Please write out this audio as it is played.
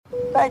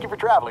Thank you for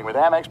traveling with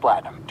Amex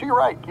Platinum. To your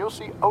right, you'll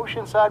see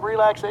oceanside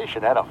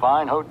relaxation at a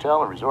fine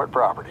hotel and resort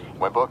property.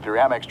 When booked through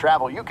Amex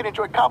Travel, you can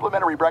enjoy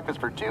complimentary breakfast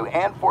for 2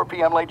 and 4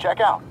 p.m. late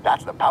checkout.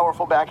 That's the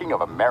powerful backing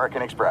of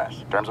American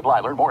Express. Terms apply.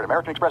 Learn more at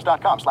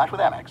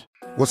americanexpress.com/withAmex.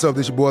 What's up?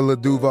 This your boy Lil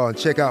Duval, and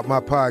check out my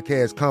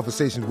podcast,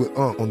 Conversations with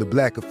Unc, on the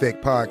Black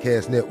Effect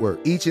Podcast Network.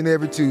 Each and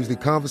every Tuesday,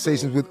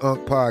 Conversations with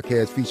Unc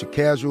podcast feature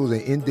casual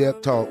and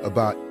in-depth talk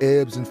about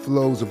ebbs and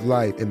flows of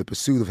life and the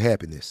pursuit of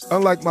happiness.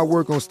 Unlike my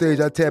work on stage,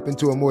 I tap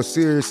into a more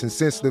serious and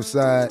sensitive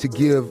side to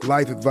give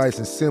life advice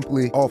and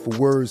simply offer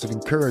words of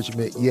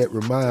encouragement, yet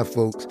remind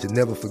folks to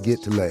never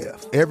forget to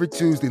laugh. Every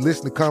Tuesday,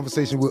 listen to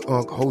Conversations with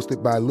Unc,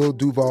 hosted by Lil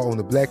Duval on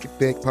the Black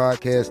Effect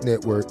Podcast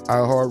Network,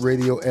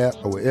 iHeartRadio app,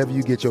 or wherever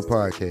you get your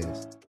podcasts.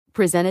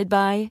 Presented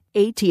by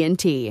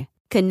AT&T.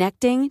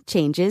 Connecting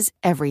changes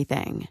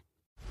everything.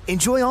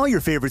 Enjoy all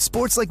your favorite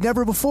sports like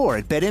never before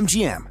at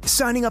BetMGM.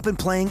 Signing up and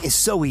playing is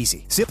so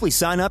easy. Simply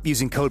sign up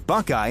using code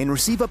Buckeye and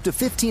receive up to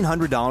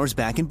 $1,500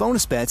 back in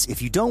bonus bets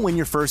if you don't win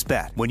your first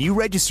bet. When you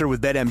register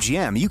with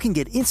BetMGM, you can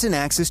get instant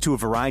access to a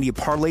variety of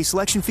parlay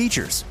selection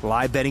features,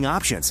 live betting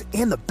options,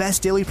 and the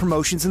best daily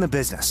promotions in the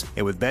business.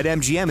 And with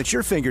BetMGM at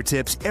your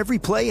fingertips, every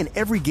play and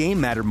every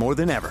game matter more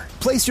than ever.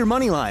 Place your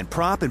moneyline,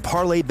 prop, and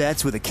parlay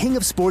bets with the king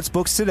of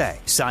sportsbooks today.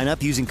 Sign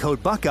up using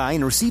code Buckeye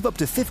and receive up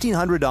to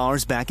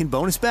 $1,500 back in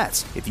bonus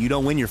bets if you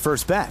don't win your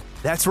first bet.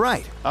 That's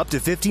right, up to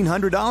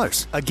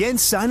 $1,500. Again,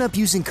 sign up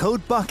using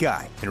code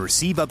Buckeye and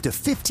receive up to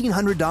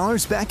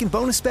 $1,500 back in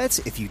bonus bets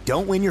if you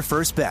don't win your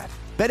first bet.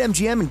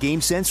 BetMGM and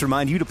GameSense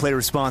remind you to play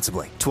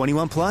responsibly.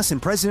 21 plus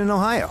and present in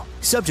Ohio.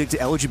 Subject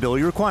to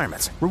eligibility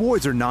requirements.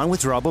 Rewards are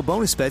non-withdrawable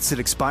bonus bets that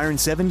expire in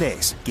 7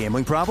 days.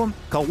 Gambling problem?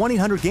 Call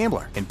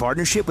 1-800-GAMBLER in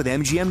partnership with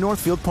MGM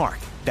Northfield Park.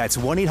 That's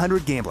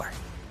 1-800-GAMBLER.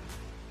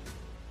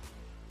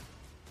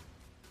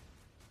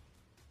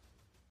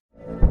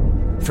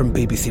 From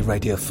BBC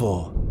Radio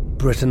 4,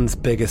 Britain's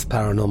biggest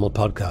paranormal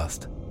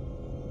podcast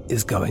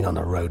is going on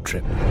a road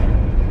trip.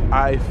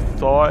 I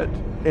thought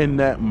in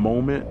that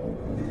moment,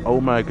 oh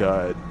my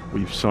God,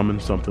 we've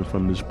summoned something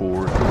from this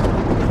board.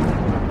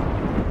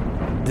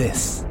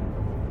 This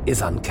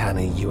is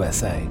Uncanny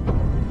USA.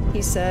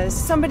 He says,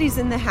 somebody's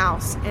in the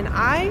house, and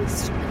I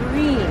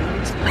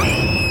screamed.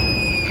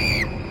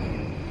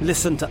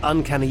 Listen to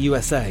Uncanny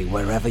USA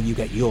wherever you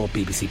get your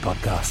BBC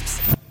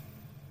podcasts,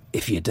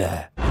 if you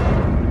dare.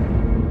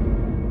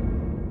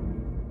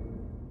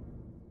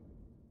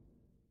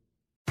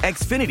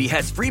 Xfinity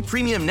has free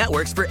premium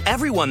networks for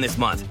everyone this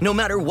month, no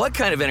matter what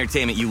kind of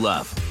entertainment you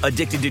love.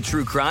 Addicted to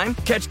true crime?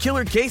 Catch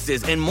killer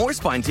cases and more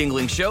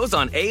spine-tingling shows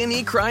on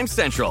A&E Crime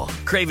Central.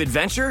 Crave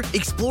adventure?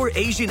 Explore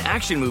Asian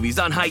action movies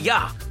on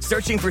Hi-YAH.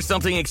 Searching for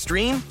something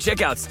extreme?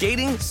 Check out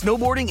skating,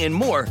 snowboarding, and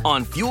more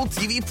on Fuel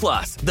TV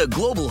Plus, the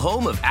global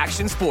home of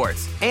action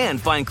sports.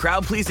 And find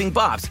crowd-pleasing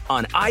bops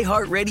on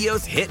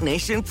iHeartRadio's Hit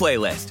Nation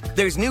playlist.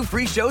 There's new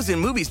free shows and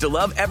movies to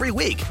love every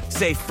week.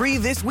 Say free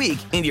this week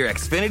in your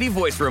Xfinity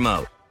voice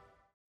remote.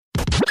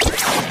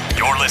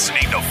 You're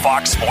listening to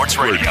Fox Sports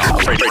Radio.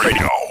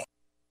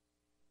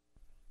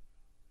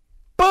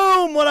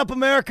 Boom! What up,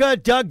 America?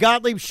 Doug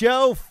Gottlieb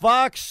Show,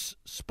 Fox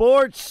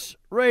Sports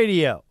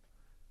Radio.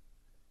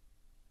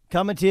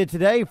 Coming to you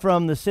today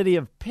from the city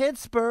of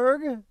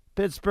Pittsburgh,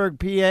 PA,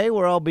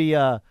 where I'll be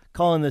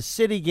calling the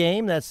city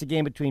game. That's the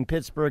game between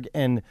Pittsburgh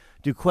and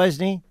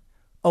Duquesne.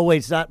 Oh, wait,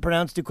 it's not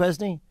pronounced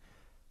Duquesne?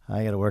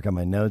 I got to work on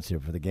my notes here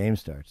before the game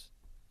starts.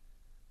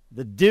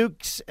 The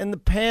Dukes and the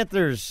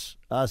Panthers,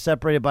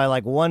 separated by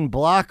like one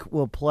block,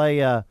 will play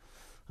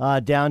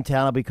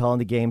downtown. I'll be calling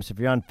the game. So if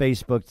you're on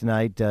Facebook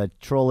tonight,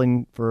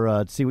 trolling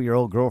to see what your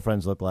old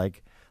girlfriends look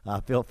like,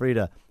 feel free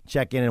to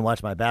check in and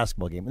watch my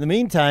basketball game. In the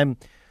meantime,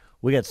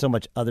 we got so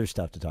much other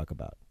stuff to talk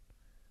about.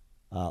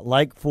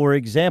 Like, for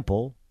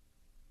example,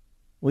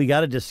 we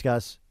got to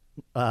discuss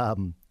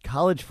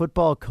college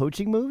football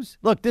coaching moves.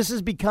 Look, this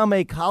has become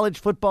a college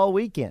football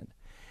weekend.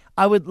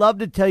 I would love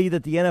to tell you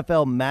that the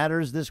NFL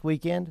matters this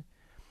weekend.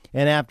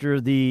 And after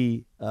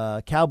the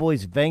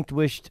Cowboys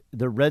vanquished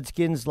the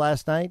Redskins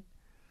last night,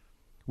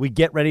 we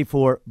get ready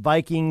for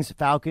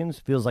Vikings-Falcons.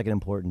 Feels like an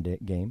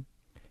important game.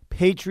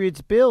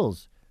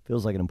 Patriots-Bills.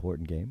 Feels like an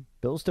important game.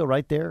 Bills still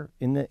right there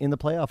in the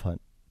playoff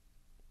hunt.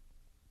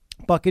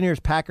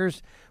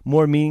 Buccaneers-Packers,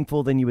 more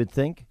meaningful than you would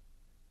think.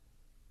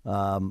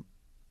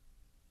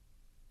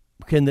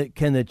 Can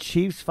the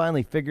Chiefs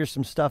finally figure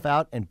some stuff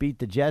out and beat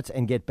the Jets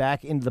and get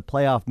back into the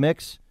playoff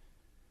mix?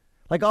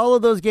 Like, all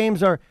of those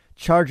games are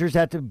Chargers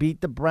have to beat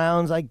the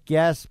Browns, I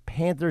guess.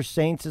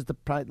 Panthers-Saints is the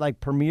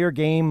premier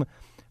game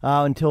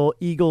until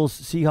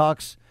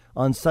Eagles-Seahawks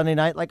on Sunday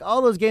night. Like,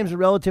 all those games are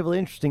relatively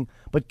interesting,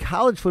 but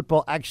college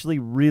football actually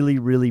really,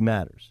 really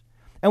matters.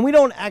 And we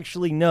don't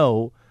actually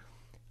know,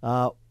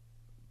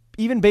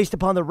 even based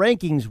upon the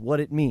rankings,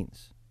 what it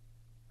means.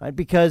 Right?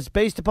 Because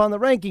based upon the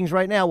rankings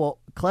right now, well,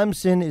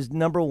 Clemson is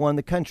number 1 in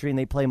the country, and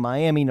they play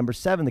Miami, number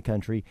 7 in the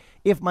country.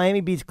 If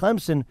Miami beats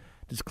Clemson,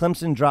 does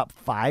Clemson drop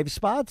 5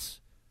 spots,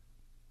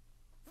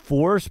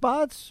 4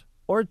 spots,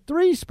 or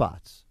 3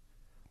 spots?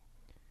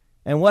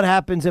 And what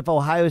happens if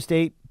Ohio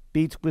State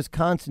beats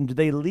Wisconsin, do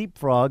they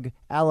leapfrog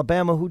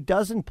Alabama, who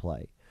doesn't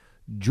play?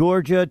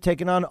 Georgia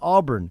taking on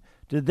Auburn.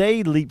 Do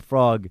they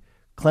leapfrog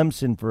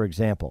Clemson, for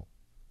example?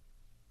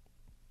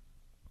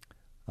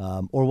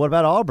 Or what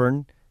about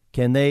Auburn?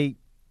 Can they,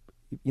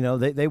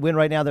 they win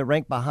right now. They're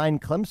ranked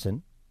behind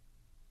Clemson.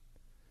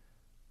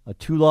 A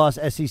 2-loss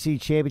SEC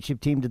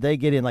championship team. Did they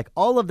get in? Like,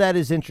 all of that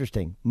is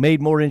interesting.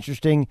 Made more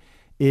interesting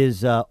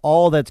is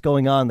all that's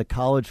going on in the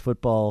college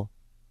football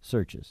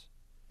searches.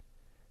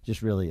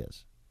 Just really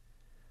is.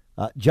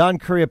 John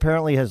Curry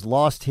apparently has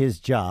lost his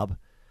job.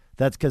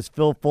 That's because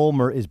Phil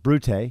Fulmer is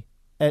Brute,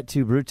 et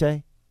tu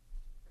Brute.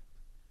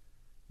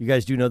 You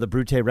guys do know the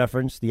Brute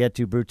reference, the et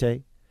tu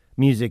Brute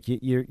music.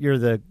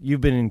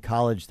 You've been in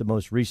college the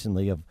most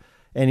recently of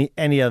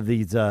any of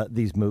these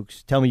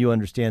mooks. Tell me you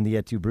understand the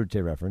et tu Brute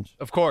reference.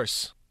 Of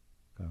course.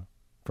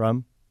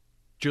 From?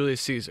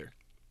 Julius Caesar.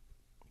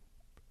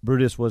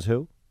 Brutus was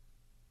who?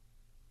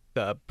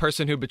 The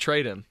person who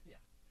betrayed him. Yeah.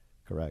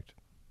 Correct.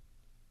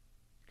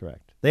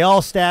 They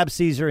all stabbed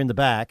Caesar in the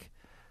back.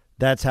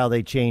 That's how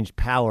they changed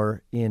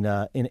power in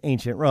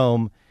ancient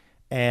Rome.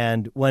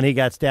 And when he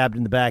got stabbed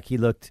in the back, he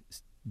looked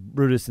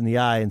Brutus in the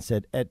eye and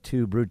said, et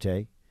tu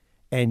Brute,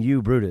 and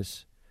you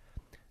Brutus.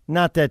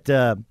 Not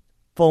that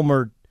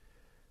Fulmer,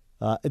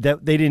 that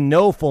they didn't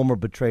know Fulmer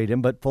betrayed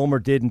him, but Fulmer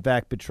did in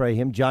fact betray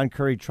him. John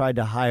Curry tried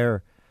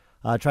to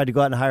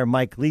go out and hire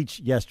Mike Leach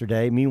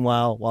yesterday.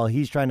 Meanwhile, while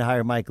he's trying to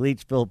hire Mike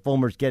Leach, Phil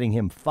Fulmer's getting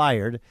him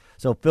fired.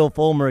 So Phil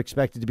Fulmer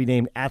expected to be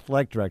named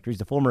athletic director. He's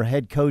the former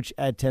head coach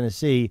at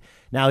Tennessee.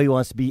 Now he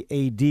wants to be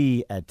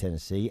AD at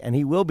Tennessee, and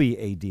he will be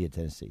AD at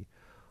Tennessee.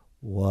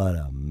 What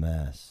a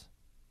mess.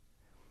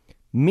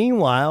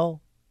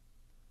 Meanwhile,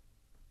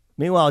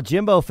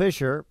 Jimbo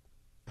Fisher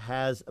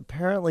has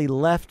apparently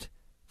left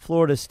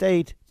Florida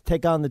State to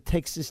take on the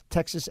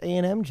Texas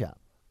A&M job.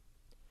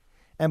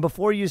 And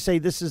before you say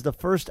this is the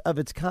first of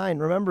its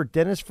kind, remember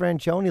Dennis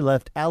Franchione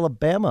left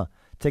Alabama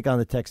to take on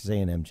the Texas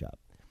A&M job.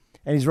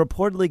 And he's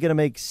reportedly going to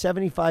make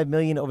 $75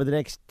 million over the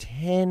next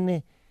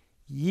 10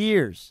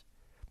 years.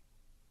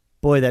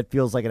 Boy, that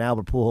feels like an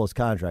Albert Pujols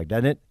contract,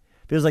 doesn't it?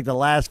 Feels like the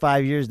last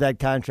 5 years that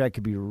contract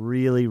could be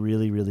really,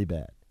 really, really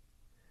bad.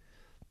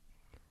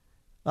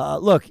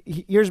 Look,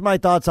 here's my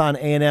thoughts on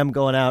A&M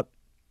going out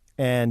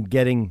and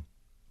getting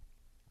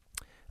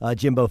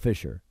Jimbo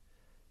Fisher.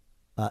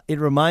 It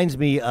reminds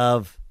me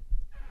of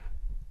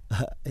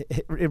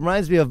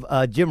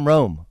Jim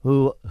Rome,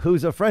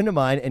 who's a friend of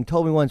mine and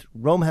told me once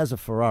Rome has a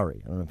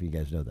Ferrari. I don't know if you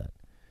guys know that.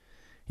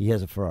 He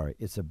has a Ferrari.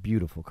 It's a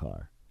beautiful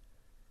car.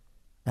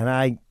 And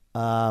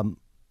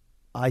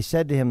I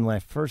said to him when I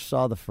first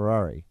saw the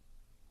Ferrari,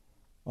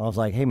 I was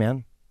like, hey,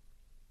 man,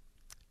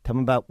 tell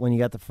me about when you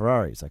got the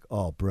Ferrari. He's like,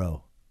 oh,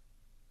 bro,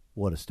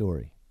 what a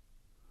story.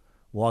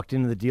 Walked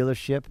into the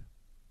dealership,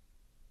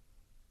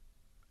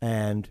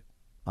 and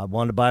I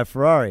wanted to buy a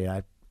Ferrari.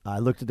 I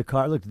looked at the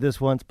car, looked at this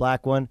one, it's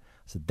black one.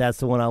 I said, that's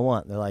the one I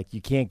want. They're like,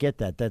 you can't get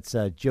that. That's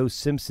Joe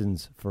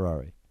Simpson's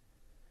Ferrari.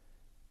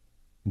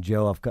 And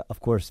Joe, of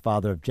course,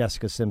 father of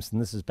Jessica Simpson.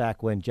 This is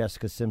back when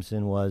Jessica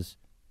Simpson was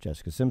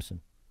Jessica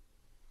Simpson.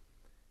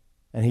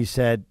 And he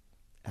said,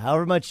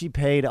 however much he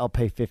paid, I'll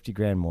pay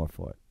 $50,000 more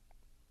for it.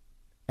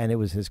 And it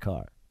was his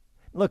car.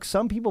 Look,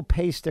 some people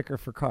pay sticker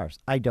for cars.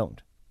 I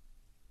don't.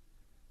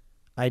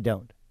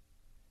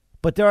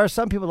 But there are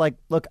some people like,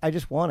 look, I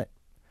just want it.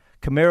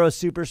 Camaro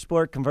Super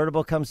Sport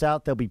convertible comes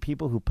out. There'll be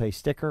people who pay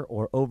sticker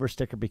or over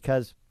sticker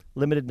because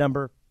limited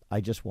number,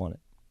 I just want it.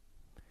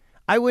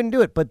 I wouldn't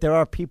do it, but there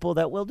are people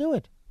that will do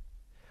it.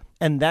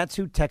 And that's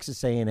who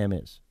Texas A&M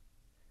is.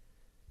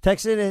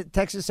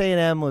 Texas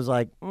A&M was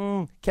like,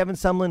 Kevin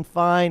Sumlin,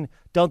 fine.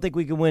 Don't think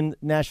we can win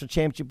national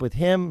championship with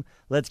him.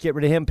 Let's get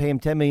rid of him, pay him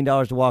 $10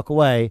 million to walk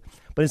away.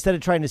 But instead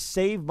of trying to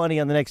save money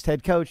on the next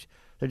head coach,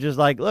 they're just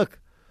like, look,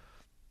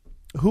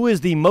 who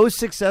is the most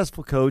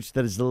successful coach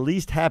that is the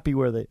least happy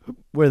where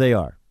they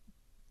are?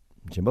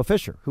 Jimbo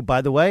Fisher, who,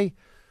 by the way,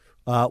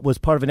 was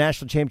part of a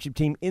national championship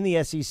team in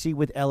the SEC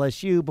with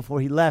LSU before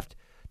he left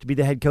to be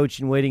the head coach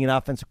in waiting and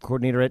offensive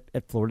coordinator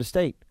at Florida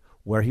State,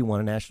 where he won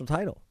a national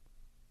title.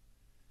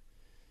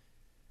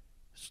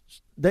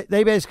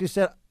 They basically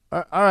said,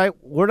 all right,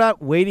 we're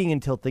not waiting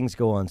until things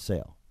go on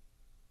sale.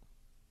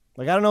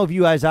 Like, I don't know if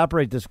you guys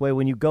operate this way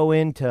when you go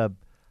into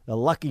the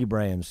Lucky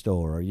Brand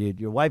store or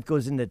your wife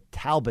goes into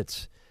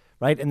Talbot's,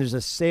 right? And there's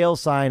a sale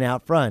sign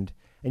out front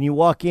and you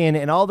walk in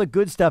and all the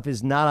good stuff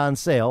is not on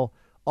sale.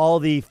 All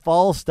the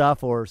fall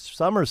stuff or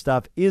summer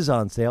stuff is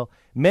on sale.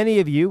 Many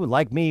of you,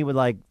 like me, would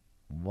like,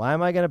 why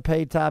am I going to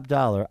pay top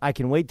dollar? I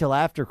can wait till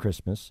after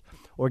Christmas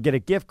or get a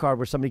gift card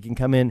where somebody can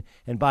come in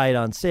and buy it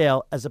on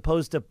sale as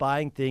opposed to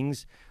buying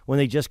things when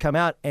they just come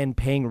out and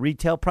paying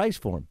retail price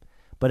for them.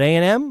 But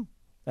A&M,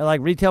 they're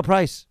like retail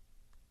price.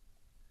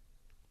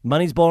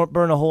 Money's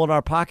burn a hole in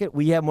our pocket.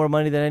 We have more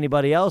money than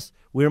anybody else.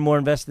 We're more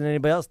invested than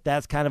anybody else.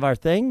 That's kind of our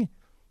thing.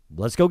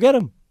 Let's go get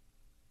them.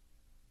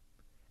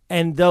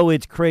 And though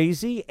it's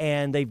crazy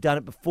and they've done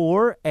it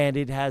before and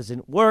it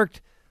hasn't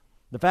worked,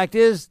 the fact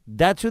is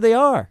that's who they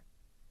are.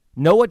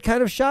 Know what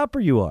kind of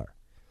shopper you are.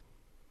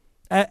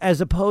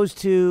 As opposed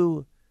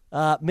to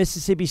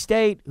Mississippi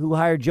State, who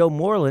hired Joe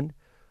Moreland,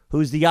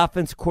 who's the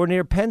offensive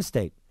coordinator at Penn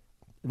State.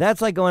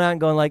 That's like going out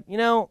and going like,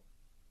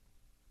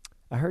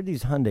 I heard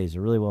these Hyundais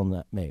are really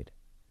well made.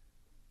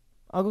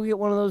 I'll go get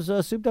one of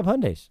those souped-up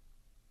Hyundais.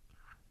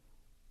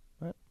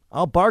 Right?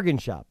 I'll bargain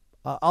shop.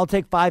 I'll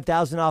take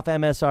 $5,000 off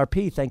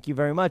MSRP, thank you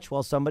very much,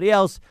 while somebody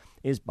else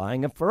is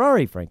buying a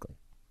Ferrari, frankly.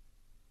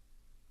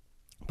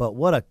 But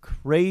what a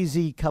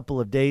crazy couple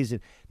of days.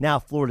 Now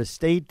Florida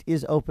State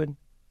is open.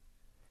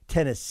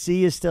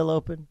 Tennessee is still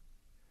open.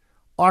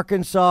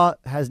 Arkansas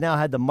has now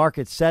had the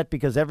market set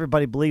because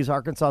everybody believes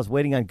Arkansas is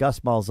waiting on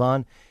Gus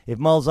Malzahn. If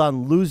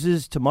Malzahn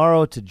loses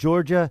tomorrow to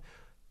Georgia,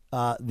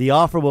 the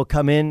offer will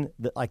come in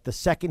like the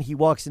second he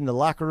walks in the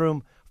locker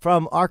room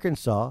from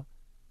Arkansas,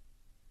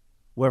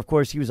 where, of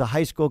course, he was a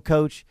high school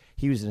coach.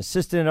 He was an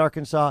assistant at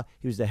Arkansas.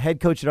 He was the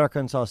head coach at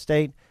Arkansas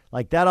State.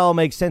 Like, that all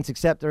makes sense,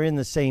 except they're in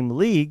the same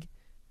league.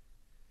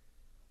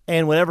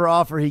 And whatever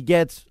offer he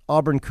gets,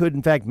 Auburn could,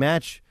 in fact,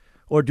 match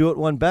or do it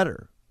one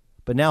better.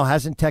 But now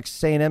hasn't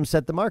Texas A&M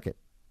set the market?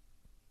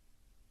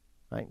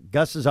 Right?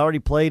 Gus has already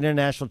played in a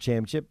national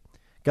championship.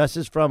 Gus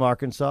is from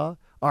Arkansas.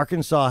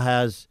 Arkansas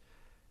has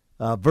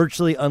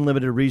virtually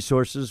unlimited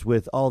resources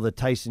with all the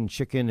Tyson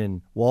chicken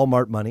and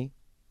Walmart money.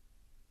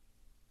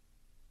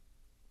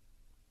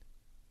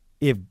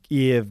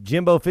 If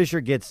Jimbo Fisher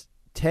gets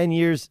 10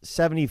 years,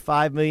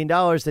 $75 million,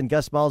 then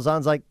Gus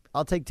Malzahn's like,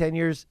 I'll take 10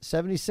 years,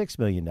 $76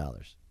 million.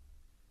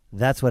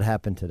 That's what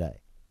happened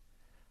today.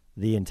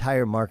 The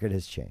entire market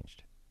has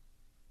changed.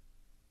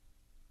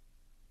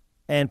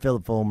 And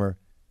Philip Fulmer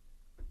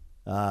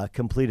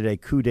completed a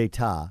coup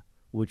d'etat,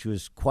 which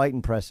was quite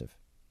impressive.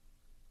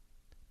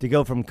 To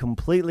go from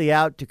completely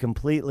out to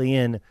completely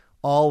in,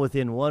 all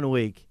within 1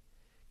 week,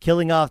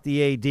 killing off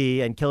the AD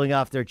and killing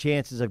off their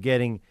chances of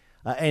getting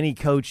any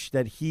coach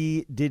that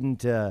he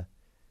didn't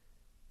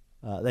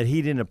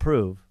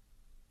approve.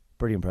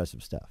 Pretty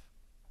impressive stuff.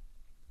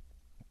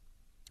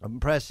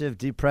 Impressive,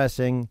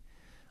 depressing,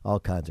 all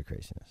kinds of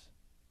craziness.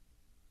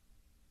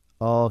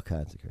 All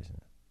kinds of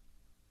craziness.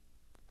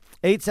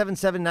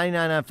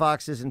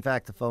 877-99-Fox is, in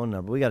fact, the phone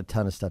number. We got a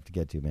ton of stuff to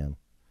get to, man.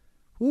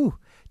 Woo.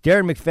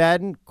 Darren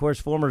McFadden, of course,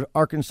 former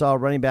Arkansas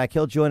running back.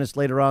 He'll join us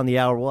later on in the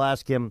hour. We'll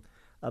ask him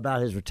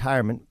about his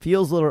retirement.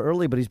 Feels a little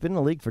early, but he's been in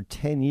the league for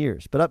 10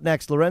 years. But up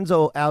next,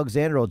 Lorenzo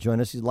Alexander will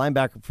join us. He's a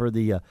linebacker for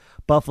the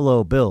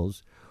Buffalo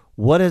Bills.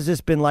 What has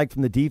this been like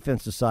from the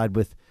defensive side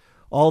with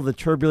all the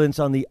turbulence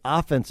on the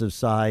offensive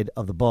side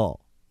of the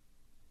ball?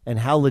 And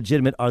how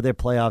legitimate are their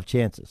playoff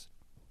chances?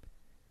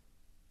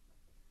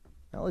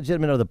 How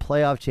legitimate are the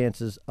playoff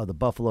chances of the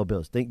Buffalo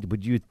Bills?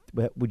 Would you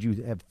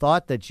have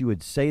thought that you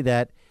would say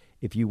that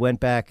if you went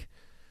back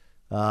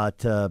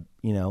to,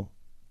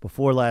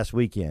 before last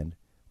weekend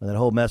when that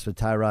whole mess with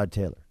Tyrod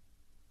Taylor?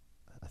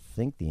 I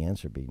think the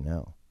answer would be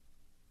no.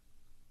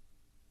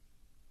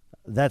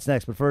 That's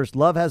next. But first,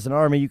 Love has an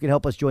army. You can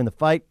help us join the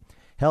fight.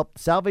 Help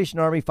Salvation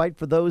Army fight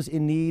for those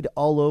in need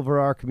all over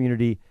our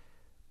community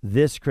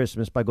this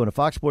Christmas by going to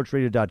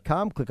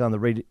foxsportsradio.com. Click on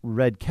the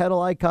red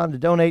kettle icon to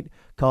donate.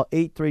 Call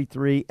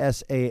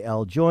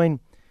 833-SAL-JOIN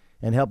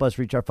and help us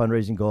reach our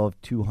fundraising goal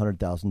of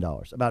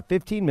 $200,000. About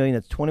 15 million,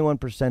 that's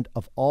 21%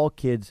 of all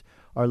kids,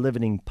 are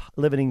living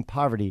in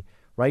poverty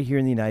right here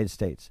in the United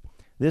States.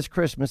 This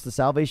Christmas, the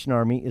Salvation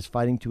Army is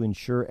fighting to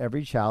ensure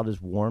every child is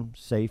warm,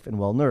 safe, and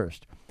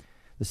well-nourished.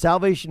 The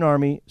Salvation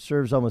Army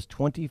serves almost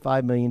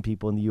 25 million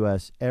people in the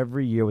U.S.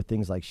 every year with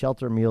things like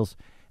shelter, meals,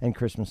 and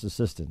Christmas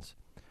assistance.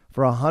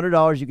 For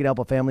 $100, you can help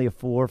a family of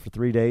 4 for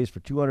 3 days. For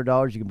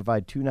 $200, you can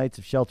provide 2 nights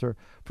of shelter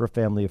for a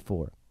family of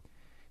 4.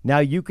 Now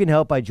you can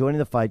help by joining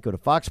the fight. Go to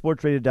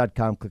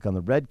foxsportsradio.com, click on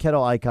the red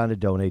kettle icon to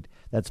donate.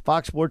 That's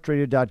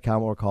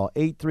foxsportsradio.com or call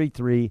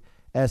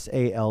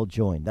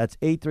 833-SAL-JOIN. That's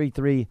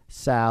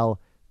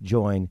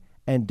 833-SAL-JOIN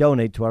and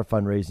donate to our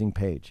fundraising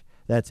page.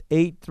 That's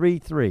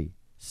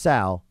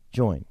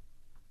 833-SAL-JOIN.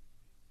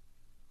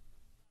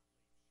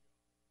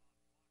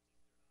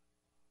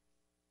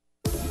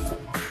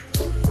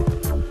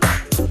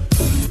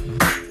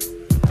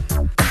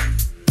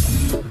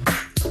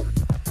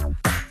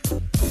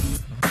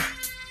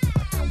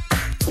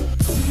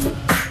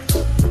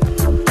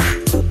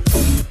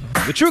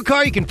 The True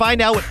Car, you can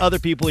find out what other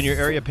people in your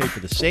area pay for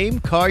the same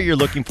car you're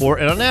looking for,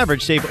 and on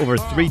average save over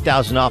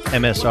 $3,000 off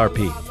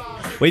MSRP.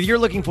 Whether you're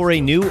looking for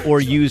a new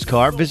or used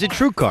car, visit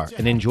True Car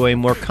and enjoy a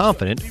more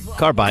confident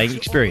car buying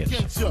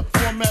experience. Doug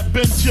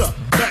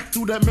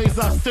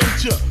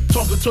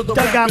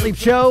Gottlieb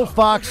Show,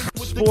 Fox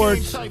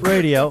Sports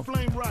Radio.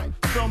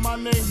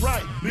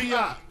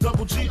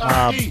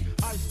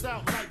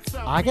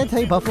 I got to tell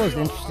you, Buffalo's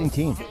an interesting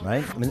team,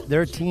 right? I mean,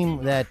 they're a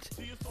team that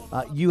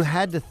you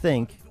had to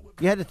think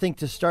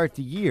to start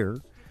the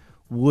year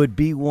would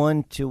be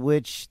one to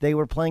which they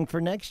were playing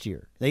for next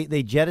year.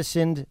 They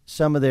jettisoned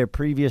some of their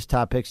previous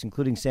top picks,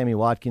 including Sammy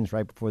Watkins,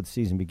 right before the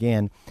season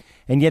began.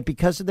 And yet,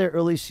 because of their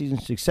early season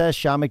success,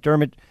 Sean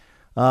McDermott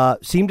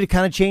seemed to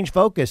kind of change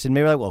focus. And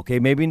maybe like, well, okay,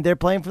 maybe they're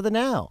playing for the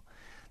now.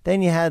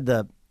 Then you had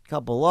the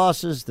couple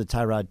losses, the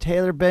Tyrod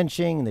Taylor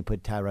benching, and they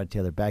put Tyrod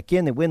Taylor back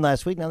in. They win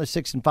last week. Now they're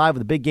 6-5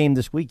 with a big game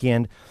this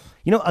weekend.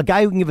 You know, a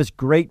guy who can give us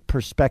great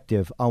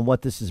perspective on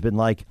what this has been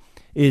like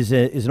is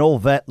an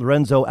old vet.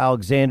 Lorenzo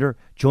Alexander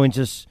joins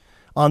us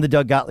on the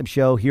Doug Gottlieb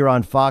Show here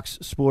on Fox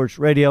Sports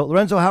Radio.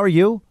 Lorenzo, how are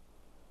you?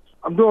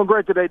 I'm doing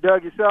great today,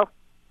 Doug. Yourself?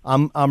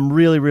 I'm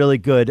really, really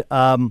good.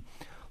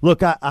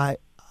 Look,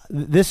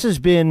 this has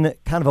been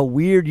kind of a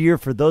weird year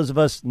for those of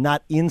us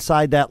not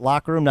inside that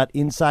locker room, not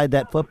inside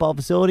that football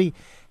facility.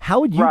 How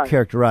would you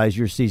characterize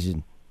your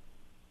season?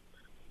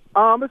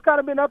 It's kind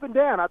of been up and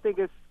down. I think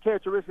it's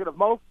characteristic of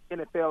most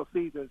NFL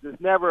seasons.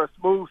 It's never a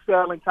smooth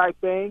sailing type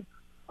thing.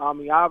 I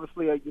mean,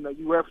 obviously,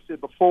 you referenced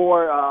it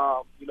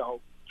before,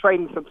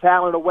 trading some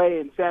talent away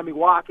and Sammy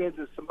Watkins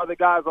and some other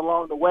guys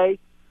along the way.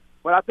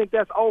 But I think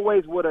that's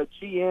always what a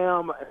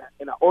GM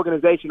and an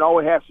organization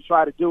always has to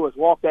try to do, is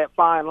walk that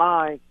fine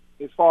line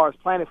as far as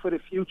planning for the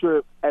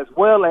future as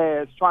well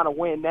as trying to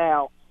win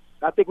now.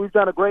 And I think we've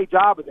done a great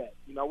job of that.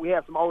 You know, we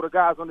have some older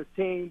guys on this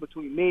team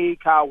between me,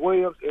 Kyle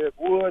Williams, Eric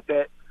Wood,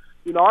 that,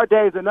 our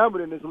days are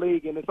numbered in this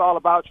league, and it's all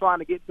about trying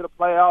to get to the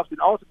playoffs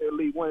and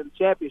ultimately winning the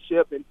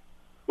championship. And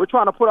we're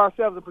trying to put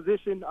ourselves in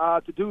position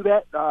to do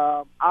that.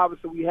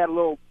 Obviously, we had a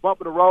little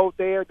bump in the road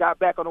there, got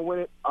back on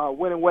the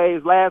winning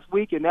ways last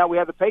week, and now we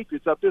have the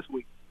Patriots up this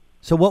week.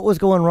 So what was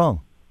going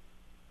wrong?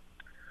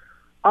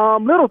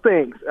 Little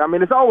things. I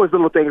mean, it's always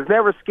little things. It's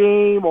never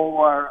scheme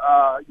or,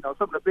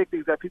 some of the big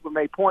things that people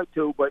may point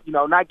to, but,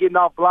 not getting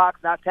off blocks,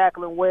 not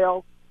tackling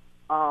well,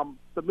 some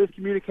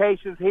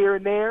miscommunications here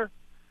and there,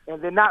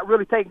 and then not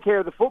really taking care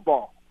of the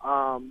football.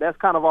 That's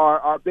kind of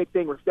our big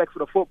thing, respect for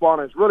the football,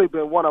 and it's really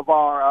been one of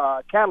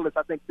our catalysts,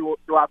 I think,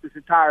 throughout this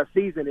entire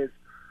season, is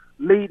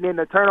leading in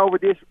the turnover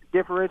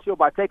differential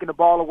by taking the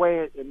ball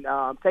away and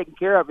taking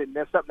care of it, and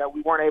that's something that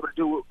we weren't able to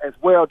do as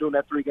well during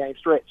that 3-game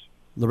stretch.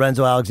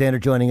 Lorenzo Alexander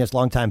joining us,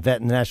 longtime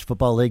vet in the National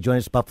Football League, joining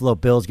us, Buffalo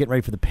Bills, getting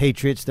ready for the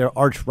Patriots, their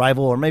arch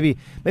rival, or maybe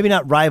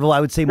not rival, I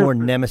would say more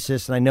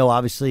nemesis. And I know,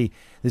 obviously,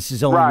 this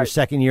is only your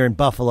second year in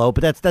Buffalo,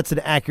 but that's an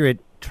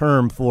accurate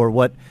term for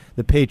what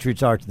the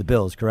Patriots are to the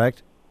Bills,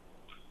 correct?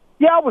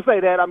 Yeah, I would say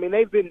that. I mean,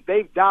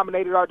 they've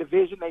dominated our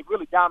division. They've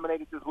really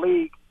dominated this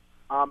league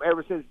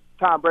ever since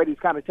Tom Brady's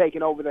kind of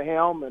taken over the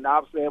helm, and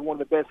obviously have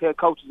one of the best head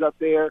coaches up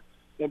there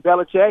in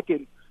Belichick,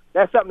 and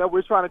that's something that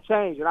we're trying to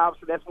change, and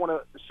obviously that's one of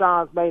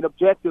Sean's main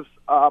objectives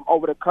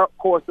over the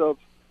course of,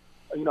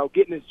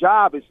 getting his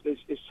job is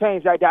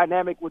change that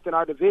dynamic within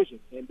our division.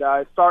 And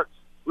it starts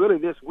really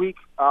this week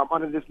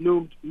under this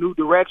new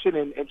direction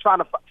and trying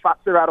to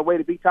figure out a way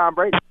to beat Tom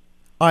Brady.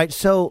 All right,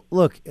 so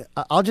look,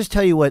 I'll just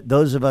tell you what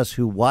those of us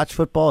who watch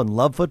football and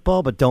love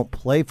football but don't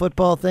play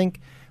football think.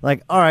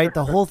 Like, all right,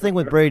 the whole thing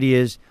with Brady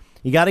is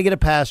you got to get a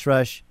pass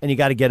rush, and you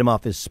got to get him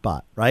off his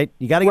spot, right?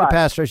 You got to get a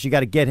pass rush, you got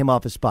to get him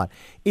off his spot.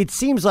 It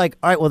seems like,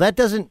 all right, well, that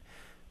doesn't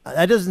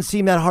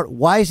seem that hard.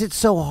 Why is it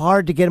so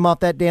hard to get him off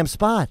that damn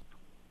spot?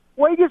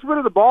 Well, he gets rid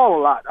of the ball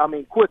a lot. I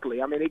mean,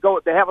 quickly. I mean,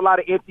 they have a lot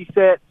of empty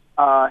sets.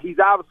 He's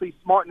obviously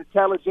smart and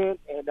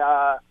intelligent, and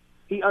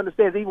he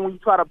understands even when you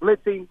try to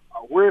blitz him,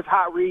 where his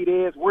hot read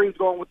is, where he's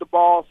going with the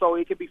ball. So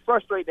it can be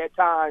frustrating at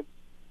times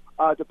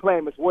to play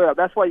him as well.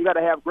 That's why you got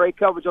to have great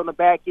coverage on the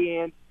back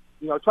end.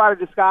 Try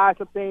to disguise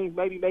some things,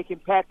 maybe make him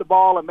pat the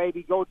ball and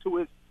maybe go to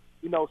his,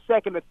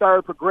 second or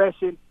third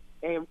progression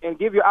and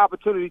give your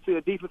opportunity to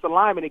the defensive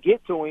lineman to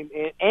get to him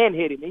and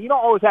hit him. And you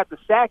don't always have to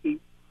sack him,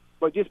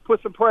 but just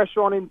put some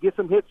pressure on him, get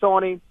some hits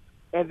on him.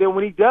 And then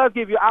when he does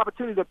give you an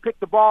opportunity to pick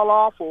the ball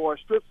off or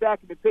strip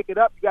sack him and pick it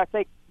up, you got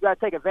to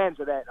take advantage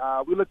of that.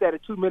 We looked at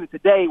it 2 minutes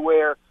today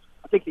where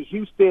I think the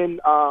Houston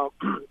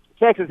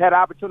Texans had an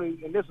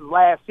opportunity, and this was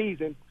last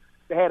season.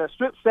 They had a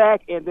strip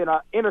sack and then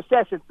an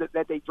interception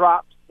that they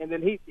dropped, and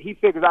then he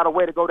figures out a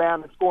way to go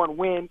down and score and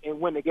win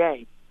the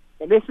game.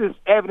 And this is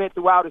evident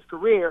throughout his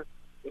career.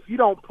 If you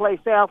don't play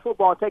sound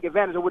football and take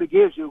advantage of what he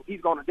gives you,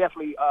 he's going to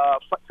definitely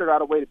figure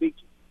out a way to beat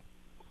you.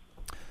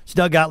 It's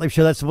Doug Gottlieb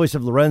Show. That's the voice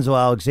of Lorenzo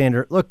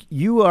Alexander. Look,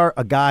 you are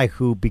a guy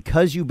who,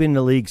 because you've been in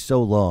the league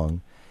so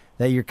long,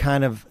 that you're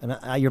kind of,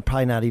 and you're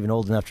probably not even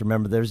old enough to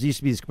remember, there used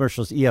to be these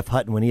commercials, E.F.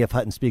 Hutton, when E.F.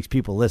 Hutton speaks,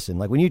 people listen.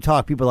 Like when you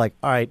talk, people are like,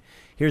 all right,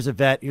 here's a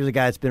vet, here's a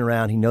guy that's been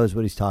around, he knows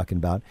what he's talking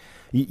about.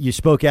 You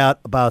spoke out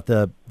about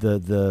the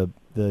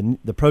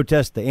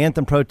protest, the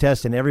anthem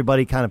protest, and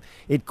everybody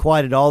it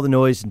quieted all the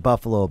noise in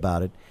Buffalo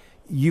about it.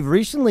 You've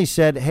recently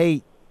said,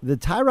 hey, the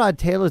Tyrod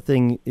Taylor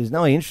thing is not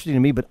only interesting to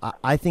me, but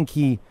I think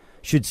he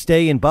should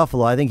stay in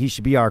Buffalo. I think he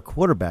should be our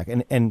quarterback.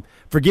 And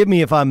forgive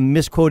me if I'm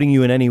misquoting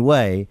you in any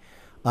way.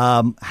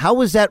 How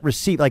was that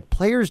received? Like,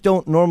 players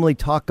don't normally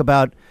talk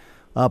about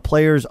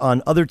players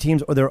on other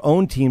teams or their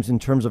own teams in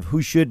terms of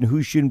who should and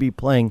who shouldn't be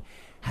playing.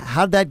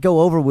 How'd that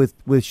go over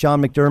with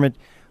Sean McDermott,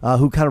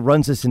 who kind of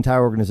runs this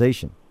entire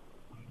organization?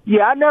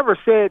 Yeah, I never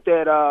said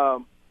that,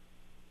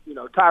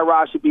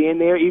 Tyrod should be in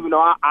there, even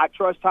though I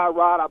trust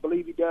Tyrod. I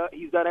believe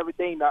he's done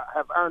everything to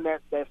have earned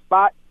that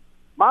spot.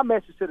 My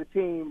message to the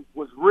team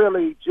was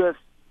really just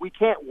we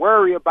can't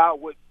worry about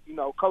what,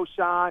 Coach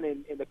Sean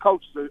and the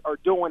coaches are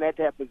doing at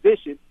that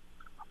position.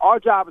 our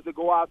job is to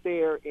go out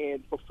there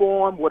and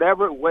perform whether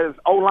it's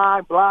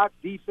O-line, block,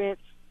 defense,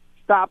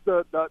 stop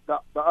the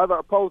other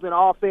opposing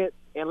offense,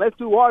 and let's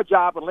do our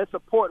job and let's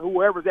support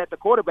whoever's at the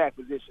quarterback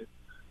position.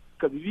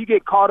 Because if you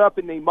get caught up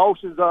in the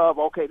emotions of,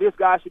 okay, this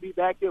guy should be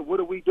back there, what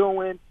are we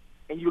doing,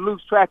 and you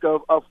lose track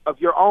of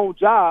your own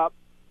job,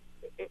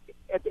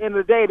 at the end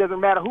of the day, it doesn't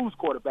matter who's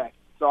quarterback.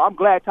 So I'm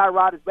glad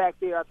Tyrod is back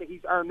there. I think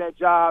he's earned that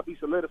job. He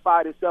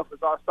solidified himself as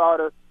our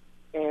starter.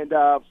 And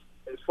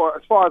as far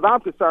as I'm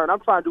concerned, I'm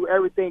trying to do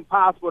everything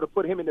possible to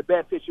put him in the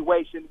best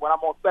situation when I'm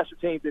on special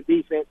teams and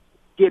defense,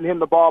 getting him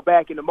the ball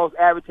back in the most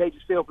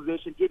advantageous field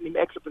position, getting him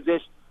extra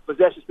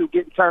possessions through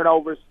getting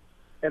turnovers,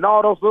 and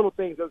all those little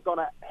things that's going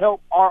to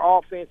help our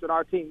offense and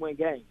our team win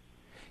games.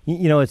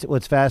 You know, it's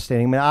what's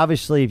fascinating. I mean,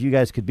 obviously, if you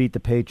guys could beat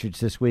the Patriots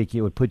this week,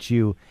 it would put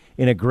you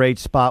in a great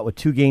spot with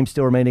 2 games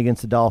still remaining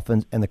against the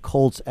Dolphins and the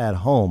Colts at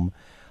home.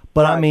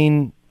 But, right. I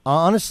mean,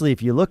 honestly,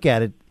 if you look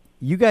at it,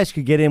 you guys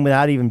could get in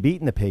without even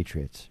beating the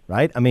Patriots,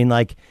 right? I mean,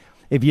 like,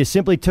 if you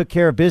simply took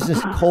care of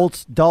business,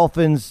 Colts,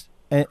 Dolphins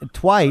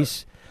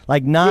twice,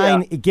 like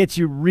 9, it gets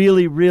you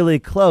really, really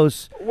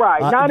close.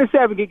 Right,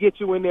 9-7 can get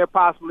you in there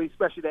possibly,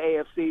 especially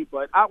the AFC.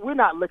 But we're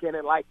not looking at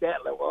it like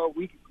that. Like, well,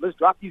 let's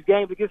drop these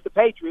games against the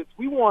Patriots.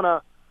 We want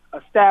to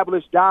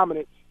establish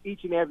dominance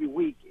each and every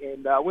week,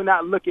 and we're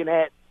not looking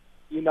at,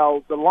 you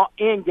know, the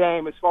end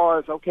game as far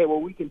as, okay,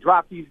 well, we can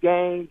drop these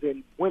games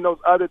and win those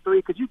other 3,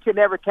 because you can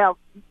never count.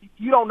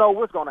 You don't know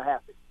what's going to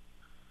happen.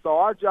 So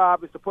our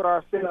job is to put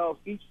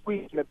ourselves each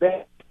week in the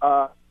best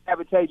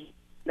advantageous.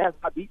 That's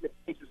by beating the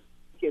Patriots,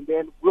 and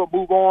then we'll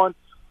move on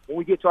when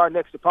we get to our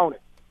next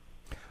opponent.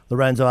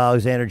 Lorenzo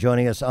Alexander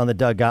joining us on the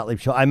Doug Gottlieb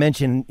Show. I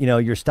mentioned, you know,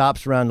 your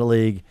stops around the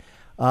league.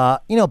 You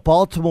know,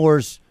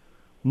 Baltimore's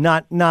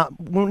not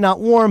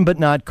warm, but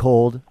not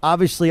cold.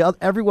 Obviously,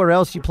 everywhere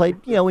else you played,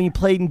 you know, when you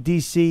played in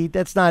D.C.,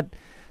 that's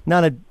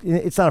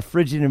it's not a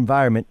frigid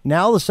environment.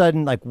 Now, all of a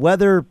sudden, like,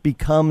 weather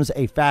becomes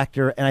a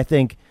factor, and I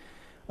think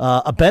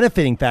a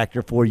benefiting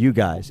factor for you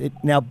guys.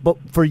 But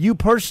for you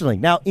personally,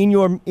 now in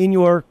your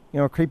you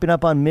know, creeping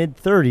up on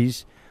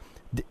mid-30s,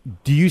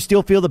 do you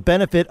still feel the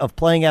benefit of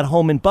playing at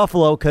home in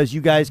Buffalo because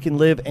you guys can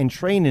live and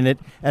train in it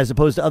as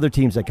opposed to other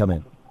teams that come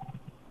in?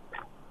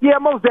 Yeah,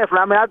 most definitely.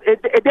 I mean,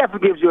 it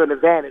definitely gives you an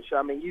advantage.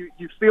 I mean,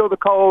 you feel the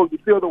cold, you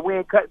feel the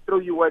wind cutting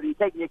through you, whether you're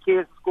taking your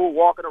kids to school,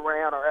 walking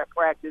around, or at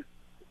practice.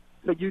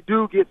 So you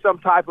do get some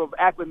type of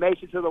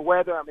acclimation to the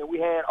weather. I mean, we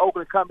had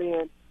Oakland come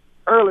in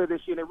earlier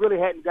this year, and it really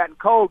hadn't gotten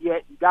cold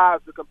yet, and guys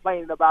were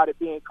complaining about it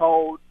being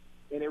cold,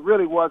 and it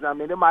really wasn't. I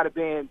mean, it might have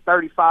been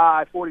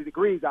 35, 40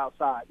 degrees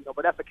outside, you know,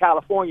 but that's a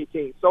California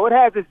team. So it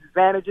has its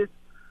advantages.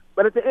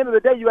 But at the end of the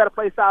day, you got to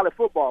play solid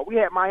football. We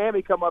had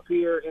Miami come up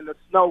here in the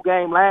snow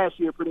game last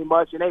year pretty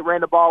much, and they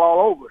ran the ball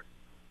all over us.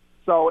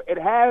 So it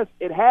has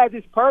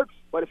its perks,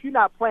 but if you're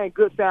not playing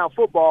good, sound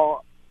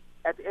football,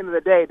 at the end of the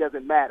day, it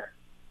doesn't matter.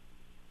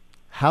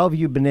 How have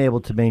you been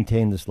able to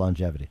maintain this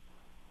longevity?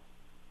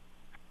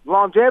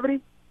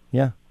 Longevity?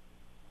 Yeah.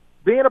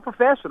 Being a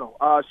professional,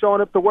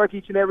 showing up to work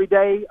each and every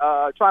day,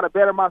 trying to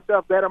better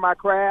myself, better my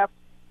craft,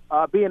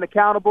 being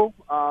accountable,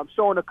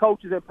 showing the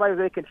coaches and players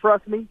they can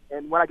trust me.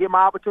 And when I get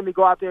my opportunity to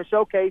go out there and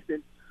showcase,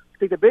 and I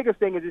think the biggest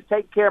thing is just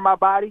taking care of my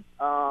body,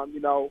 you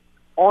know,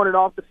 on and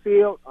off the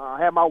field. I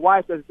have my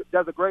wife that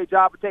does a great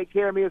job of taking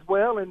care of me as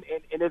well, and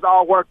it's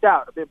all worked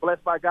out. I've been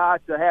blessed by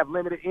God to have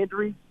limited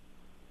injuries.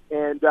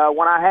 And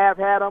when I have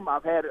had them,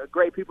 I've had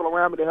great people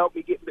around me to help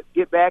me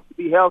get back to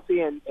be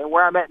healthy and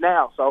where I'm at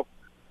now. So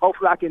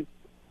hopefully I can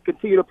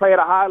continue to play at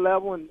a high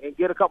level and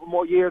get a couple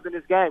more years in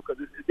this game,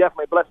 because it's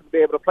definitely a blessing to be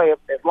able to play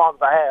as long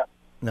as I have.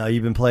 No,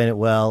 you've been playing it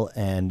well,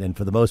 and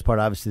for the most part,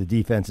 obviously, the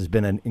defense has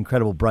been an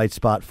incredible bright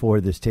spot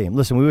for this team.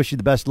 Listen, we wish you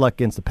the best of luck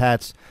against the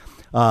Pats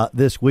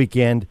this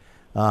weekend.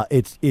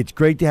 It's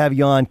great to have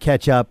you on,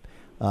 catch up,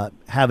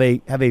 have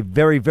a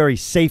very, very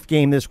safe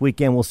game this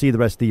weekend. We'll see you the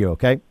rest of the year,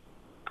 okay?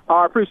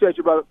 I appreciate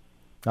you, brother.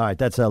 All right,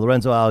 that's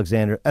Lorenzo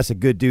Alexander. That's a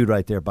good dude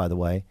right there, by the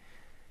way.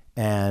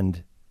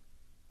 And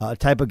a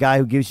type of guy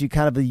who gives you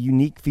kind of a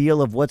unique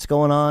feel of what's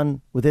going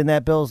on within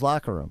that Bills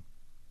locker room.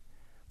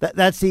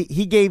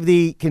 He gave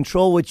the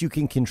control what you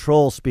can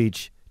control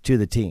speech to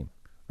the team,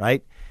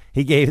 right?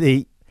 He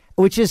gave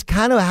which is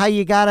kind of how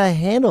you got to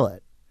handle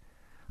it.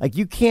 Like,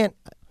 you can't,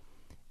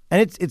 and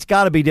it's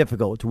got to be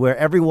difficult to where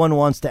everyone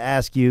wants to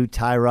ask you,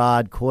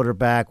 Tyrod,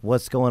 quarterback,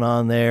 what's going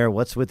on there?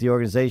 What's with the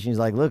organization? He's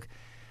like, look,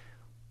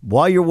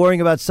 while you're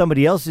worrying about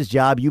somebody else's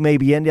job, you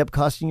maybe end up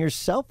costing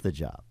yourself the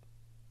job.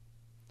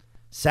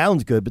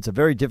 Sounds good, but it's a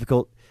very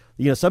difficult,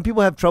 you know, some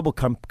people have trouble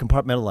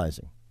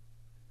compartmentalizing.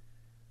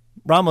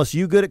 Ramos,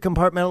 you good at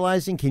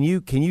compartmentalizing?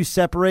 Can you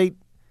separate,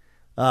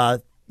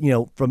 you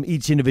know, from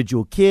each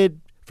individual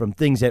kid, from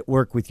things at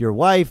work with your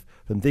wife,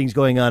 from things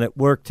going on at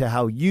work to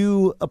how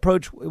you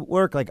approach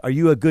work? Like, are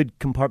you a good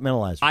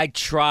compartmentalizer? I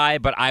try,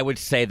 but I would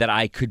say that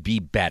I could be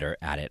better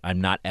at it.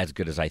 I'm not as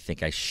good as I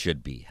think I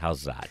should be.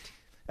 How's that?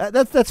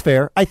 That's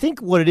fair. I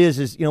think what it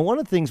is, you know, one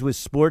of the things with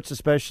sports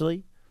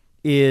especially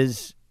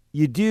is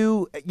you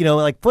do, you know,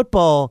 like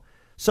football,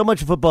 so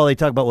much of football, they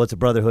talk about, well, it's a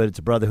brotherhood, it's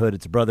a brotherhood,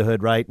 it's a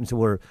brotherhood, right? And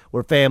so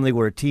we're family,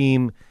 we're a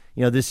team.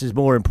 You know, this is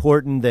more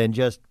important than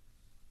just,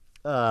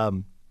 a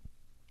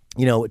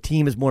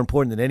team is more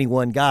important than any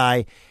one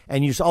guy.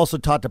 And you're also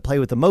taught to play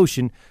with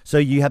emotion. So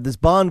you have this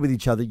bond with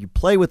each other. You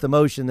play with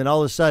emotion. Then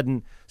all of a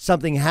sudden,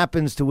 something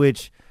happens to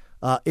which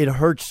it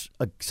hurts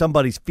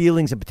somebody's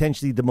feelings and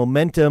potentially the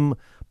momentum,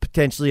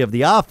 potentially of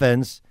the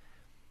offense.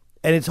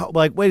 And it's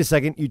like, wait a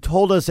second, you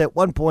told us at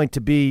one point to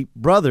be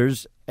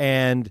brothers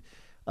and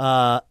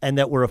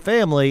that we're a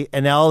family,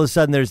 and now all of a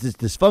sudden there's this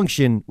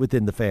dysfunction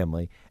within the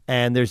family,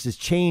 and there's this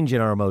change in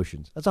our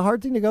emotions. That's a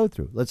hard thing to go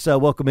through. Let's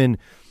welcome in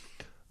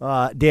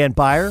Dan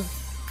Beyer.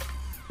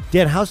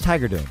 Dan, how's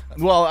Tiger doing?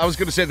 Well, I was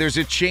going to say there's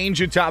a change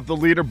atop the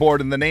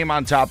leaderboard, and the name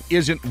on top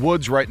isn't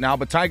Woods right now,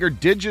 but Tiger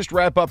did just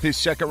wrap up his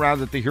second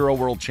round at the Hero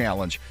World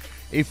Challenge.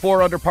 A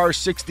 4-under par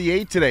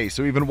 68 today,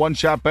 so even one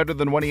shot better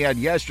than what he had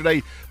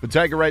yesterday. But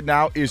Tiger right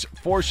now is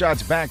 4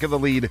 shots back of the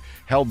lead,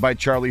 held by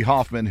Charlie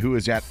Hoffman, who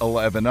is at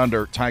 11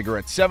 under. Tiger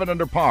at 7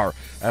 under par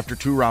after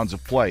 2 rounds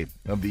of play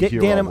of the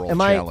Hero World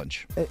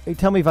Challenge.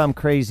 Tell me if I'm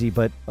crazy,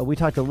 but we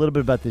talked a little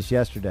bit about this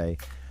yesterday.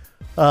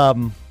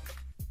 Does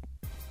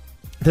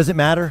it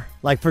matter?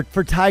 Like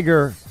for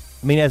Tiger,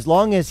 I mean, as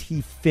long as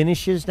he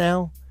finishes,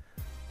 like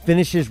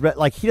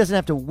he doesn't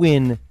have to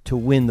win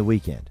the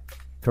weekend,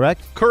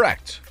 correct?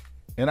 Correct.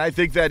 And I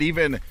think that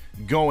even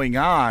going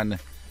on,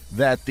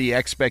 that the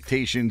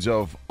expectations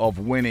of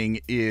winning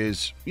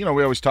is, we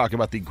always talk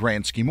about the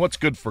grand scheme. What's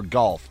good for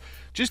golf?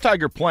 Just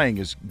Tiger playing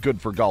is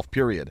good for golf,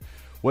 period.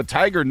 What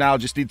Tiger now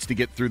just needs to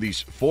get through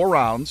these 4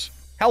 rounds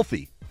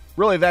healthy.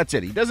 Really, that's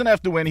it. He doesn't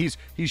have to win. He's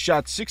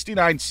shot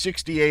 69,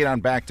 68 on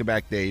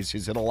back-to-back days.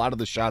 He's hit a lot of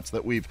the shots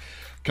that we've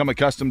come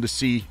accustomed to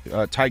see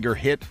Tiger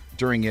hit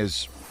during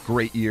his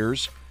great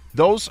years.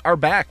 Those are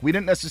back. We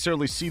didn't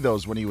necessarily see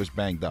those when he was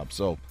banged up.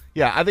 So,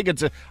 yeah, I think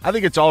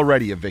it's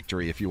already a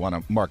victory if you want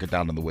to mark it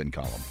down in the win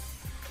column.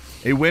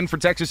 A win for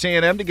Texas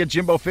A&M to get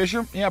Jimbo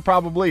Fisher? Yeah,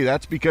 probably.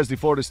 That's because the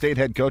Florida State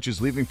head coach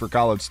is leaving for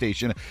College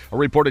Station. A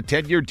reported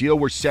 10-year deal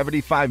worth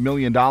 $75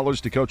 million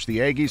to coach the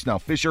Aggies. Now,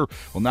 Fisher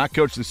will not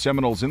coach the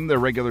Seminoles in their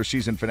regular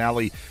season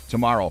finale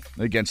tomorrow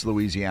against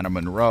Louisiana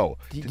Monroe.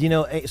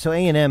 So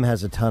A&M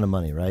has a ton of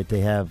money, right?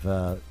 They have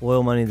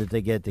oil money that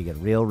they get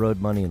railroad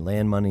money and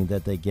land money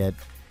that they get.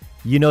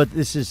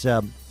 This is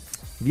have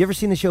you ever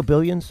seen the show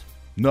Billions?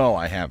 No,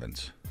 I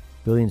haven't.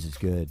 Billions is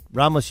good.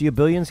 Ramos, you a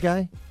Billions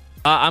guy?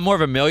 I'm more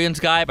of a Millions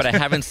guy, but I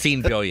haven't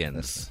seen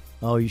Billions.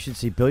 Oh, you should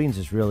see. Billions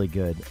is really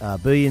good.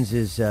 Billions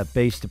is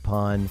based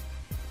upon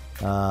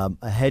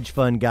a hedge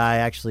fund guy,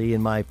 actually,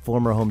 in my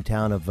former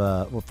town of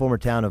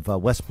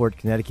Westport,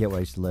 Connecticut, where I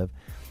used to live.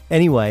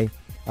 Anyway,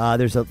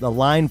 there's a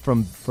line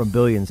from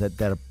Billions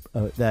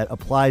that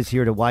applies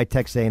here to why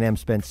Texas A&M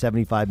spent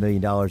 $75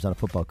 million on a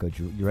football coach.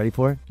 You ready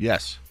for it?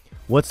 Yes.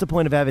 What's the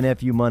point of having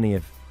FU money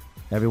if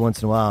every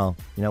once in a while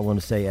you're not willing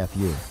to say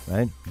FU,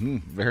 right?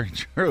 Very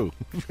true.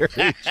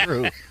 Very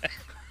true.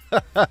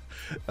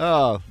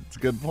 Oh, that's a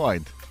good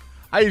point.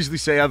 I usually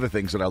say other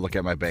things when I look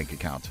at my bank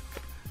account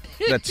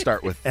that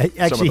start with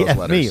actually some of those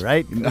letters. Me,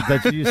 right?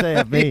 That's what you say,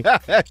 F me.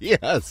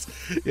 Yes.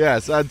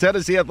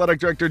 Tennessee Athletic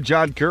Director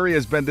John Currie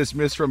has been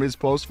dismissed from his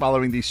post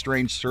following the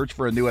strange search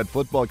for a new head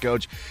football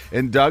coach.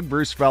 And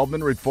Bruce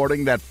Feldman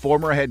reporting that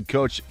former head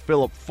coach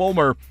Philip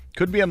Fulmer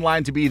could be in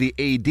line to be the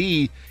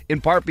AD, in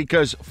part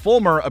because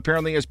Fulmer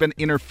apparently has been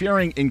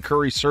interfering in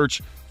Curry's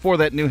search for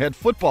that new head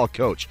football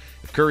coach.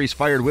 If Curry's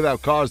fired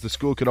without cause, the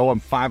school could owe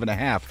him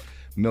 $5.5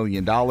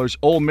 million.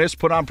 Ole Miss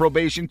put on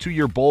probation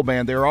 2-year bowl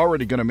ban. They're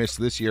already going to miss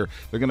this year.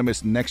 They're going to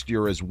miss next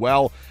year as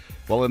well.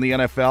 Well, in the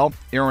NFL,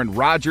 Aaron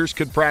Rodgers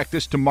could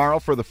practice tomorrow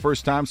for the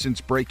first time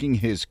since breaking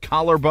his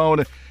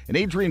collarbone. And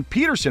Adrian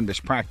Peterson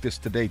missed practice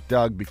today,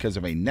 Doug, because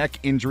of a neck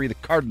injury. The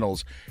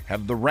Cardinals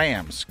have the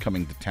Rams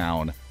coming to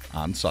town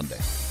on Sunday.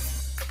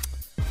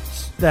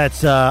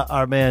 That's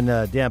our man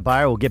Dan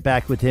Beyer. We'll get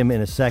back with him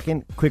in a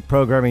second. Quick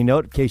programming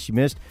note, in case you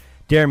missed.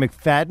 Darren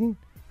McFadden,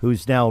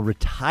 who's now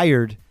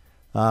retired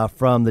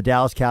from the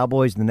Dallas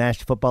Cowboys in the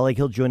National Football League.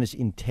 He'll join us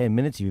in 10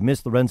 minutes. If you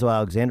missed Lorenzo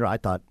Alexander, I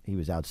thought he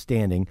was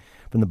outstanding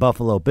from the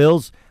Buffalo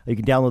Bills. You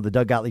can download the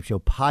Doug Gottlieb Show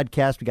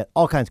podcast. We got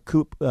all kinds of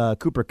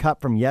Cooper Kupp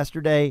from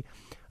yesterday,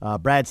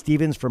 Brad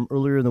Stevens from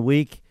earlier in the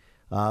week.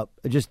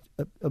 Just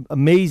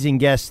amazing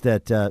guests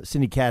that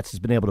Cindy Katz has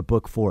been able to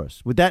book for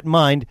us. With that in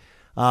mind,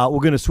 we're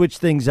going to switch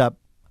things up.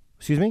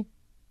 Excuse me?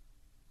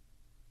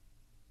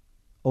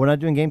 Oh, we're not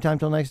doing game time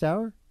till next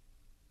hour?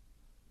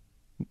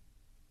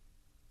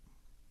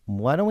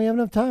 Why don't we have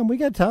enough time? We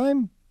got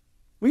time.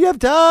 We have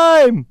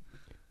time.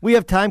 We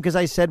have time because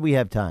I said we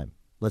have time.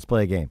 Let's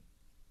play a game.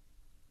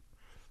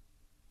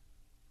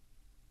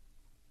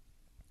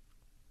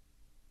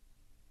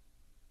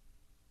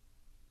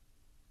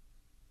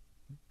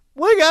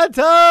 We got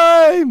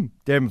time.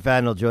 Darren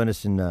McFadden will join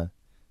us in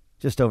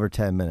Just over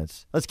 10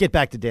 minutes. Let's get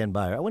back to Dan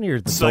Byer. I want to hear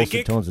the dulcet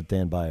Psychic? tones of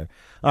Dan Byer.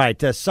 All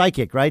right,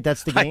 Psychic, right?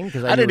 That's the game?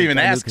 I didn't even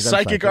ask.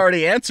 Psychic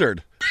already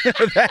answered.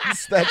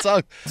 that's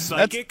all.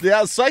 Psychic?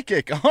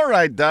 Psychic. All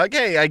right, Doug.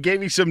 Hey, I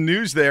gave you some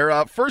news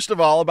there. First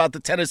of all, about the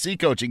Tennessee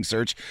coaching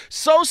search.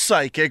 So,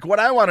 Psychic, what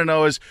I want to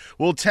know is,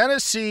 will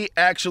Tennessee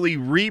actually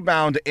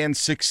rebound and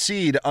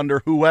succeed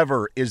under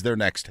whoever is their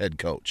next head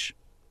coach?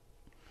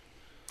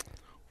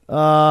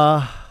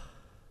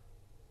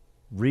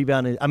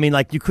 Rebounded. I mean,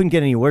 like, you couldn't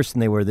get any worse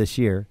than they were this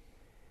year.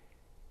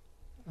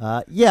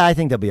 Yeah, I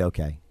think they'll be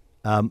okay.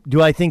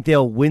 Do I think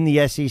they'll win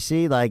the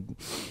SEC? Like,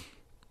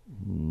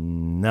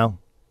 no.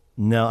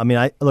 I mean,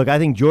 I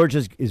think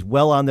Georgia is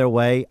well on their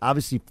way.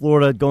 Obviously,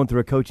 Florida going through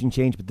a coaching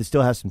change, but they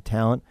still have some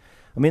talent.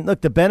 I mean,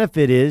 look, the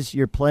benefit is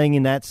you're playing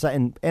in that side,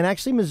 and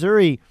actually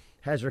Missouri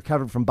has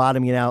recovered from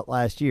bottoming out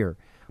last year.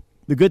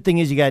 The good thing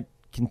is you got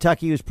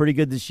Kentucky, who's pretty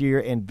good this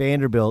year, and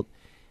Vanderbilt.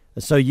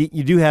 So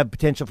you do have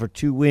potential for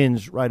 2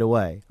 wins right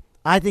away.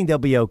 I think they'll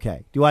be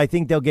okay. Do I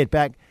think they'll get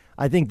back?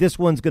 I think this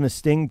one's going to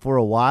sting for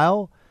a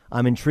while.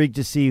 I'm intrigued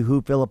to see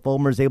who Philip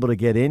Fulmer is able to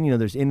get in. You know,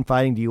 there's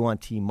infighting. Do you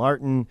want T.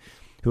 Martin,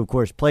 who, of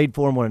course, played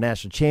for him, won a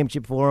national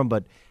championship for him,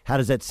 but how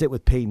does that sit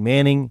with Peyton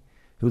Manning,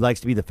 who likes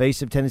to be the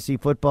face of Tennessee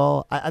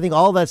football? I think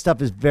all that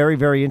stuff is very,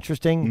 very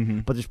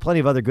interesting, but there's plenty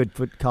of other good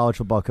college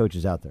football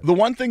coaches out there. The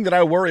one thing that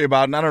I worry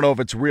about, and I don't know if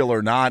it's real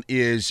or not,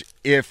 is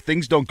if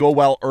things don't go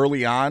well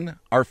early on,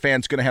 are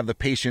fans going to have the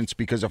patience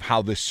because of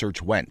how this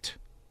search went?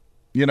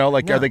 You know,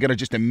 like, No. Are they going to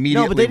just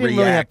immediately No, but they didn't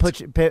react?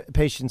 really have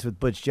patience with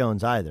Butch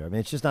Jones either. I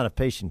mean, it's just not a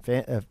patient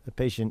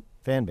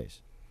fan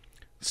base.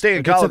 Stay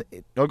in college.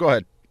 Go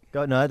ahead.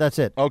 No, that's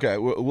it. Okay,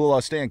 we'll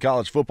stay in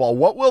college football.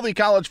 What will the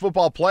college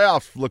football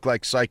playoff look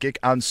like, Psychic,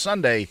 on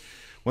Sunday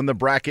when the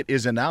bracket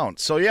is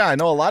announced? So, yeah, I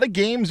know a lot of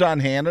games on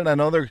hand, and I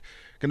know they're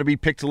going to be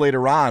picked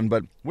later on,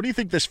 but what do you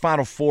think this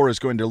Final Four is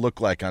going to look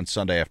like on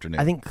Sunday afternoon?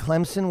 I think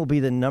Clemson will be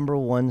the number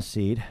 1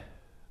 seed.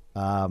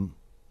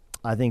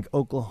 I think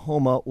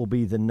Oklahoma will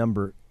be the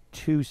number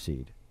 2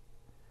 seed.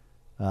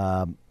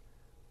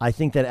 I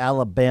think that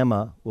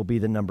Alabama will be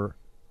the number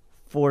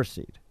 4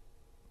 seed.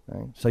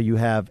 Right? So you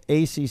have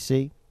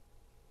ACC,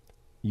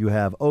 you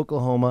have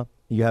Oklahoma,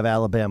 you have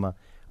Alabama.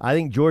 I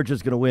think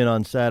Georgia's going to win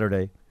on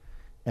Saturday,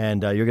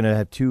 and you're going to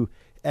have 2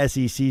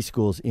 SEC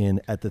schools in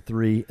at the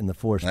 3 and the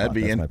 4 spot.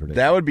 That's my prediction.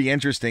 That would be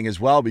interesting as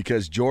well,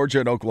 because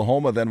Georgia and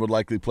Oklahoma then would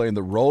likely play in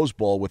the Rose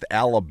Bowl, with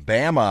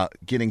Alabama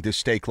getting to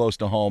stay close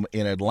to home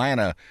in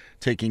Atlanta,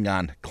 taking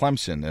on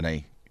Clemson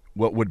in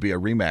what would be a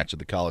rematch of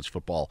the college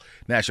football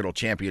national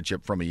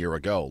championship from a year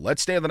ago.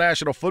 Let's stay in the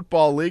National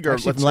Football League.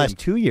 Actually, from the last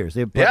 2 years.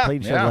 They've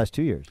played each other the last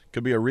 2 years.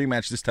 Could be a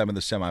rematch this time in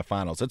the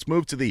semifinals. Let's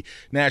move to the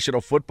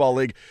National Football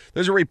League.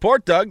 There's a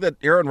report, Doug, that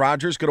Aaron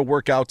Rodgers is going to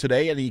work out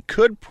today, and he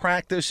could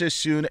practice as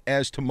soon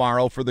as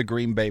tomorrow for the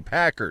Green Bay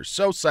Packers.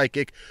 So,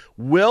 Psychic,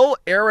 will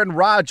Aaron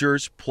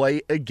Rodgers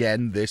play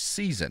again this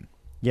season?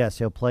 Yes,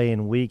 he'll play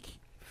in Week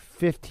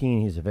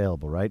 15. He's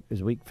available, right?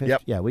 Is Week 15?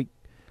 Yep. Yeah,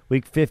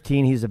 Week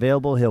 15, he's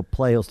available. He'll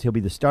play. He'll be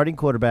the starting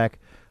quarterback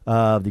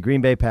of the Green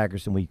Bay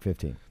Packers in Week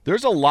 15.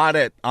 There's a lot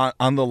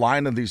on the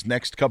line of these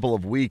next couple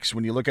of weeks.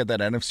 When you look at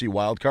that NFC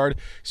wildcard,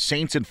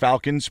 Saints and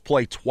Falcons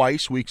play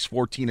twice, weeks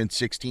 14 and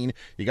 16.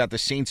 You got the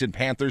Saints and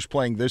Panthers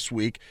playing this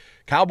week.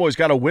 Cowboys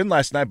got a win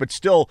last night, but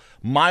still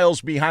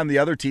miles behind the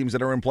other teams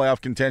that are in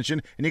playoff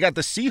contention. And you got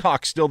the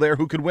Seahawks still there,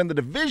 who could win the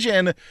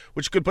division,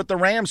 which could put the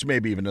Rams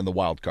maybe even in the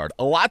wild card.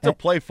 A lot to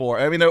play for.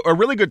 I mean, a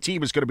really good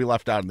team is going to be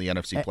left out in the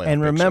NFC playoff.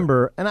 And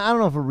remember, and I don't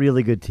know if a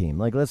really good team.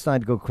 Like, let's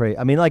not go crazy.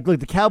 I mean, like, look,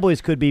 the Cowboys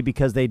could be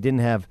because they didn't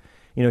have,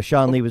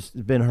 Sean Lee has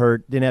been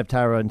hurt, didn't have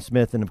Tyron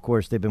Smith, and of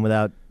course they've been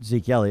without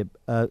Zeke Elliott.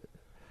 But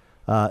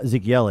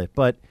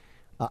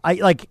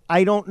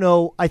I don't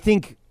know. I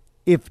think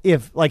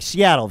if like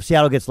Seattle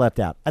gets left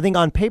out, I think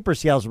on paper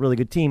Seattle's a really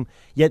good team.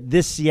 Yet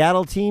this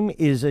Seattle team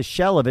is a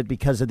shell of it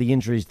because of the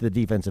injuries to the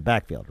defensive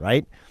backfield,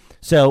 right?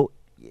 So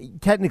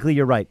technically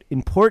you're right.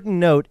 Important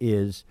note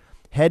is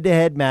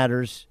head-to-head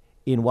matters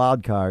in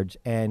wild cards,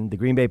 and the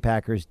Green Bay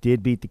Packers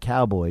did beat the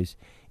Cowboys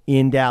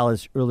in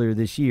Dallas earlier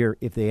this year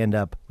if they end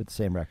up with the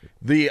same record.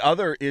 The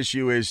other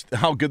issue is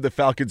how good the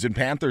Falcons and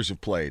Panthers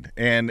have played.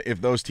 And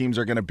if those teams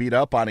are going to beat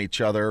up on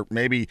each other,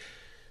 maybe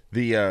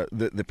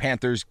the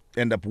Panthers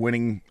end up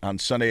winning on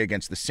Sunday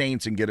against the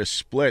Saints and get a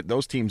split.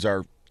 Those teams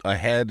are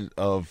ahead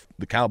of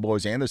the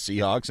Cowboys and the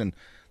Seahawks, and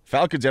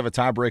Falcons have a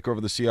tiebreaker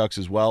over the Seahawks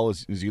as well,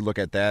 as you look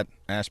at that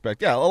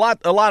aspect. Yeah, a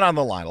lot on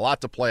the line, a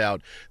lot to play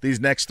out. These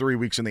next 3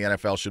 weeks in the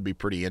NFL should be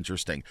pretty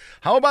interesting.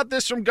 How about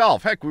this from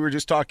golf? Heck, we were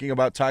just talking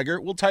about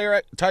Tiger. Will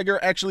Tiger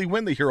actually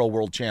win the Hero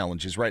World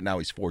Challenge? As right now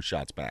he's 4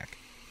 shots back.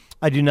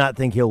 I do not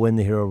think he'll win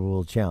the Hero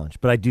World Challenge,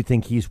 but I do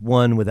think he's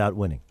won without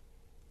winning.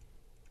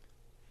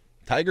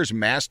 Tiger's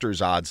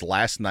Masters odds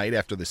last night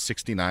after the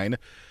 69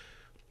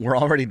 were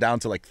already down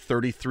to like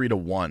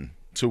 33-1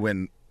 to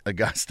win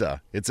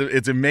Augusta.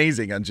 It's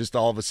amazing, and just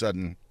all of a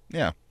sudden,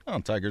 yeah. Oh,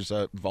 Tiger's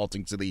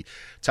vaulting to the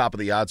top of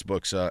the odds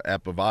books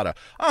at Bovada.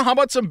 Oh, how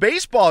about some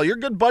baseball? Your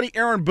good buddy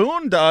Aaron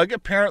Boone, Doug,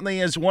 apparently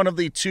is one of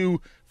the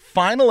 2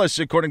 finalists,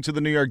 according to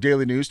the New York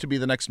Daily News, to be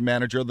the next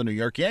manager of the New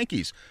York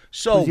Yankees.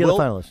 So who's the other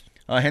finalist?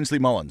 Hensley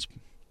Mullins.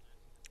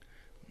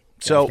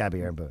 So it's got to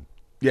be Aaron Boone.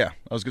 Yeah,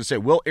 I was going to say,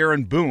 will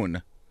Aaron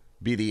Boone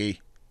be the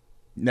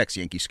next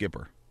Yankee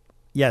skipper?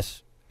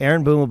 Yes,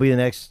 Aaron Boone will be the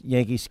next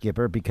Yankee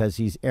skipper because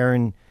he's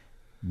Aaron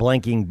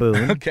blanking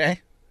Boone.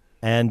 Okay.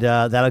 And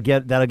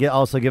that'll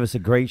also give us a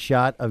great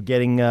shot of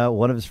getting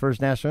one of his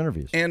first national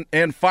interviews.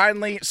 And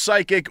finally,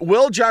 Psychic,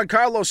 will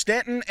Giancarlo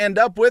Stanton end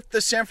up with the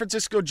San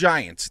Francisco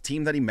Giants, a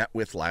team that he met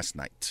with last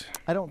night?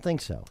 I don't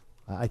think so.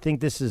 I think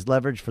this is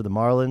leverage for the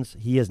Marlins.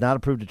 He has not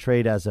approved a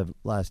trade as of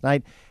last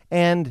night.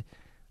 And,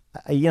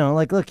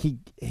 look,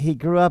 he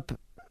grew up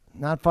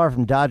not far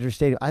from Dodger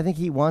Stadium. I think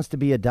he wants to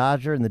be a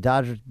Dodger, and the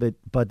Dodgers,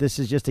 but this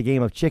is just a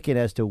game of chicken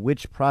as to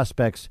which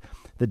prospects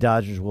the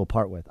Dodgers will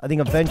part with. I think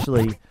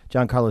eventually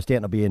Giancarlo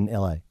Stanton will be in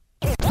L.A.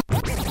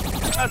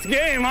 That's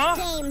game,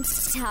 huh? Game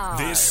time.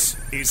 This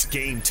is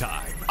Game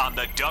Time on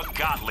the Doug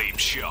Gottlieb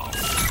Show. All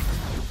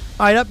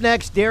right, up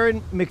next,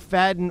 Darren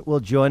McFadden will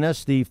join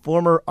us. The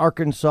former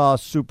Arkansas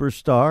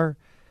superstar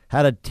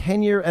had a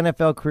 10-year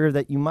NFL career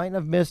that you might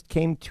have missed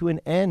came to an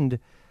end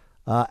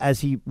as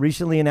he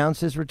recently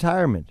announced his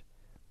retirement.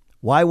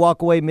 Why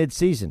walk away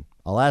mid-season?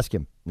 I'll ask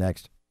him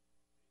next.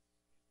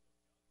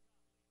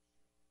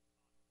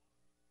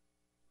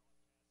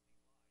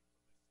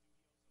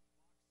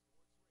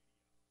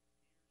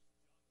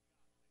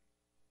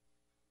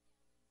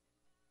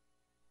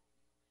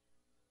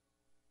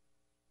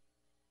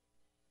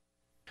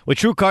 With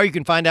TrueCar, you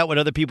can find out what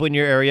other people in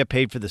your area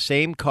paid for the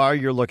same car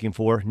you're looking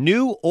for,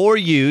 new or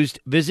used.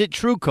 Visit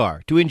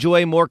TrueCar to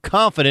enjoy a more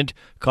confident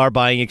car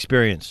buying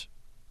experience.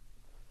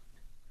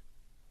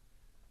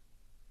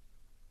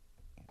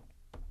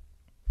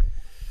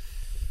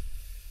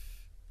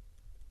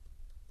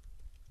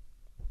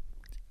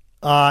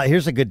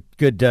 Here's a good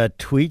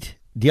tweet.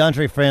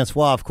 DeAndre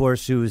Francois, of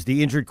course, who is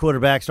the injured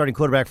starting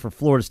quarterback for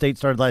Florida State,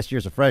 started last year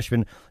as a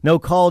freshman. No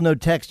call, no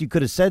text. You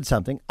could have said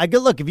something.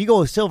 Look, if you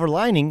go a silver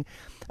lining,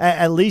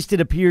 at least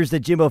it appears that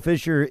Jimbo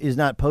Fisher is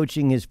not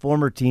poaching his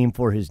former team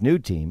for his new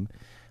team.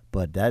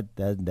 But that's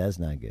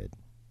not good.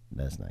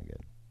 That's not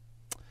good.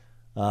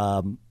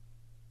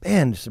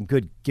 Man, some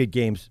good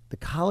games. The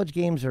college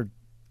games are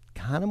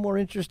kind of more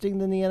interesting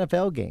than the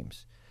NFL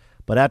games.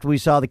 But after we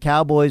saw the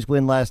Cowboys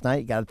win last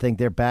night, you got to think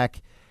they're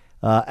back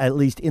at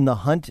least in the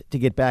hunt to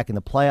get back in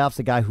the playoffs.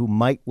 A guy who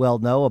might well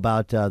know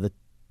about the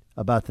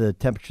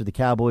temperature of the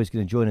Cowboys is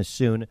going to join us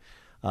soon.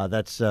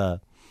 That's Darren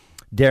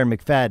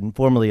McFadden,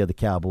 formerly of the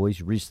Cowboys,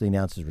 who recently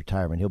announced his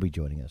retirement. He'll be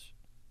joining us.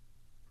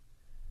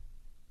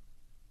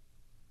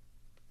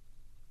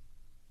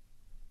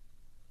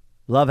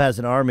 Love has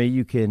an army.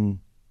 You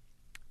can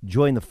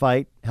join the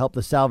fight, help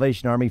the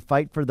Salvation Army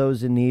fight for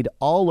those in need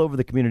all over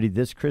the community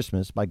this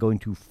Christmas by going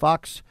to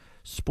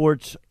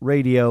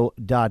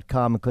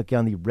foxsportsradio.com and click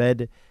on the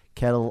red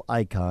kettle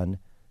icon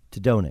to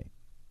donate.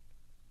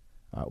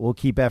 All right, we'll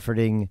keep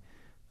efforting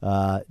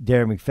Darren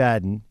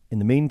McFadden. In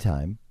the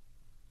meantime,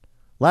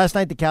 last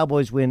night the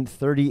Cowboys win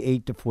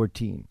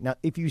 38-14. Now,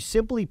 if you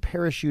simply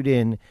parachute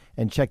in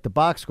and check the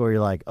box score, you're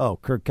like, oh,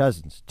 Kirk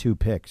Cousins, 2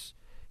 picks.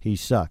 He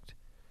sucked.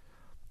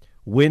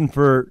 Win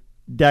for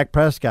Dak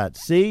Prescott.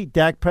 See,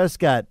 Dak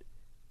Prescott,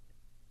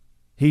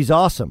 he's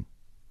awesome.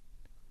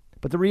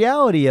 But the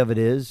reality of it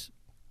is,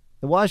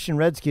 the Washington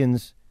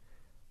Redskins,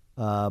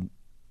 I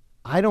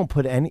don't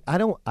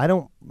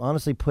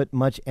honestly put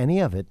much any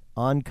of it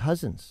on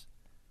Cousins.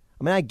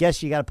 I mean, I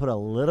guess you got to put a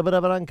little bit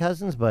of it on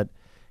Cousins, but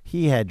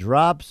he had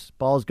drops.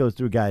 Balls go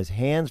through guys'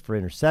 hands for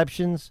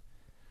interceptions.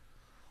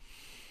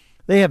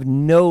 They have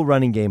no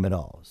running game at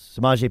all.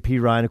 Samaje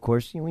Perine, of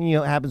course,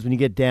 what happens when you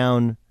get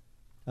down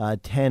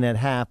 10 at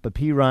half, but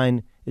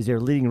Perine is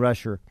their leading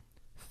rusher,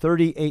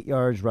 38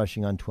 yards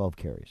rushing on 12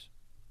 carries.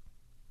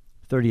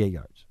 38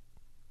 yards.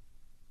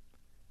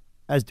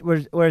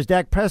 Whereas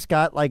Dak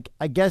Prescott,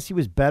 I guess he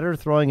was better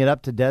throwing it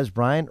up to Dez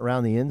Bryant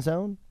around the end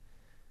zone,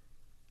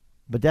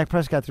 but Dak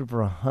Prescott threw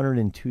for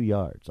 102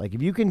 yards.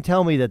 If you can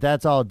tell me that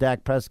that's all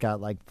Dak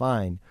Prescott,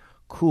 fine,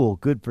 cool,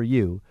 good for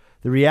you.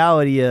 The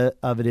reality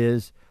of it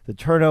is the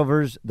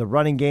turnovers, the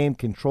running game,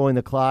 controlling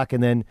the clock,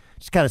 and then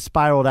just kind of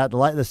spiraled out.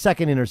 The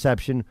second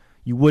interception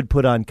you would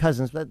put on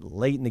Cousins, but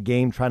late in the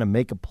game trying to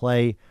make a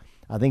play.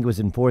 I think it was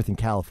in 4th in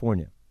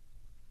California.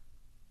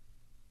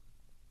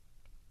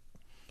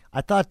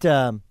 I thought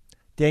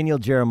Daniel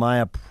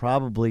Jeremiah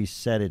probably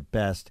said it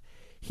best.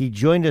 He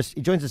joins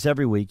us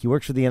every week. He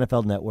works for the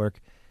NFL Network.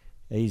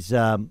 He's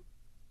a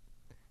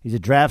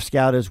draft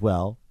scout as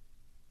well.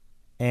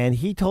 And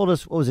he told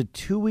us, what was it,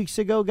 2 weeks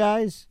ago,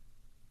 guys?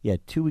 Yeah,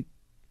 2 weeks.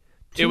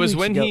 It was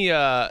when ago. He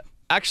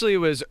actually, it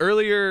was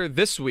earlier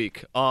this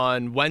week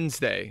on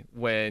Wednesday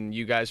when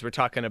you guys were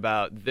talking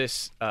about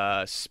this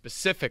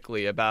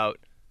specifically about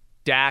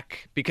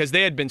Dak, because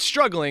they had been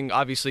struggling,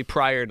 obviously,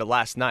 prior to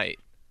last night.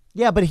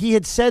 Yeah, but he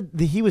had said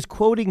that he was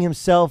quoting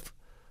himself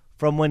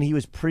from when he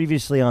was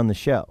previously on the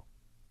show.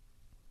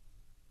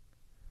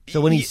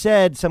 So when he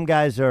said some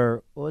guys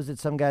are, what was it?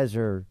 Some guys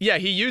are. Yeah,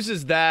 he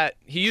uses that.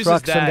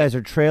 Trucks, some guys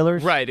are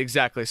trailers. Right,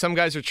 exactly. Some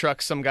guys are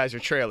trucks, some guys are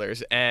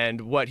trailers.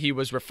 And what he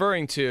was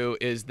referring to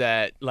is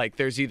that, like,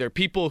 there's either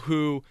people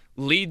who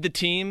lead the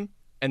team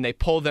and they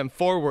pull them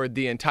forward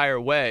the entire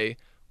way,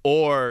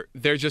 or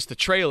they're just a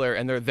trailer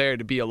and they're there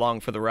to be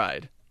along for the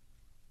ride.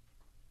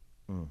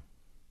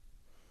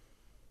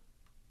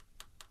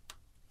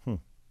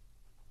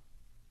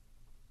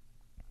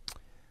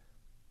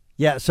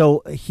 Yeah,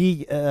 so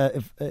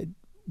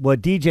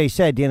what DJ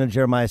said, Daniel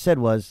Jeremiah said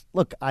was,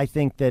 look, I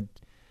think that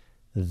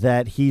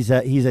he's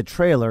a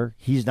trailer.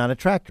 He's not a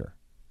tractor,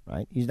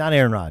 right? He's not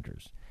Aaron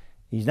Rodgers.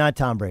 He's not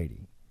Tom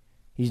Brady.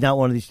 He's not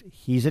one of these.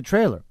 He's a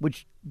trailer,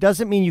 which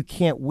doesn't mean you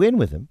can't win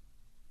with him.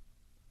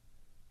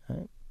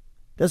 Right?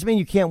 Doesn't mean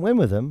you can't win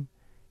with him.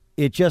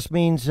 It just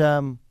means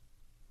that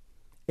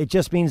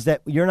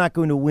you're not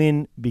going to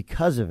win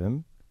because of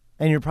him,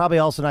 and you're probably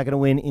also not going to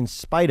win in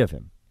spite of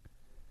him.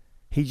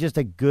 He's just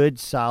a good,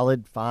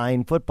 solid,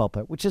 fine football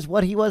player, which is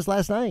what he was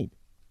last night.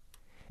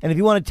 And if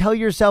you want to tell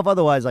yourself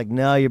otherwise, like,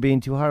 no, you're being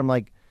too hard, I'm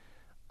like,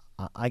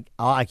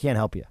 I can't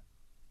help you.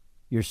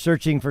 You're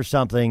searching for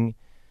something.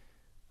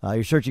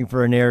 You're searching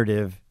for a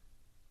narrative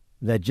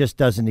that just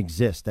doesn't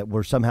exist, that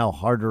we're somehow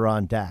harder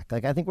on Dak.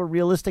 Like, I think we're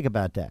realistic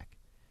about Dak.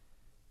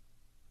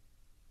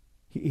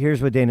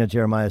 Here's what Daniel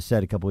Jeremiah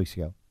said a couple weeks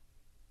ago.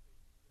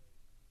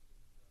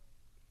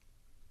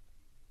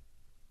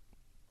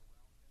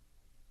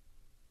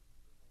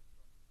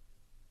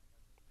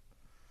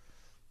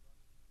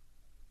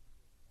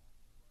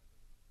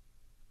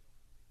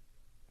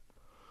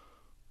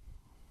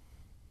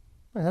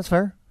 That's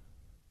fair.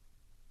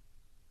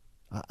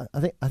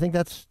 I think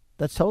that's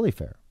totally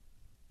fair.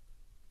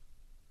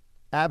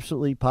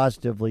 Absolutely,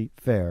 positively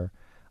fair.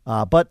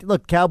 But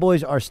look,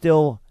 Cowboys are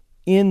still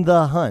in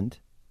the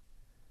hunt.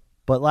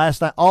 But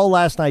all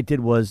last night did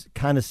was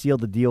kind of seal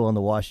the deal on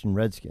the Washington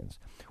Redskins,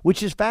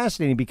 which is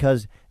fascinating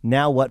because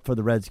now what for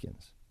the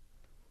Redskins?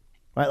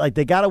 Right? Like,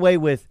 they got away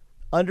with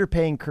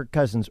underpaying Kirk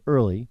Cousins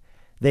early.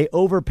 They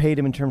overpaid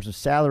him in terms of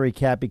salary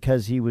cap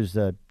because he was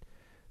the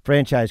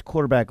franchise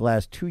quarterback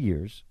last 2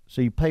 years.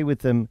 So you pay with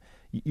them.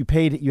 You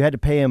had to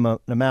pay him an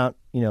amount,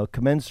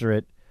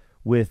 commensurate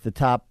with the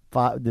top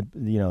five,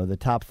 the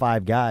top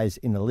five guys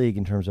in the league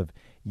in terms of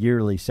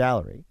yearly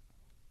salary.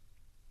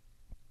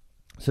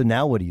 So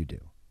now what do you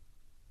do?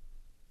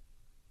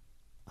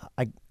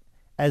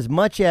 As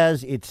much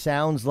as it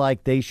sounds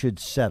like they should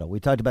settle,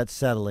 we talked about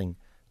settling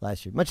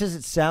last year. Much as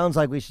it sounds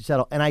like we should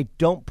settle, and I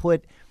don't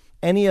put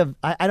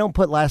I don't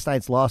put last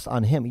night's loss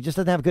on him. He just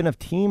doesn't have a good enough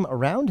team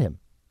around him.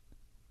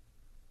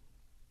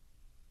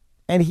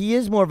 And he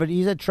is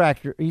he's a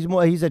tractor.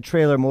 He's a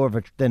trailer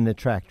than a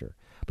tractor.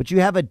 But you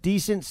have a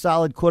decent,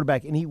 solid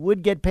quarterback, and he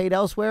would get paid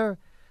elsewhere.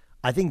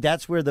 I think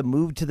that's where the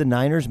move to the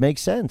Niners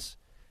makes sense.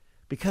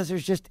 Because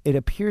it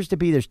appears to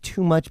be there's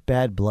too much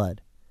bad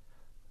blood.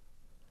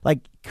 Like,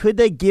 could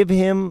they give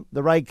him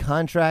the right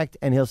contract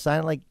and he'll sign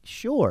it? Like,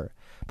 sure.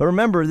 But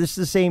remember, this is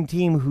the same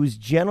team whose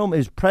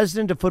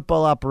president of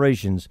football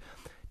operations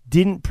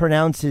didn't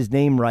pronounce his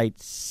name right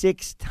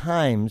 6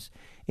 times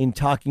in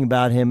talking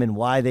about him and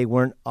why they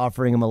weren't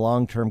offering him a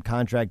long-term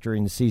contract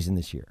during the season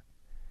this year.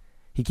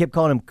 He kept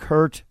calling him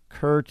Kurt,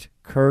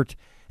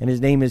 and his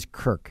name is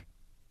Kirk.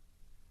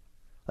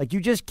 Like,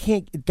 you just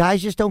can't,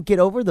 guys just don't get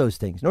over those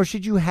things, nor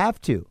should you have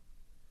to.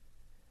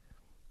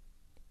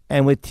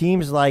 And with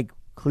teams like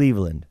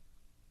Cleveland,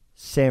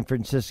 San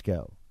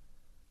Francisco,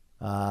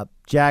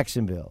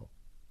 Jacksonville,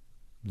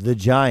 the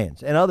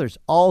Giants, and others,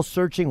 all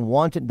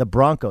wanting the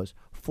Broncos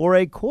for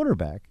a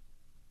quarterback,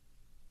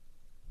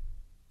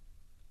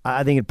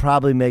 I think it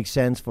probably makes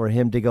sense for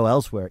him to go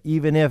elsewhere,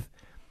 even if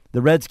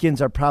the Redskins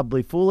are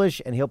probably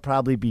foolish and he'll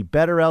probably be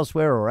better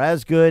elsewhere or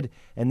as good.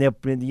 And they'll,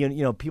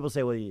 people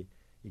say, well, you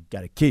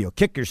got to you'll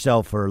kick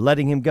yourself for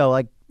letting him go.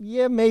 Like,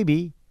 yeah,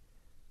 maybe.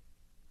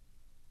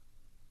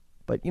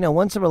 But,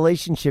 once a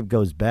relationship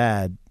goes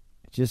bad,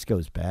 it just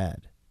goes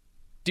bad.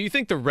 Do you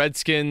think the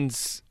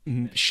Redskins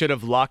should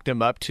have locked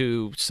him up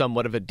to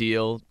somewhat of a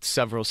deal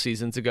several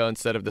seasons ago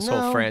instead of this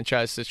whole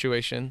franchise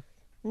situation?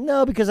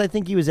 No, because I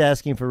think he was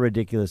asking for a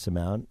ridiculous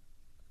amount,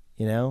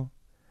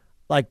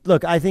 Like,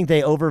 look, I think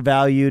they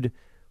overvalued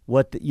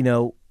what they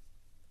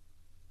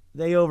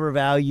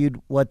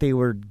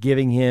were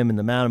giving him and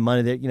the amount of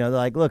money that, they're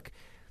like, look,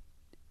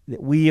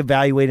 we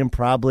evaluate him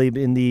probably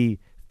in the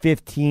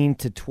 15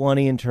 to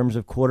 20 in terms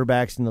of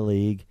quarterbacks in the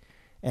league,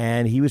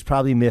 and he was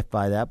probably miffed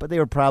by that, but they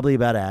were probably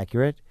about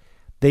accurate.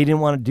 They didn't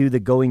want to do the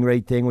going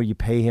rate thing where you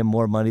pay him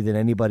more money than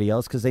anybody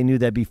else because they knew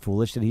that'd be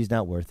foolish, that he's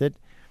not worth it.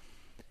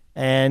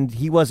 And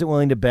he wasn't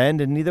willing to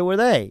bend, and neither were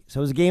they. So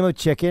it was a game of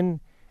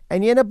chicken,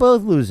 and you end up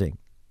both losing.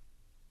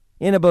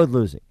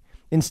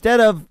 Instead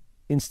of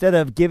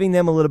giving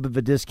them a little bit of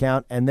a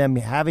discount and them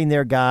having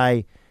their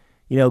guy,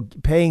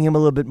 paying him a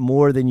little bit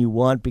more than you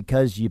want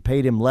because you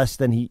paid him less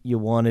than he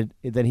wanted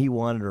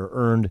or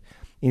earned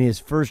in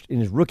his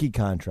rookie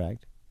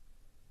contract.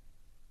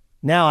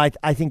 Now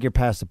I think you're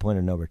past the point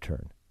of no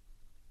return.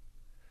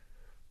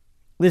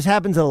 This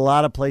happens at a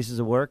lot of places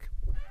of work.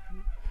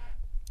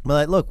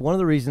 But look, one of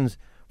the reasons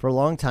for a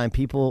long time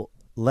people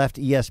left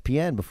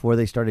ESPN before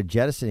they started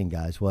jettisoning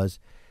guys was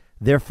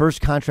their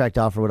first contract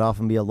offer would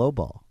often be a low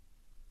ball.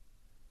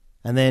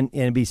 And then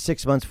it'd be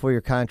 6 months before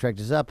your contract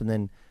is up, and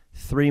then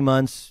 3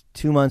 months,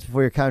 2 months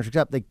before your contract's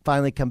up, they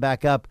finally come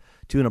back up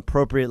to an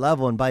appropriate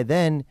level. And by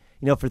then,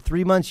 for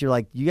 3 months, you're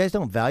like, you guys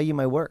don't value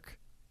my work.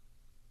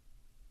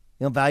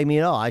 You don't value me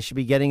at all. I should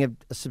be getting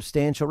a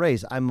substantial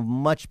raise. I'm a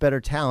much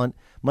better talent,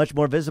 much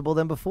more visible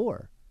than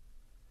before.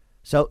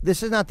 So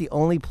this is not the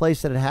only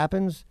place that it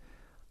happens,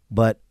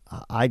 but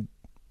I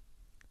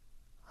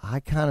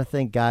kind of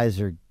think guys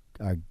are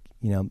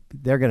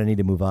they're going to need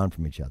to move on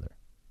from each other.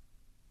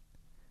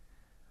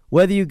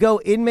 Whether you go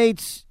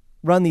inmates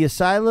run the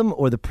asylum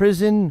or the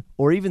prison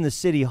or even the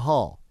city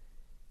hall,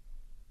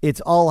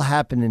 it's all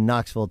happened in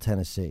Knoxville,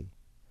 Tennessee.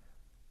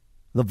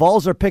 The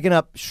Vols are picking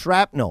up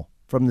shrapnel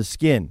from the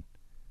skin.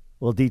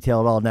 We'll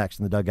detail it all next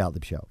in the Doug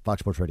Gottlieb Show, Fox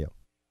Sports Radio.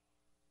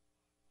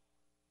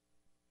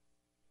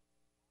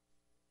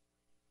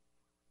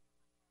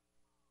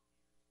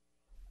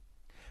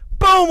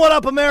 Boom! What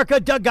up, America?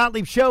 Doug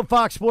Gottlieb Show,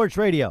 Fox Sports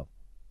Radio.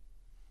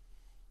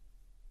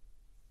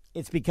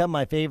 It's become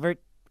my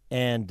favorite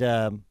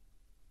and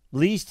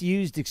least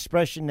used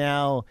expression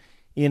now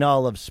in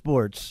all of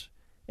sports,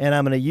 and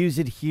I'm going to use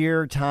it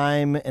here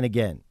time and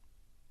again.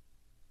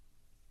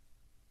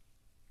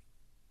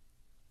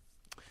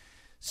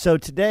 So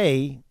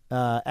today,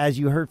 as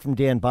you heard from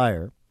Dan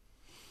Beyer,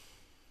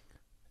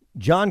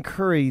 John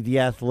Currie, the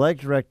athletic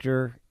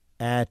director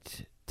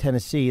at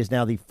Tennessee, is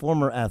now the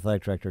former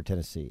athletic director of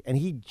Tennessee, and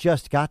he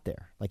just got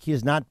there. Like he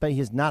has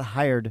not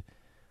hired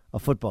a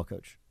football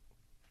coach.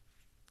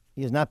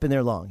 He has not been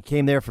there long. He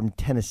came there from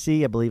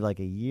Tennessee, I believe, like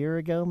a year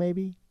ago,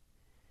 maybe.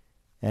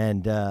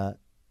 And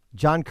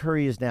John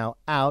Currie is now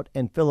out,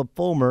 and Philip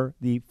Fulmer,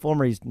 the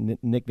former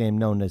nickname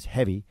known as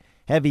Heavy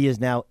is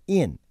now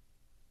in.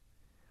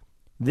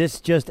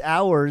 This just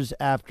hours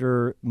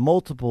after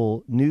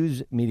multiple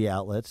news media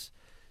outlets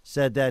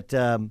said that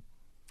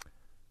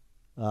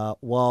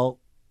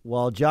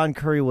while John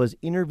Currie was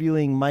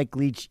interviewing Mike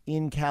Leach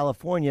in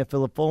California,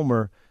 Philip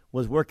Fulmer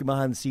was working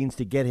behind the scenes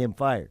to get him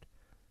fired.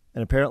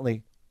 And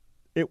apparently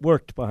it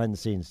worked behind the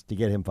scenes to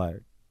get him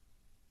fired.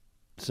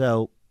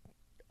 So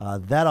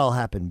that all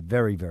happened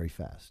very, very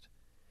fast.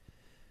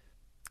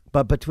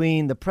 But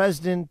between the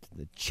president,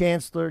 the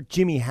chancellor,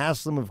 Jimmy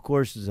Haslam, of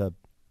course, is a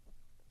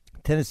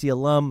Tennessee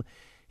alum.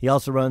 He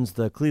also runs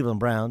the Cleveland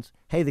Browns.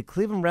 Hey, the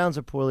Cleveland Browns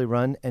are poorly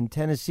run, and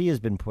Tennessee has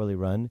been poorly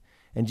run,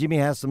 and Jimmy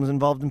Haslam is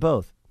involved in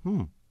both.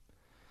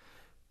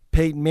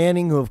 Peyton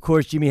Manning, who, of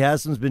course, Jimmy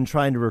Haslam's been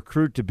trying to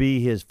recruit to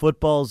be his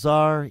football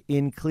czar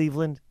in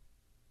Cleveland,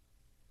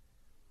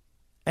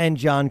 and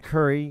John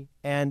Currie,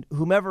 and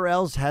whomever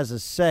else has a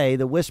say,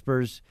 the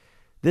whispers.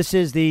 This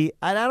is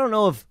I don't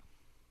know if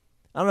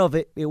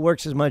it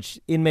works as much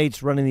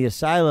inmates running the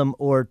asylum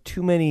or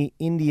too many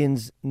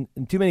Indians,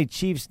 too many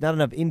chiefs, not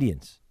enough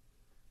Indians.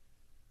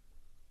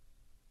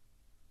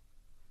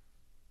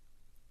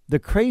 The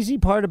crazy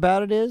part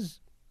about it is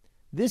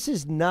this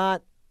is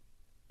not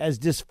as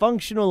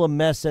dysfunctional a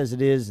mess as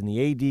it is in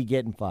the AD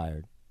getting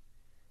fired.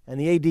 And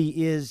the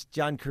AD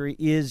John Currie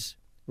is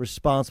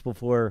responsible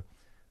for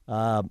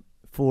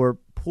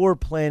poor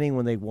planning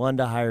when they wanted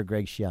to hire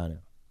Greg Schiano.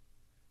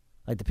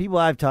 Like the people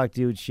I've talked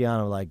to,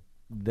 Schiano, like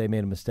they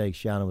made a mistake.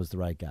 Schiano was the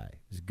right guy.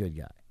 He's a good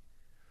guy.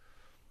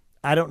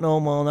 I don't know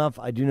him well enough.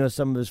 I do know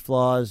some of his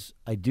flaws.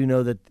 I do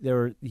know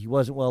that he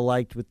wasn't well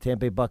liked with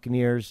Tampa Bay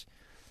Buccaneers,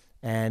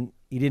 and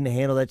he didn't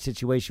handle that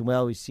situation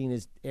well. He's seen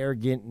as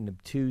arrogant and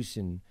obtuse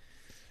and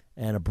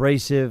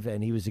abrasive,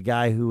 and he was a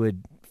guy who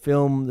would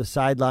film the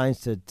sidelines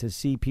to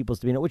see people's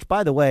demeanor, which,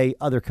 by the way,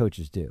 other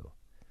coaches do.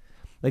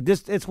 Like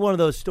this, it's one of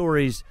those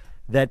stories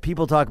that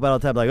people talk about all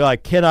the time. Like, oh, I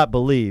cannot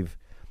believe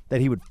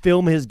that he would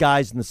film his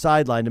guys in the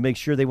sideline to make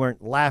sure they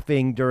weren't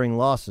laughing during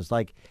losses.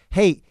 Like,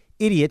 hey,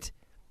 idiot,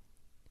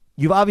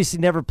 you've obviously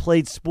never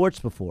played sports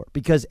before,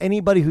 because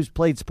anybody who's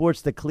played sports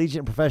at the collegiate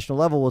and professional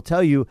level will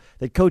tell you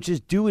that coaches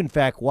do, in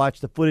fact,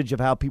 watch the footage of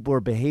how people are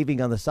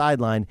behaving on the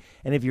sideline.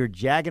 And if you're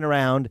jagging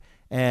around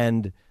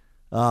and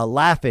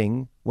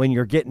laughing when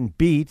you're getting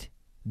beat,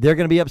 they're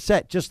going to be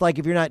upset. Just like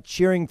if you're not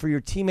cheering for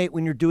your teammate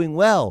when you're doing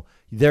well,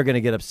 they're going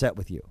to get upset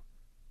with you.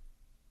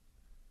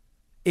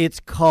 It's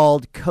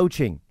called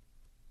coaching.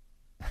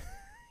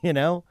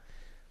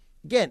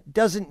 Again,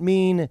 doesn't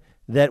mean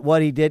that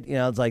what he did,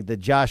 it's like the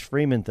Josh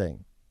Freeman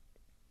thing.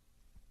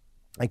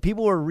 Like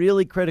people were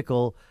really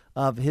critical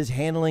of his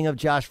handling of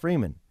Josh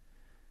Freeman.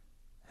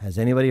 Has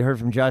anybody heard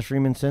from Josh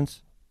Freeman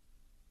since?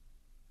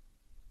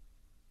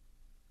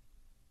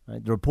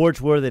 Right, the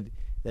reports were that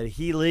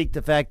he leaked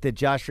the fact that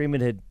Josh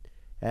Freeman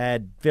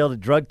had failed a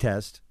drug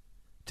test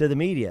to the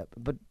media.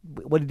 But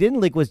what he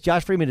didn't leak was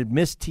Josh Freeman had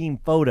missed team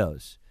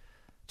photos.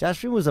 Josh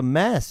Freeman was a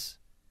mess.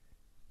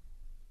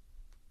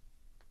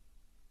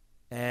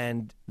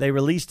 And they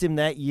released him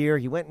that year.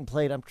 He went and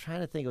played, I'm trying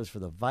to think, it was for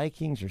the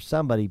Vikings or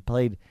somebody,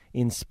 played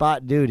in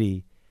spot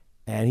duty,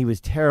 and he was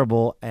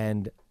terrible,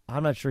 and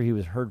I'm not sure he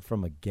was heard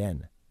from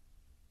again.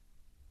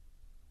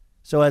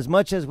 So as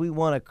much as we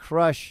want to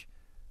crush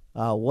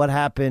what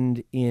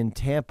happened in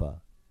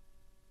Tampa.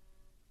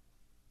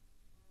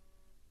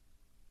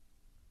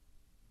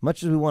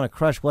 Much as we want to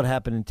crush what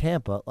happened in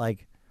Tampa,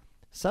 like,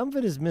 some of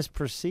it is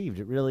misperceived.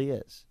 It really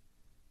is.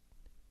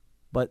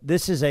 But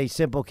this is a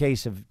simple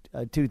case of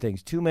two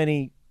things. Too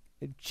many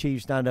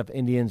Chiefs, not enough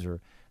Indians,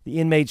 or the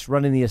inmates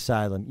running the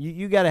asylum.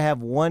 You got to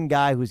have one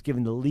guy who's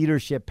given the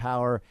leadership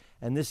power,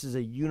 and this is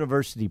a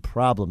university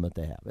problem that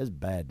they have. It's a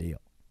bad deal.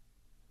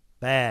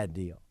 Bad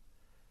deal.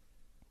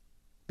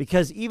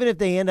 Because even if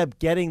they end up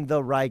getting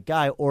the right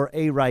guy or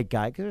a right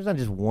guy, because there's not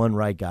just one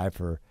right guy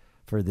for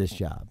this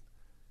job.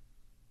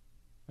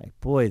 Like,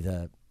 boy,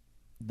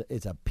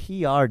 it's a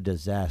PR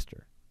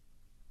disaster.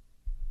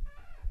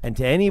 And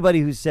to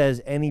anybody who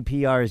says any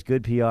PR is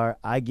good PR,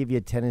 I give you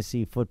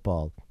Tennessee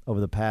football over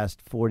the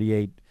past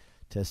 48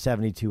 to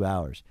 72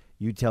 hours.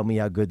 You tell me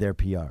how good their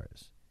PR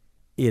is.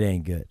 It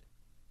ain't good.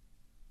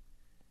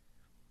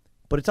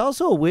 But it's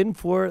also a win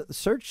for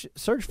search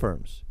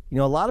firms. You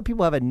know, a lot of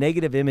people have a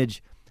negative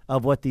image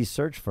of what these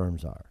search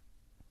firms are.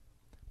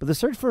 But the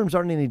search firms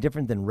aren't any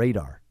different than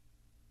radar,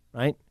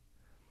 right?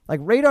 Like,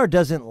 radar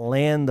doesn't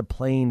land the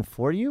plane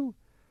for you.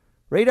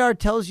 Radar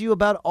tells you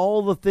about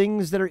all the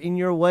things that are in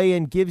your way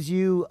and gives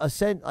you a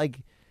sense.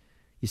 Like,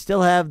 you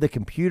still have the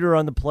computer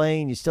on the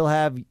plane. You still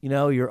have,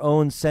 your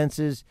own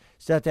senses. You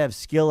still have to have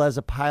skill as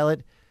a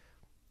pilot.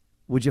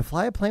 Would you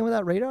fly a plane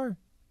without radar?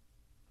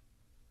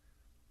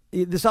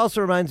 This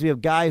also reminds me of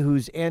a guy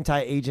who's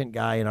anti-agent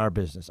guy in our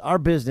business. Our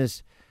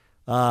business,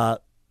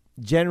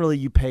 generally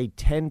you pay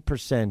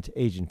 10%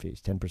 agent fees,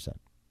 10%.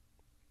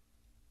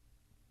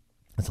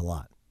 That's a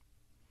lot.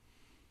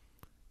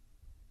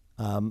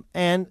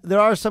 And there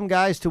are some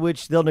guys to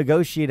which they'll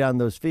negotiate on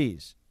those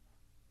fees.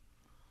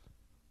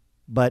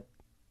 But,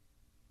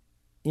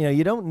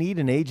 you don't need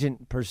an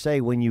agent per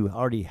se when you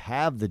already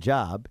have the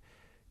job.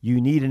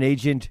 You need an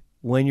agent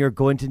when you're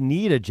going to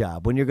need a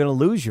job, when you're going to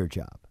lose your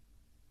job.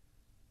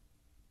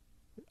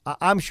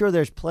 I'm sure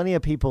there's plenty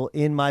of people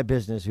in my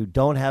business who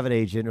don't have an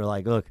agent or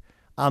like, look,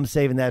 I'm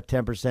saving that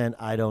 10%.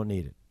 I don't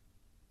need it.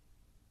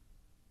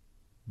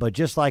 But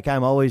just like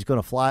I'm always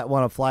going to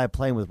want to fly a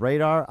plane with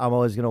radar, I'm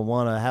always going to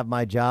want to have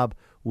my job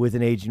with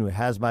an agent who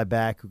has my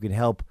back, who can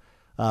help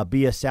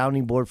be a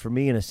sounding board for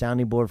me and a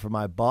sounding board for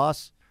my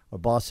boss or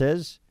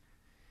bosses,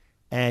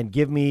 and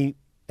give me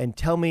and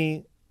tell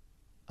me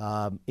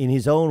in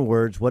his own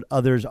words what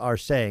others are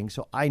saying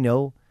so I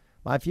know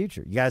my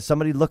future. You got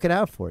somebody looking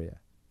out for you.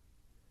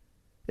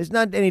 It's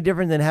not any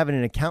different than having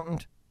an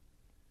accountant.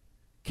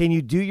 Can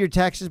you do your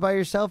taxes by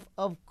yourself?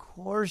 Of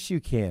course you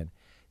can.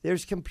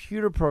 There's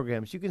computer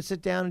programs. You can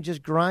sit down and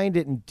just grind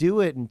it and do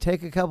it and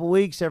take a couple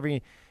weeks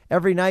every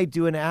night,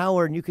 do an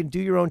hour, and you can do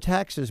your own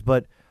taxes.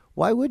 But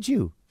why would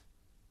you?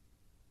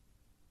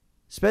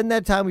 Spend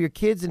that time with your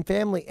kids and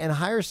family and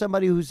hire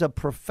somebody who's a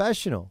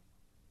professional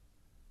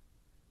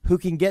who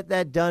can get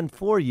that done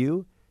for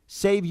you,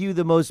 save you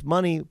the most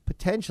money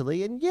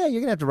potentially. And yeah,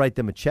 you're going to have to write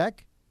them a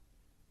check.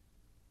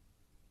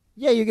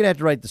 Yeah, you're going to have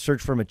to write the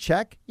search firm a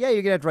check. Yeah,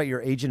 you're going to have to write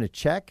your agent a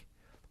check.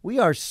 We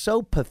are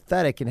so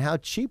pathetic in how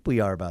cheap we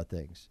are about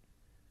things.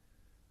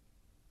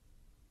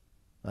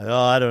 Like, oh,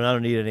 I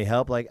don't need any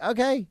help. Like,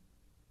 okay,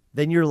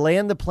 then you're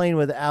land the plane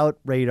without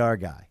radar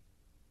guy.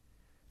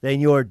 Then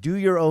you're do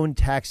your own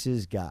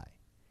taxes guy.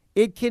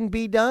 It can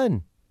be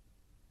done.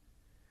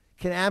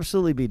 Can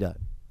absolutely be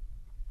done.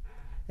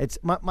 It's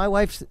my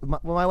wife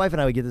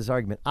and I would get this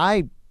argument.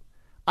 I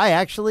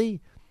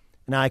actually,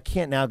 now I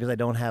can't now because I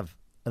don't have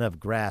enough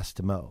grass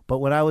to mow. But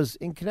when I was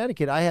in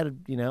Connecticut, I had,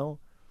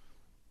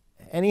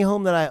 any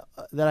home that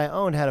I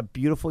owned had a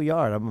beautiful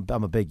yard.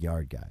 I'm a big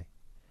yard guy,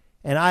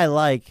 and I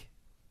like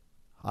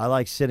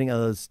sitting on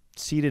those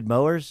seated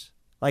mowers.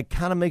 Like,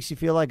 kind of makes you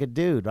feel like a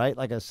dude, right?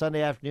 Like a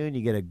Sunday afternoon,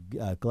 you get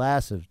a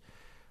glass of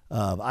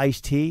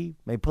iced tea,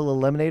 maybe put a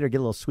little lemonade or get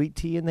a little sweet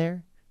tea in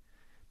there.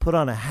 Put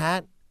on a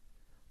hat,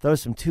 throw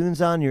some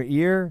tunes on your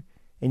ear,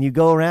 and you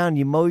go around.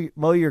 You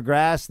mow your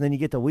grass, and then you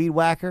get the weed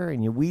whacker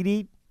and you weed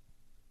eat.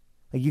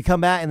 Like, you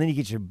come back and then you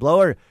get your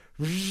blower.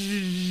 My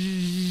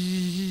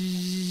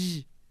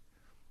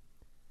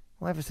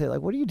wife would say, like,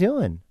 what are you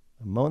doing?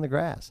 I'm mowing the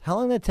grass. How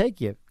long did that take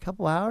you? A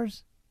couple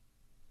hours?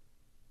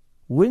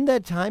 Wouldn't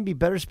that time be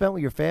better spent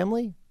with your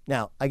family?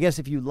 Now, I guess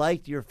if you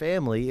liked your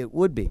family, it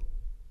would be.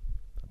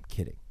 I'm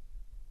kidding.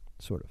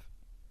 Sort of.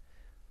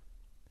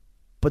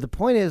 But the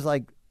point is,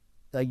 like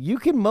you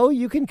can mow,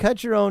 you can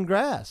cut your own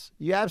grass.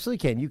 You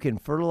absolutely can. You can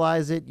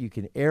fertilize it. You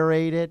can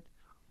aerate it.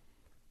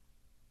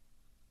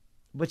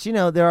 But,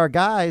 there are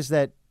guys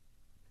that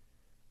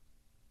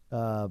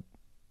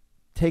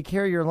take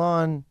care of your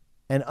lawn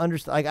and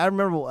understand. Like, I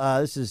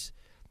remember this is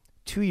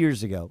 2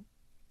 years ago.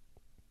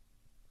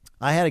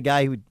 I had a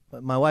guy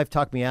my wife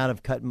talked me out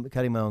of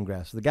cutting my own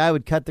grass. So the guy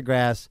would cut the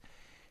grass,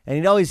 and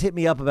he'd always hit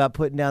me up about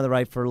putting down the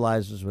right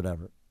fertilizers,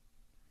 whatever.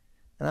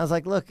 And I was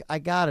like, look, I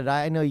got it.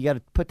 I know you got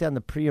to put down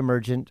the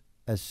pre-emergent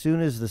as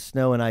soon as the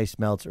snow and ice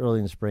melts early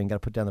in the spring. Got to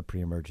put down the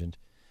pre-emergent.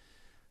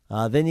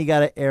 Then you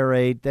got to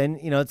aerate. Then,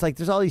 it's like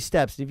there's all these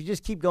steps. If you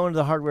just keep going to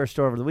the hardware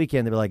store over the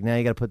weekend, they'll be like, now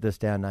you got to put this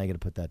down. Now you got to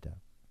put that down.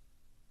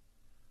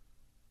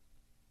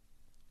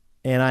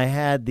 and I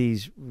had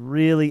these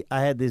really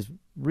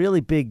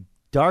big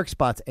dark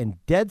spots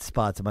and dead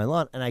spots in my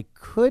lawn, and I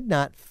could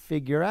not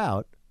figure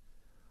out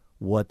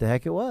what the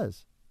heck it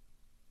was.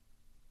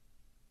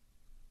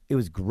 It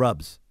was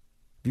grubs.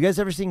 Have you guys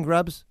ever seen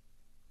grubs?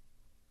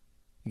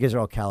 You guys are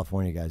all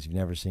California guys. You've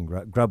never seen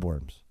grub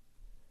worms.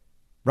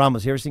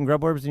 Ramos, you ever seen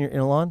grub worms in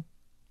a lawn?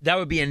 That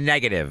would be a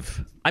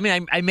negative. I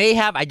mean, I may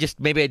have.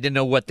 Maybe I didn't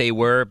know what they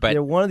were, but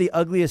they're one of the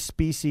ugliest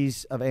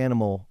species of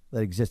animal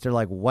that exists. They're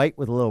like white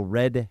with a little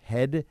red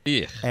head,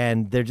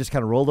 and they're just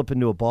kind of rolled up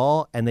into a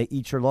ball, and they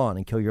eat your lawn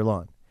and kill your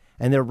lawn.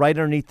 And they're right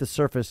underneath the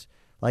surface.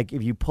 Like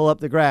if you pull up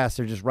the grass,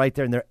 they're just right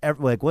there, and they're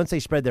like once they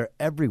spread, they're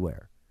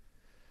everywhere.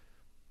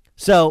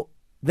 So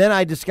then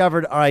I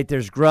discovered, all right,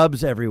 there's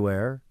grubs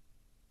everywhere.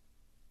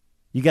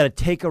 You got to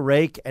take a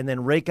rake and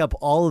then rake up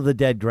all of the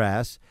dead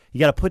grass. You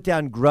got to put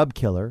down grub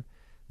killer.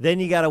 Then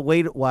you got to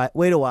wait a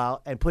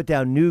while and put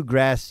down new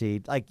grass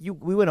seed.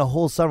 We went a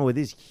whole summer with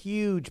these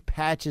huge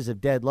patches of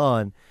dead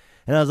lawn.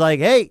 And I was like,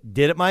 hey,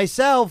 did it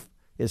myself.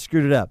 It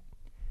screwed it up.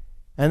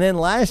 And then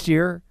last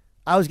year,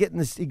 I was getting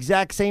this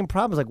exact same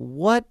problem. I was like,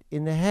 what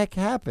in the heck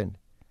happened?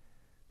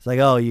 It's like,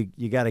 oh,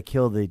 you got to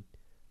kill the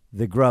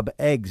grub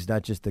eggs,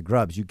 not just the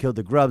grubs. You killed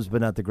the grubs,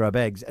 but not the grub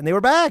eggs. And they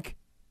were back.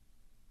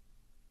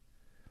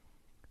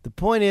 The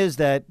point is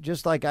that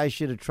just like I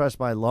should trust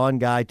my lawn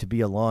guy to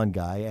be a lawn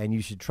guy, and you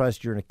should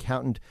trust your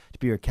accountant to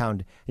be your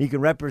accountant, and you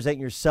can represent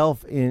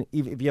yourself if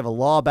you have a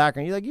law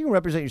background, you can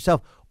represent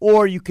yourself,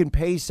 or you can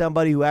pay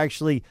somebody who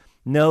actually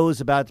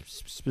knows about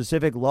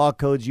specific law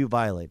codes you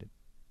violated.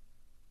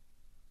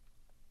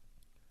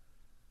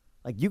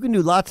 You can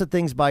do lots of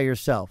things by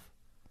yourself.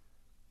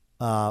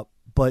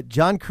 But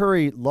John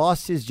Curry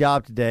lost his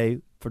job today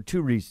for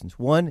two reasons.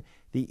 One,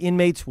 the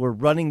inmates were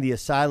running the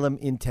asylum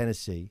in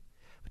Tennessee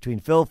between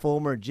Phil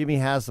Fulmer, Jimmy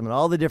Haslam, and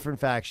all the different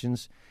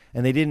factions,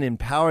 and they didn't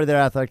empower their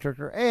athletic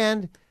director,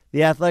 and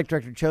the athletic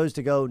director chose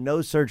to go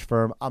no search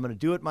firm. I'm going to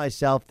do it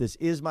myself. This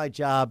is my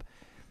job.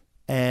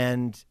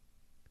 And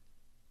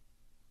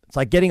it's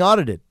like getting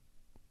audited.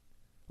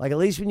 At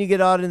least when you get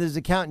audited as an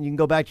accountant, you can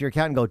go back to your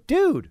accountant and go,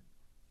 dude,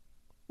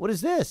 what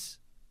is this?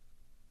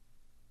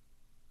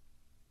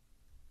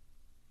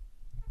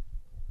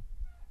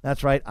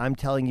 That's right. I'm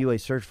telling you, a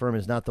search firm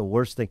is not the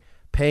worst thing.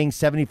 Paying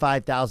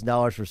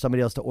 $75,000 for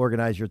somebody else to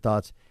organize your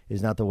thoughts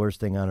is not the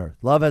worst thing on earth.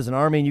 Love has an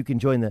army, and you can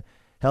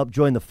help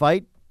join the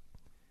fight.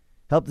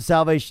 Help the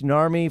Salvation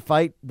Army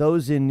fight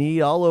those in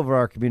need all over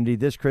our community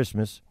this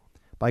Christmas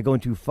by going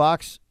to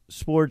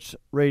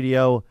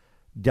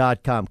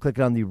foxsportsradio.com. Click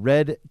on the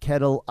red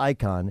kettle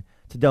icon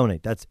to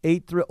donate. That's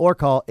or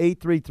call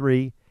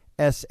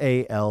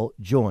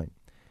 833-SAL-JOIN.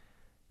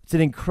 It's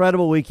an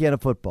incredible weekend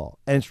of football,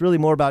 and it's really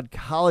more about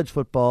college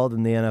football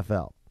than the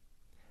NFL.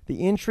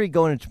 The intrigue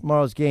going into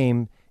tomorrow's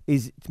games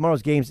is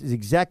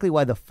exactly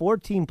why the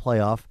 4-team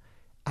playoff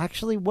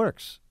actually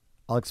works.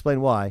 I'll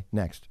explain why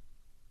next.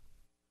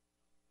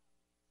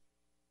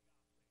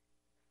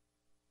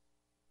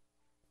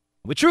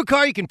 With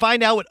TrueCar, you can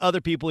find out what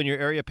other people in your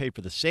area pay for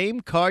the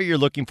same car you're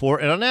looking for,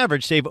 and on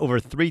average, save over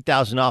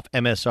 $3,000 off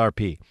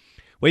MSRP.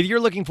 Whether you're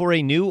looking for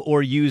a new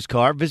or used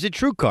car, visit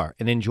TrueCar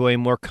and enjoy a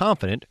more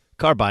confident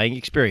car buying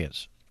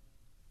experience.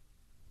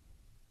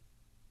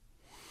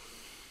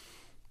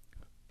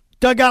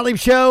 Doug Gottlieb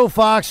Show,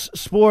 Fox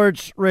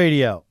Sports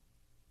Radio.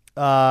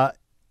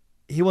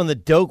 He won the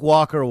Doak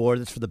Walker Award.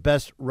 That's for the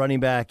best running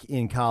back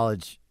in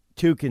college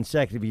 2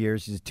 consecutive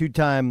years. He's a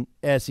 2-time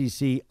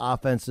SEC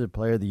Offensive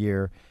Player of the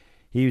Year.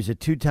 He was a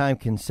 2-time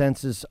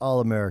consensus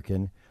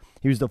All-American.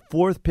 He was the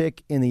 4th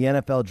pick in the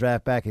NFL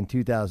draft back in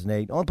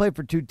 2008. Only played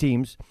for 2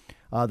 teams,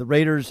 the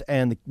Raiders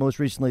and most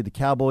recently the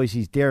Cowboys.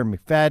 He's Darren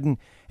McFadden,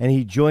 and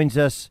he joins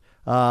us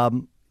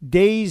only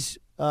days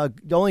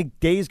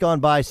gone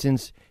by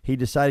since he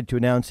decided to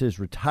announce his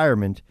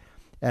retirement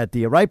at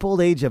the ripe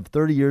old age of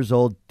 30 years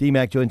old.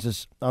 D-Mac joins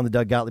us on the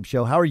Doug Gottlieb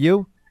Show. How are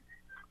you?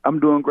 I'm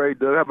doing great,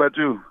 Doug. How about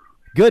you?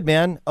 Good,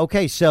 man.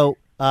 Okay, so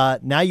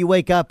now you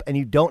wake up and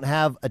you don't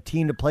have a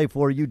team to play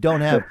for. You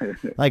don't have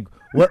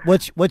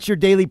what's your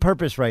daily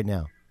purpose right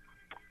now?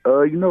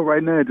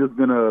 Right now it's just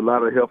been a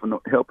lot of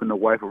helping the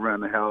wife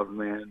around the house,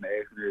 man, and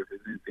asking her if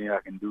there's anything I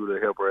can do to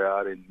help her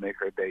out and make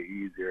her day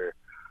easier.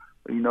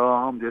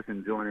 I'm just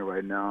enjoying it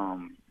right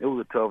now. It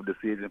was a tough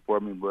decision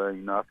for me, but, I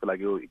feel like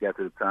it got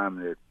to the time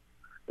that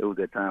it was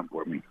that time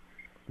for me.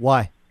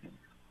 Why?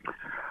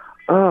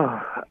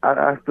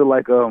 I feel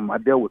like I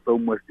dealt with so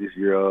much this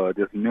year,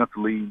 just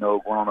mentally,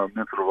 going on a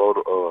mental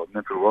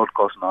roller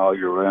coaster all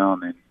year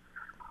round, and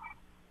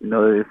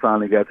it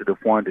finally got to the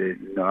point that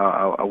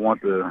I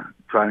want to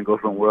try and go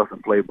somewhere else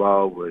and play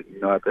ball, but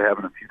after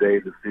having a few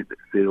days to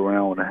sit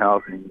around in the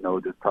house and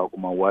just talk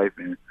with my wife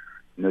and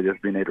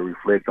just being able to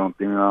reflect on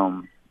things,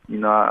 I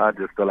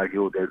just felt like it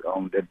was that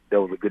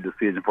was a good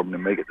decision for me to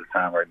make at this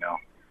time right now.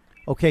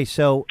 Okay,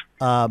 so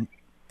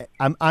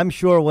I'm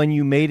sure when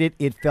you made it,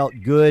 it felt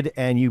good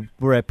and you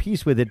were at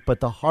peace with it. But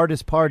the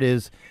hardest part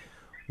is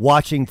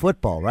watching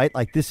football, right?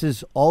 Like, this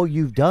is all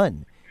you've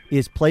done.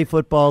 is play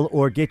football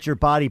or get your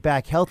body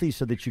back healthy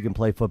so that you can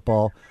play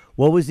football.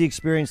 What was the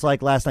experience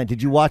like last night?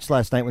 Did you watch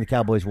last night when the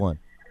Cowboys won?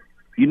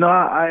 You know,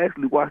 I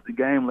actually watched the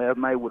game last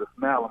night with a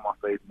smile on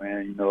my face,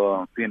 man. You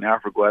know, seeing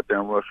Alfred go out there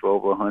and rush for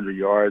over 100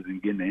 yards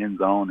and get in the end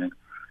zone, and,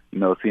 you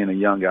know, seeing a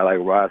young guy like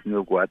Rod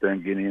Smith go out there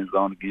and get in the end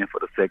zone again for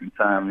the second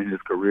time in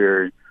his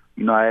career.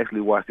 You know, I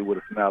actually watched it with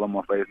a smile on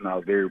my face, and I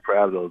was very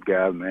proud of those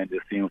guys, man,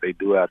 just seeing what they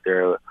do out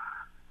there.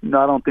 You know,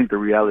 I don't think the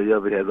reality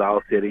of it has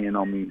all set in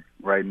on me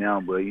right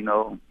now, but, you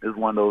know, it's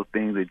one of those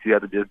things that you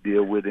have to just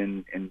deal with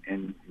and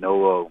you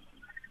know,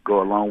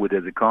 go along with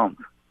as it comes.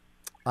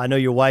 I know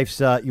your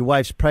wife's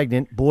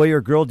pregnant. Boy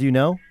or girl, do you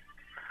know?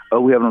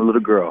 Oh, we have a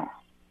little girl.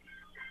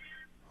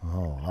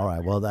 Oh, all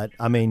right. Well,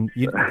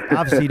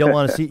 obviously you don't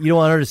want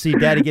her to see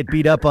Daddy get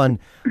beat up on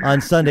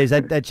Sundays.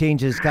 That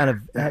changes kind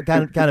of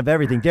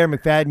everything. Darren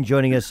McFadden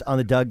joining us on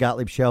the Doug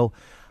Gottlieb Show.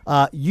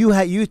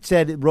 You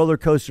said roller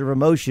coaster of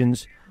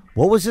emotions.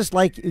 What was this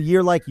like? A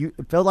year like you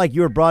felt like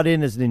you were brought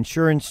in as an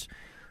insurance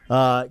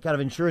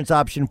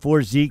option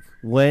for Zeke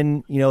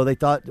when they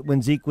thought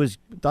Zeke was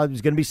thought he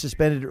was going to be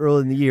suspended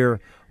early in the year.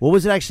 What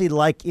was it actually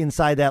like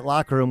inside that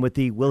locker room with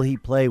the will he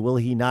play, will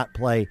he not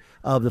play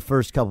of the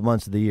first couple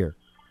months of the year?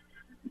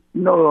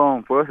 You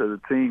know, for us as a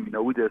team, you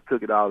know, we just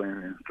took it all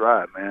in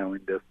stride, man. We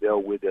just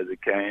dealt with it as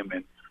it came.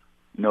 And,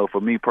 you know,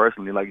 for me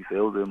personally, like you said,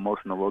 it was an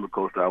emotional roller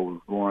coaster. I was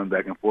going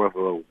back and forth.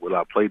 Will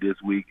I play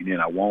this week? And then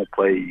I won't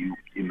play.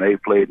 You may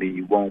play, then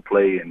you won't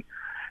play. And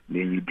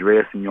then you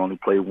dress and you only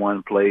play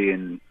one play.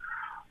 And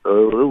it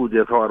was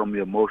just hard on me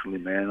emotionally,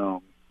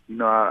 man. You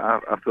know,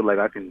 I feel like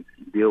I can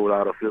deal with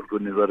all the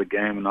physicalness of the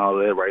game and all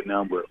that right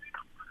now. But,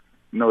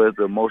 you know, as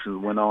the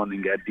emotions went on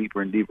and got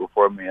deeper and deeper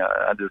for me,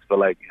 I just felt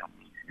like,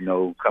 you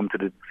know, coming to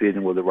the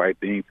decision was the right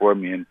thing for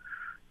me. And,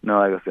 you know,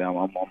 like I said,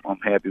 I'm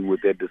happy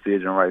with that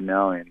decision right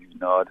now. And, you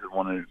know, I just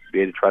want to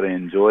be able to try to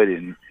enjoy it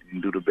and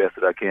do the best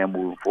that I can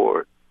moving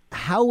forward.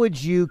 How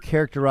would you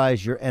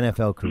characterize your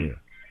NFL career?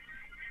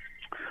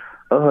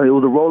 It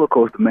was a roller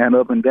coaster, man,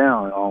 up and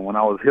down. When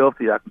I was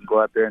healthy, I could go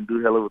out there and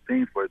do hell of a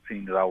things for the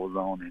team that I was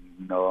on. And,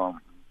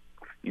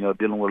 you know,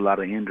 dealing with a lot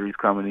of injuries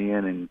coming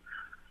in, and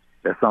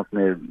that's something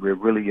that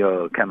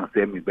really kind of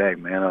set me back,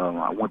 man.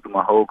 I went through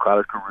my whole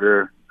college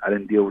career. I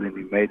didn't deal with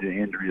any major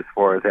injury as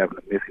far as having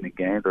to miss any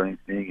games or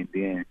anything. And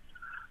then,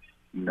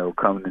 you know,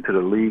 coming into the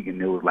league, and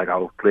it was like I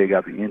was plagued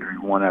out the injury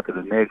one after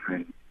the next.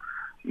 And,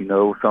 you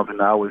know, it was something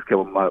I always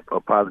kept a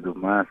positive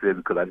mindset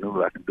because I knew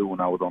what I could do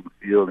when I was on the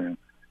field. And,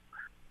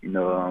 you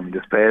know,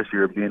 this past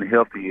year being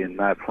healthy and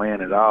not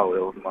playing at all,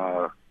 it was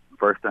my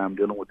first time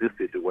dealing with this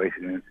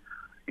situation. And,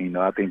 you know,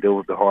 I think that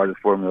was the hardest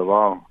for me of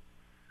all.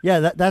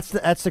 Yeah, that's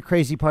the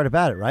crazy part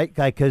about it, right,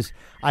 Guy? Because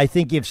I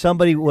think if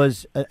somebody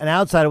was an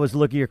outsider was to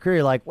look at your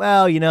career like,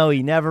 well, you know,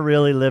 he never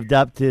really lived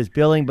up to his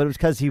billing, but it was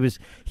because he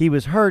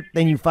was hurt.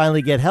 Then you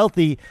finally get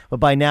healthy, but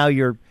by now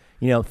you're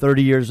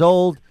 30 years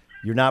old.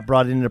 You're not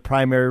brought in a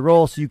primary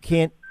role, so you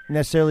can't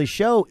necessarily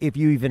show if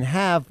you even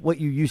have what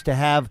you used to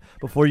have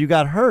before you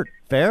got hurt.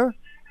 Fair?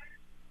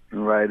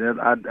 Right.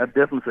 I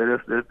definitely say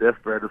that's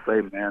fair to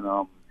say,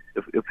 man.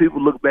 If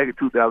people look back at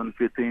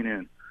 2015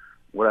 and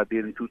what I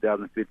did in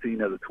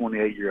 2015 as a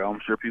 28-year-old,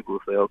 I'm sure people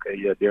will say, okay,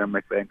 yeah, Darren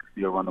McFadden can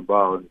still run the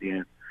ball. And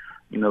then,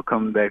 you know,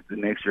 coming back the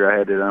next year, I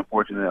had that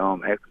unfortunate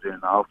accident in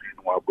the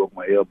offseason where I broke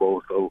my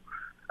elbow, so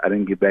I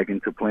didn't get back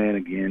into playing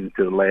again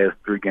until the last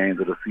 3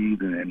 games of the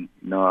season. And,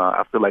 you know,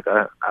 I feel like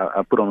I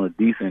put on a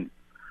decent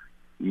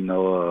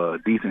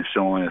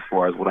showing as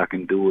far as what I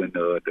can do and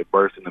the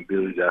burst and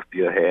ability that I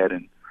still had.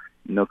 And,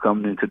 you know,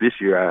 coming into this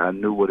year, I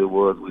knew what it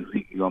was with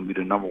Zeke going to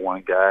be the number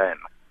one guy. And,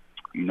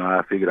 you know,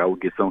 I figured I would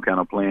get some kind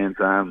of playing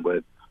time.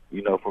 But,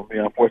 you know, for me,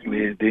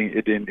 unfortunately,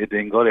 it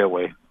didn't go that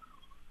way.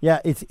 Yeah,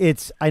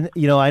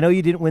 I know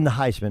you didn't win the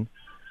Heisman,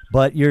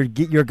 but you're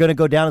going to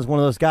go down as one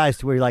of those guys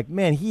to where you're like,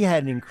 man, he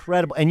had an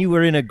incredible – and you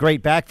were in a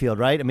great backfield,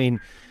 right? I mean,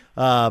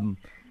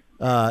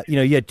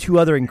 you had 2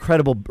 other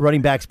incredible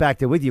running backs back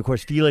there with you. Of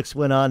course, Felix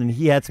went on, and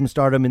he had some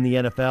stardom in the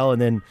NFL.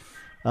 And then,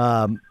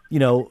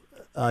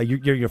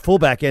 your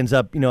fullback ends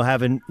up,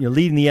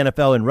 leading the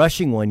NFL in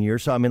rushing one year.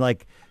 So, I mean,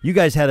 like, you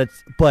guys had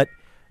but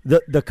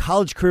the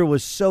college career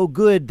was so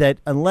good that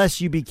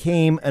unless you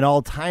became an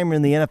all-timer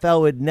in the NFL,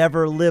 it would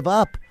never live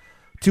up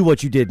to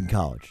what you did in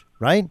college,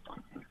 right?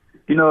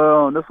 You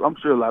know, I'm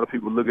sure a lot of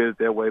people look at it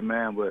that way,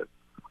 man, but,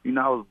 you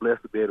know, I was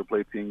blessed to be able to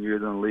play 10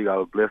 years in the league. I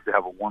was blessed to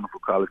have a wonderful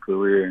college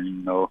career, and,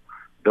 you know,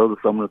 those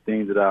are some of the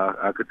things that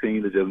I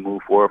continue to just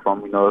move forward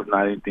from. You know, it's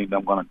not anything that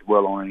I'm going to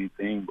dwell on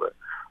anything, but,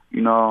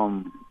 you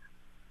know,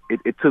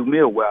 it took me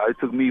a while. It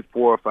took me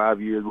 4 or 5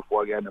 years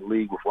before I got in the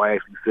league, before I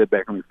actually sat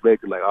back and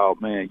reflected, like, oh,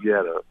 man, you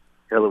had a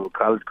hell of a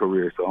college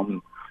career. So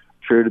I'm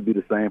sure to be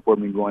the same for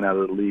me going out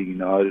of the league. You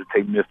know, it'll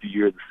take me a few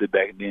years to sit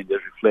back and then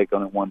just reflect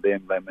on it one day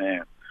and be like,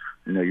 man,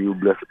 you know, you were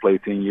blessed to play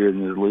 10 years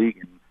in this league,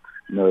 and,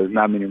 you know, there's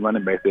not many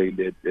running backs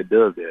that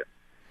does that.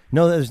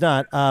 No, there's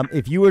not.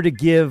 If you were to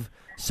give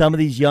some of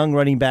these young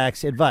running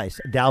backs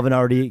advice, Dalvin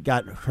already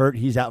got hurt.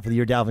 He's out for the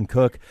year. Dalvin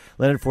Cook.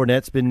 Leonard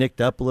Fournette's been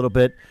nicked up a little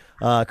bit.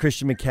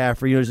 Christian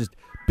McCaffrey, just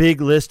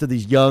big list of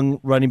these young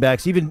running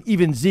backs.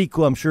 Even Zeke,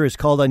 who I'm sure is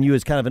called on you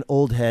as kind of an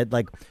old head.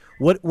 Like,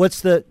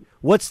 what's the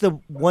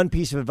one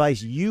piece of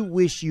advice you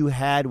wish you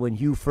had when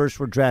you first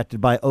were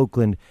drafted by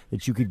Oakland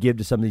that you could give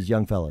to some of these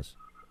young fellas?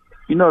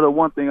 You know, the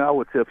one thing I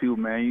would tell people,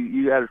 man,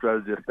 you got to try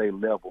to just stay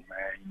level,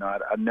 man. You know,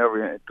 I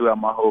never, throughout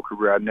my whole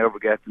career, I never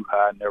got too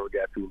high, never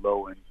got too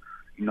low. And,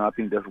 you know, I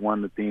think that's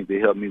one of the things that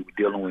helped me with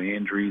dealing with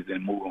injuries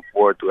and moving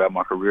forward throughout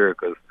my career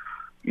because,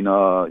 you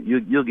know,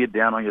 you'll get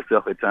down on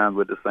yourself at times,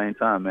 but at the same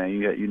time, man,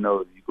 you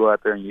know, you go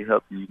out there and you're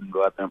healthy, you can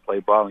go out there and play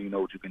ball and you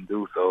know what you can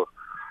do. So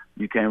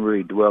you can't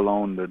really dwell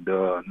on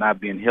the not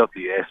being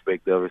healthy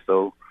aspect of it.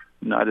 So,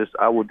 you know,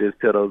 I would just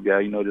tell those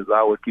guys, you know, just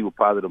always keep a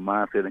positive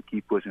mindset and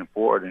keep pushing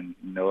forward, and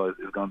you know, it's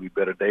going to be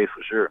better days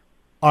for sure.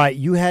 All right,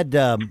 you had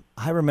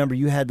I remember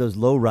you had those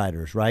low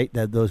riders, right?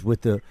 Those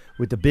with the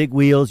big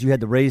wheels. You had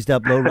the raised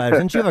up low riders.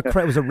 Didn't you have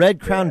it was a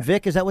red Crown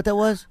Vic? Is that what that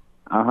was?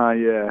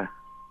 Yeah.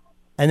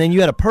 And then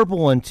you had a purple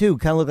one too,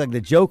 kind of looked like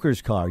the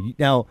Joker's car.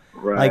 Now,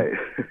 right?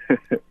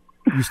 Like,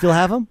 you still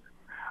have them?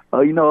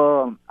 You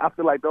know, I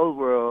feel like those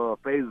were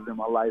phases in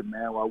my life,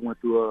 man. Where I went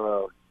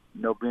through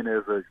you know, being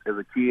as a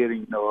kid, and,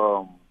 you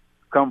know,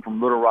 coming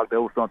from Little Rock,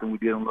 that was something we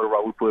did in Little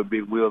Rock. We put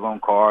big wheels on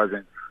cars,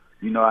 and,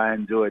 you know, I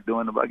enjoyed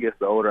doing it. But I guess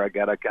the older I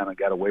got, I kind of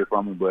got away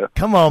from it. But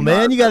come on,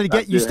 man, you got to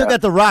get. You still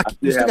got the rock.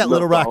 You still got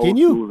Little Rock in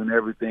you. And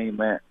everything,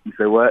 man. You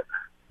say what?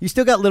 You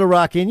still got Little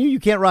Rock in you. You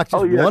can't rock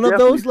just one of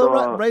those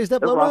raised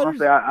up low riders.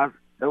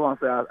 That's what I'm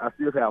saying. I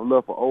still have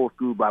love for old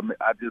school, but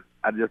I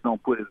just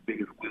don't put as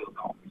big as wheels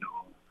on. You know,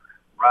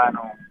 riding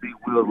on big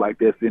wheels like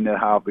that, sitting there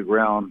high off the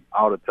ground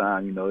all the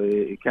time. You know,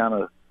 it kind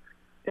of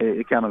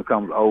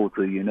becomes old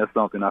to you, and that's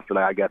something I feel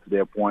like I got to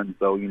that point. And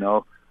so, you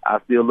know, I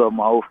still love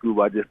my old school,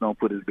 but I just don't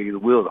put as big as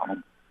wheels on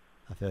them.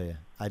 I feel you.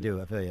 I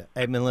do. I feel you.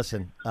 Hey, man,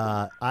 listen,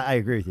 I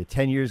agree with you.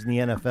 10 years in the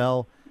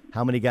NFL,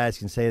 how many guys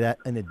can say that,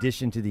 in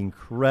addition to the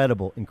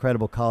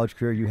incredible college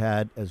career you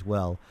had as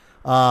well?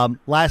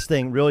 Last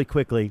thing, really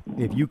quickly,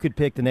 if you could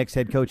pick the next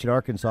head coach at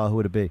Arkansas, who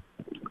would it be?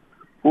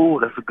 Ooh,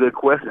 that's a good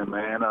question,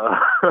 man.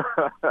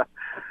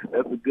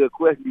 That's a good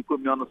question. You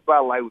put me on the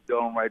spotlight with that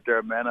one right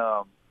there, man.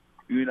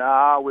 You know,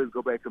 I always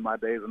go back to my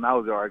days when I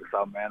was at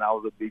Arkansas, man. I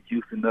was a big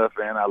Houston Nutt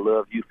fan. I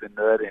love Houston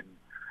Nutt, and,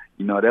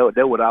 you know,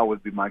 that would always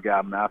be my guy,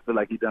 man. I feel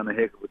like he done a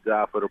heck of a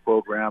job for the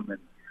program, and,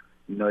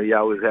 you know, he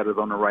always had us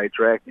on the right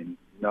track, and,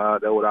 you know,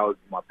 that would always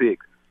be my pick.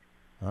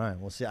 All right,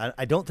 we'll see.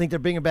 I don't think they're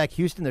bringing back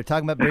Houston. They're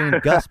talking about bringing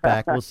Gus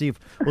back. We'll see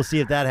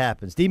if that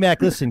happens.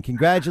 D-Mac, listen,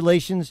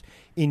 congratulations.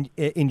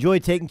 Enjoy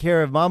taking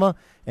care of Mama,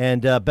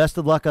 and best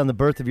of luck on the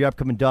birth of your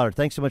upcoming daughter.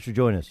 Thanks so much for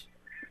joining us.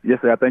 Yes,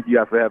 sir. Thank you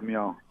guys for having me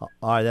on. All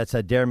right, that's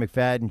Darren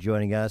McFadden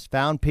joining us.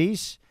 Found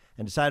peace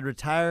and decided to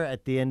retire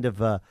at the end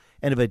of a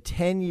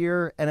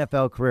 10-year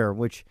NFL career,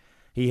 which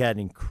he had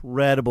an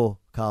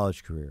incredible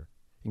college career.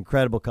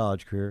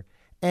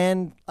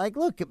 And, like,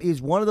 look,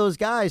 he's one of those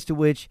guys to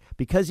which,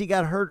 because he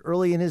got hurt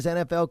early in his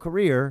NFL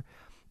career,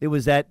 it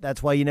was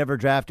that's why you never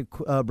drafted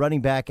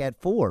running back at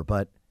 4.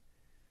 But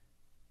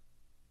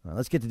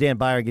let's get to Dan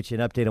Byer and get you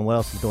an update on what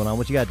else is going on.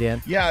 What you got,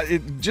 Dan? Yeah,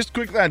 just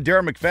quickly on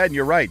Darren McFadden,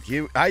 you're right.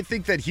 I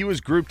think that he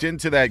was grouped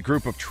into that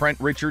group of Trent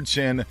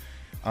Richardson,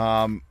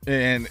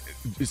 and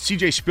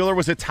C.J. Spiller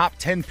was a top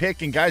 10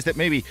 pick, and guys that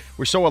maybe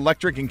were so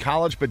electric in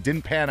college but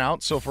didn't pan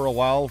out. So for a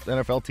while,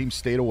 NFL teams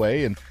stayed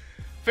away, and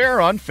fair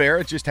or unfair,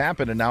 it just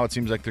happened, and now it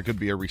seems like there could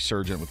be a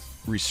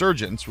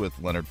resurgence with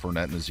Leonard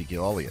Fournette and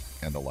Ezekiel Elliott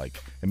and the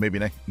like, and maybe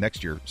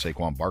next year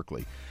Saquon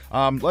Barkley.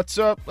 Let's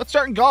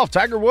start in golf.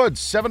 Tiger Woods,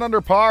 7 under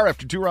par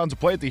after 2 rounds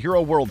of play at the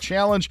Hero World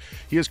Challenge.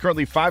 He is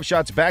currently 5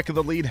 shots back of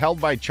the lead, held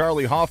by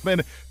Charlie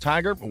Hoffman.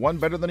 Tiger, one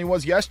better than he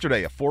was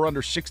yesterday, a 4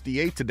 under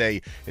 68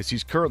 today, as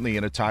he's currently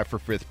in a tie for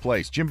 5th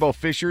place. Jimbo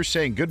Fisher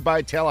saying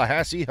goodbye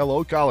Tallahassee,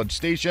 hello College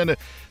Station.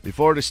 The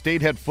Florida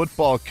State head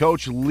football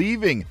coach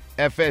leaving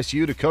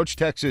FSU to coach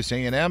Texas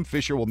A&M.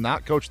 Fisher will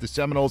not coach the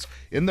Seminoles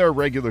in their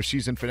regular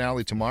season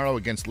finale tomorrow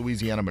against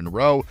Louisiana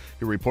Monroe,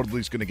 who reportedly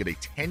is going to get a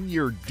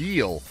 10-year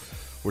deal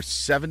worth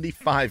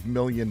 $75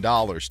 million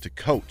to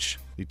coach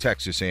the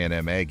Texas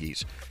A&M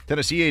Aggies.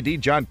 Tennessee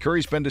AD John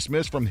Curry's been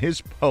dismissed from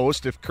his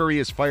post. If Curry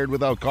is fired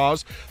without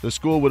cause, the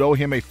school would owe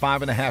him a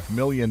 $5.5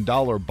 million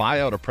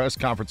buyout. A press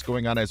conference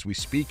going on as we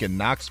speak in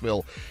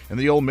Knoxville. And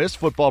the Ole Miss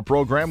football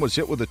program was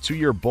hit with a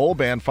 2-year bowl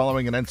ban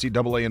following an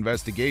NCAA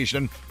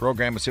investigation.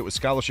 Program was hit with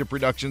scholarship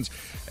reductions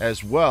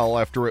as well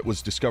after it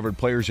was discovered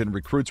players and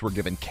recruits were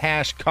given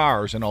cash,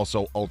 cars, and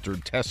also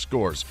altered test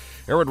scores.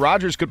 Aaron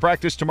Rodgers could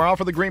practice tomorrow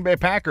for the Green Bay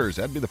Packers.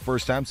 That'd be the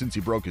first time since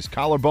he broke his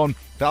collarbone.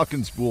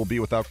 Falcons will be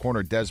without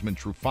corner Desmond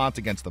Trufant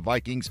against the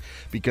Vikings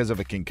because of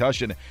a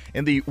concussion.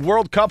 And the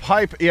World Cup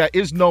hype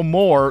is no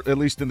more, at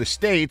least in the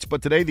States,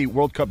 but today the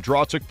World Cup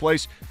draw took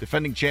place.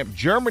 Defending champ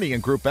Germany in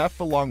Group F,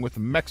 along with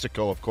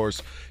Mexico, of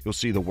course. You'll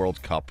see the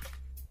World Cup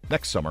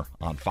next summer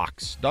on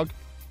Fox. Doug?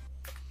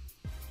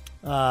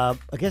 I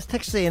guess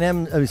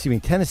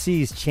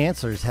Tennessee's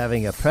chancellor is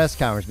having a press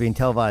conference being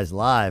televised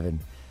live, and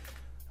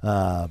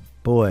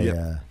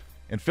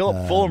and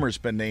Philip Fulmer's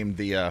been named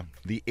the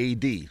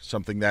AD,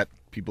 something that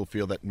people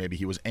feel that maybe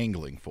he was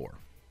angling for.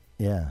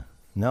 Yeah.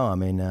 No, I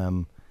mean,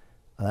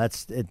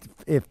 That's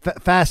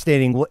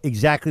fascinating.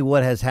 Exactly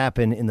what has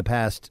happened in the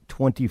past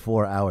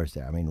 24 hours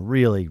there. I mean,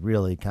 really,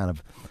 really kind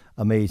of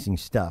amazing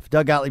stuff.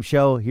 Doug Gottlieb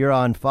Show here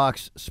on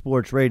Fox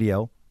Sports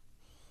Radio.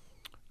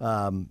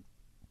 Man,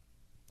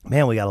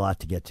 we got a lot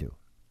to get to.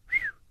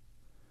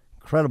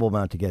 Incredible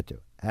amount to get to.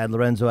 Had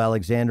Lorenzo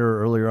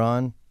Alexander earlier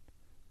on,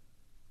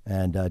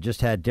 and just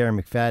had Darren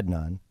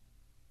McFadden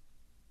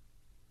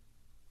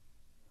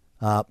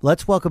on.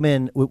 Let's welcome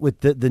in with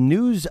the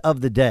news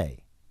of the day.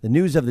 The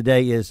news of the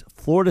day is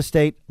Florida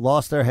State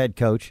lost their head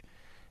coach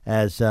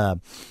as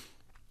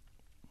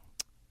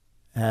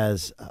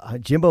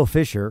Jimbo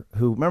Fisher,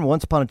 who, remember,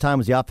 once upon a time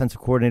was the offensive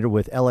coordinator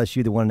with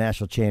LSU that won a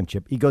national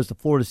championship. He goes to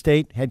Florida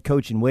State, head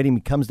coach in waiting,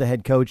 becomes the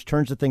head coach,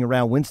 turns the thing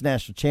around, wins the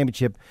national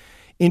championship.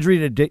 Injury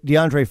to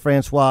DeAndre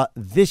Francois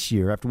this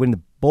year after winning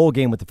the bowl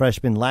game with the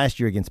freshmen last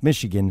year against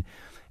Michigan.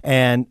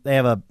 And they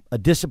have a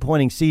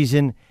disappointing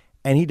season.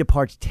 And he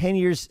departs 10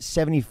 years,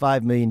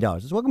 $75 million.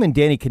 Let's welcome in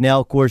Danny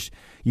Kanell. Of course,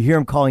 you hear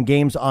him calling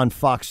games on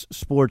Fox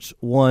Sports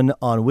 1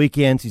 on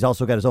weekends. He's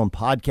also got his own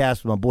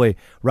podcast with my boy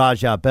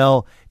Rajah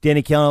Bell.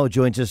 Danny Kanell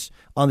joins us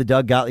on the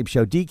Doug Gottlieb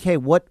Show. DK,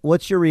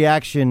 what's your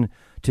reaction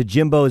to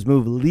Jimbo's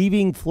move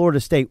leaving Florida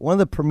State, one of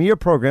the premier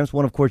programs,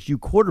 one, of course, you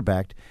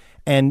quarterbacked,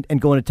 and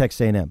going to Texas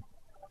A&M?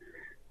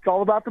 It's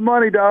all about the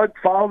money, Doug.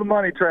 Follow the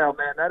money trail,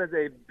 man. That is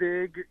a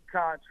big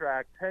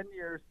contract. 10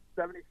 years.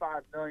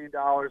 $75 million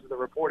of the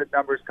reported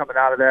numbers coming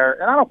out of there,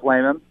 and I don't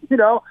blame him. You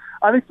know,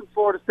 I think some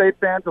Florida State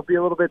fans will be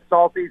a little bit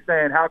salty,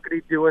 saying, how could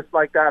he do us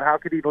like that? How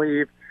could he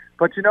leave?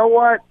 But you know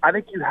what? I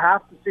think you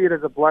have to see it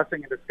as a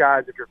blessing in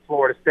disguise if you're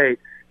Florida State.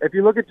 If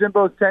you look at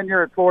Jimbo's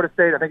tenure at Florida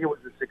State, I think it was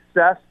a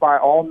success by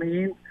all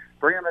means.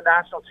 Bringing the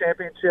national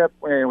championship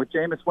with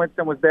Jameis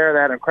Winston was there.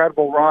 They had an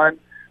incredible run.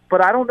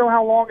 But I don't know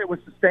how long it was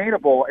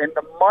sustainable. And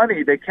the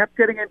money, they kept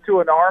getting into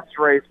an arms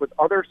race with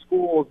other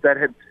schools that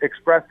had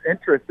expressed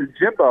interest in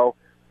Jimbo,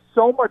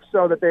 so much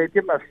so that they had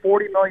given him a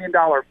 $40 million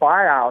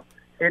buyout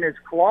in his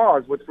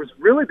clause, which was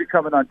really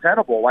becoming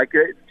untenable. Like,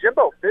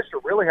 Jimbo Fisher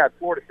really had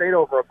Florida State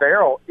over a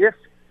barrel if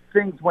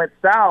things went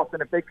south.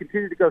 And if they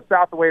continued to go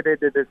south the way they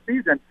did this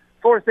season,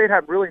 Florida State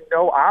had really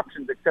no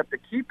options except to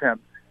keep him.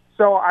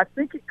 So I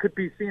think it could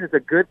be seen as a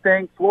good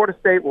thing. Florida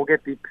State will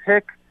get the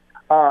pick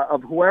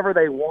of whoever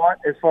they want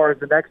as far as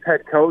the next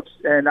head coach.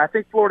 And I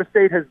think Florida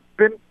State has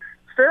been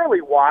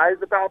fairly wise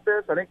about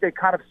this. I think they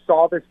kind of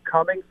saw this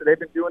coming, so they've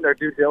been doing their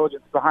due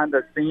diligence behind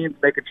the scenes,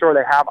 making sure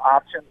they have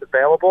options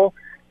available.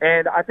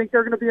 And I think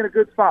they're going to be in a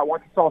good spot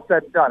once it's all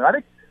said and done. I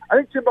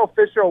think Jimbo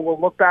Fisher will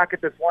look back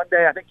at this one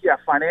day. I think,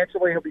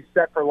 financially he'll be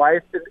set for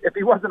life if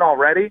he wasn't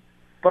already.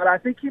 But I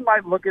think he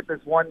might look at this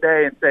one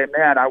day and say,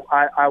 man,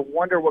 I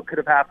wonder what could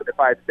have happened if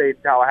I had stayed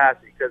in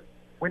Tallahassee, because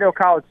we know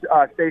College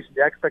Station,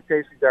 the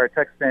expectations there at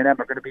Texas A&M are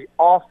going to be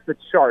off the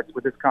charts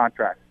with this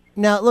contract.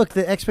 Now, look,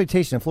 the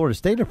expectations of Florida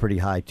State are pretty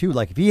high, too.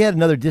 Like, if he had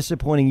another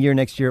disappointing year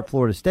next year at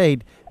Florida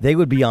State, they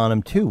would be on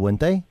him, too,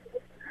 wouldn't they?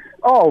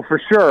 Oh,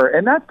 for sure.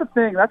 And that's the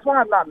thing. That's why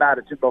I'm not mad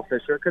at Jimbo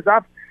Fisher, because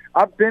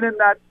I've been in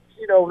that,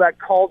 that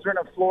cauldron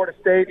of Florida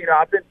State.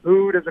 I've been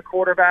booed as a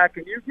quarterback,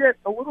 and you get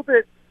a little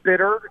bit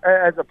bitter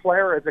as a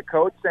player, as a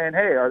coach, saying,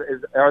 hey,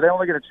 are they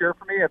only going to cheer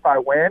for me if I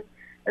win?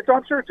 And so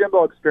I'm sure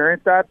Jimbo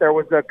experienced that. There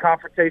was a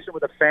confrontation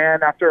with a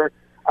fan after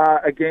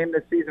a game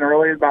this season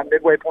early, about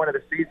midway point of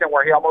the season,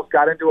 where he almost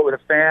got into it with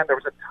a fan. There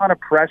was a ton of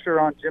pressure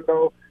on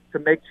Jimbo to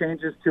make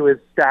changes to his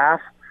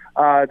staff.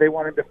 They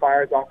wanted him to fire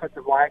his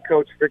offensive line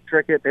coach, Rick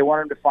Trickett. They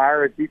wanted him to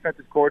fire his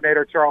defensive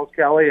coordinator, Charles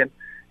Kelly. And,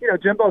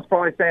 Jimbo's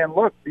probably saying,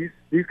 look,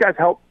 these guys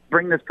helped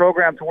bring this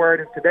program to where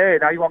it is today.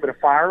 Now you want me to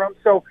fire them?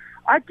 So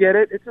I get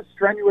it. It's a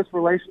strenuous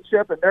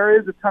relationship, and there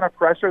is a ton of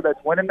pressure that's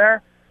winning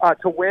there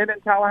to win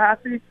in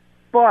Tallahassee.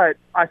 But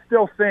I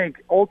still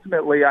think,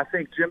 ultimately,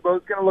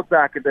 Jimbo's going to look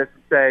back at this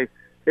and say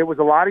it was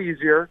a lot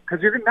easier,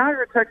 because now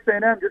you're at Texas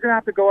A&M. You're going to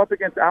have to go up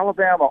against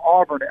Alabama,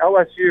 Auburn,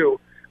 LSU,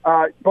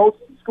 both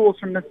schools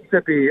from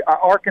Mississippi,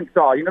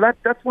 Arkansas.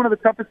 That's one of the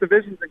toughest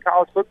divisions in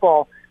college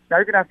football. Now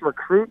you're going to have to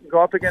recruit and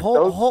go up against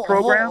those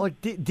programs.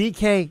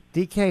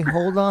 DK,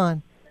 hold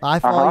on. I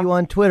follow you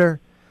on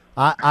Twitter.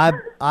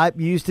 I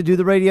used to do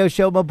the radio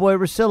show, my boy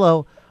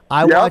Rosillo.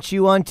 I watch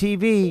you on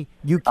TV.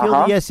 You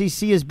kill the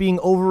SEC as being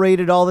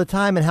overrated all the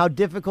time, and how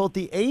difficult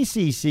the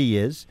ACC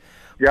is.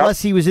 Yep.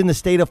 Plus, he was in the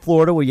state of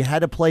Florida, where you had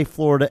to play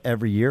Florida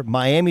every year.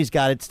 Miami's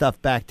got its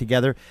stuff back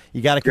together.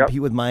 You got to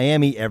compete with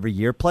Miami every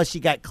year. Plus, you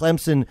got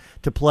Clemson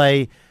to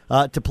play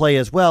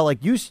as well. Like,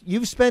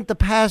 you've spent the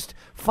past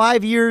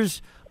 5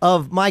 years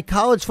of my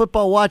college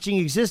football watching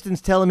existence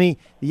telling me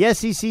the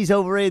SEC's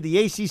overrated,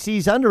 the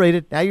ACC's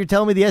underrated. Now you're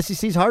telling me the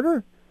SEC's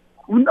harder?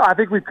 I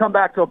think we've come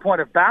back to a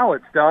point of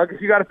balance, Doug.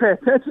 You got to pay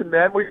attention,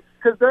 man.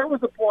 Because there was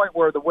a point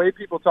where the way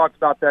people talked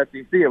about the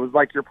SEC, it was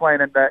like you're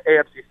playing in the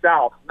AFC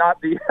South, not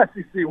the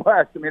SEC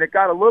West. I mean, it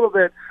got a little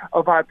bit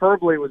of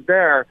hyperbole was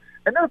there.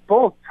 And they're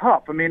both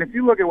tough. I mean, if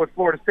you look at what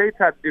Florida State's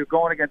had to do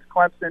going against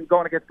Clemson,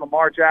 going against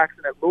Lamar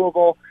Jackson at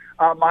Louisville,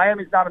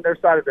 Miami's not on their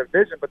side of the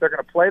division, but they're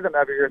going to play them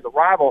every year as a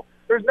rival.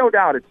 There's no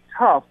doubt it's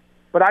tough,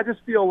 but I just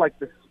feel like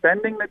the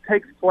spending that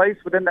takes place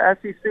within the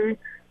SEC,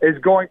 is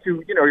going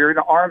to, you're in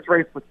an arms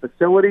race with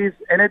facilities,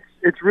 and it's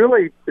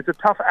a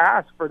tough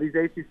ask for these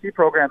ACC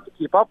programs to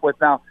keep up with.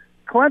 Now,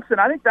 Clemson,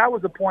 I think that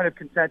was a point of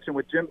contention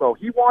with Jimbo.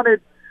 He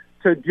wanted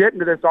to get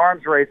into this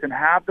arms race and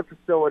have the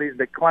facilities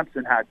that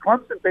Clemson had.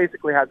 Clemson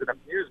basically has an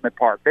amusement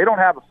park. They don't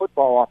have a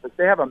football office.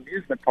 They have an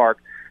amusement park.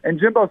 And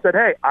Jimbo said,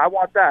 hey, I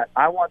want that.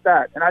 I want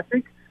that. And I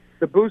think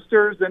the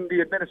boosters and the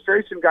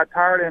administration got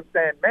tired of him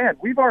saying, man,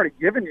 we've already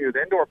given you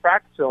the indoor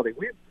practice facility.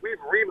 We've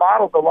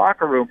remodeled the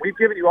locker room. We've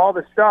given you all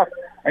this stuff,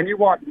 and you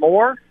want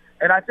more?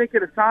 And I think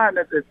at a time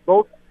that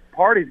both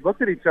parties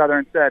looked at each other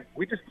and said,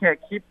 we just can't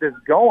keep this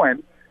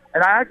going.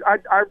 And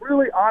I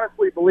really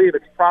honestly believe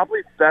it's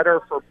probably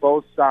better for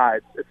both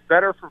sides. It's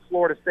better for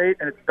Florida State,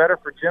 and it's better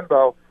for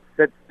Jimbo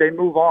that they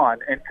move on.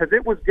 And because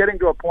it was getting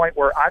to a point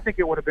where I think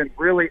it would have been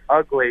really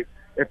ugly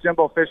if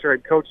Jimbo Fisher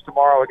had coached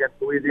tomorrow against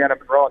Louisiana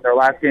Monroe in their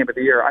last game of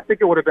the year. I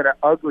think it would have been an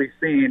ugly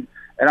scene,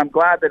 and I'm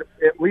glad that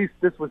at least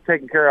this was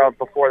taken care of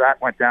before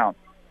that went down.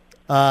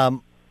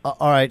 All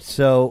right,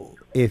 so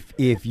if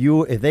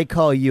they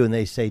call you and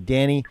they say,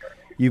 Danny,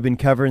 you've been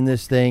covering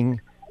this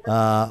thing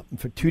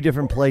for two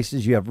different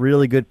places. You have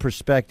really good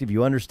perspective.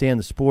 You understand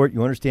the sport.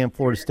 You understand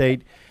Florida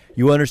State.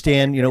 You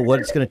understand, what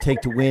it's going to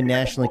take to win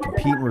nationally,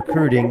 compete in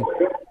recruiting.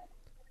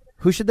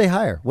 Who should they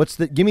hire? What's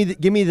the give me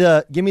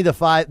the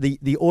five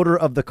the order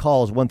of the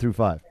calls 1 through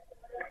 5.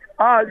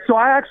 So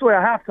I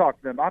have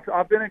talked to them.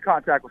 I've been in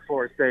contact with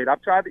Florida State.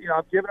 I've tried to,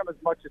 I've given them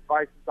as much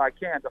advice as I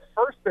can. The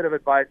first bit of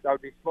advice I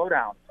would be slow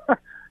down.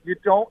 You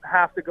don't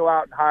have to go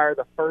out and hire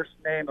the first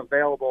name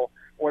available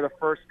or the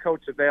first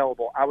coach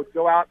available. I would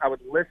go out, I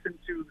would listen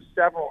to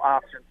several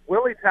options.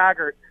 Willie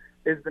Taggart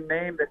is the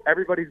name that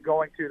everybody's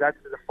going to. That's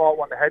the default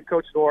one. The head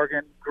coach at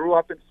Oregon, grew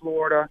up in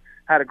Florida,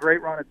 had a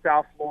great run in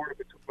South Florida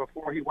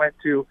before he went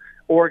to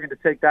Oregon to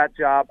take that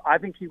job. I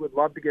think he would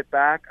love to get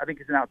back. I think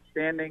he's an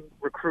outstanding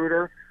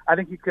recruiter. I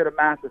think he could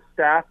amass a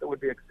staff that would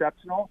be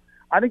exceptional.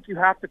 I think you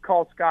have to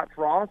call Scott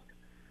Frost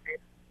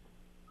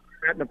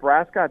at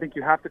Nebraska. I think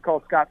you have to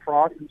call Scott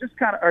Frost and just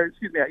at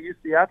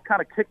UCF,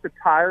 kind of kick the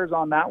tires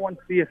on that one,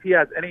 see if he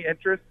has any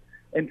interest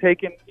in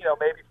taking,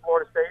 maybe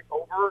Florida State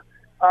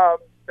over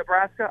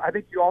Nebraska. I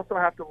think you also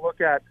have to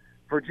look at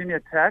Virginia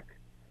Tech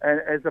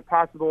as a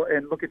possible,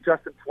 and look at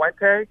Justin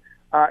Fuente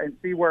and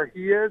see where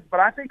he is. But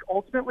I think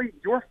ultimately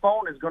your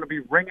phone is going to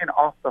be ringing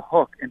off the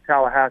hook in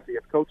Tallahassee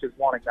if coach is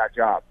wanting that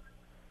job.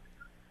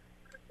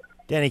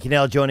 Danny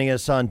Kanell joining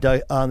us on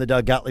the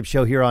Doug Gottlieb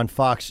Show here on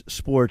Fox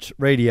Sports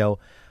Radio.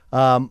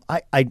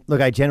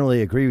 I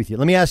generally agree with you.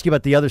 Let me ask you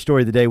about the other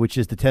story of the day, which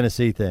is the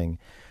Tennessee thing.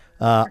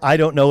 I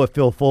don't know if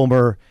Phil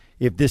Fulmer,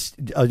 if this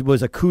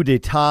was a coup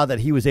d'etat that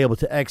he was able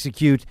to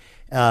execute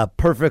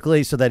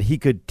perfectly so that he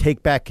could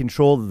take back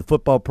control of the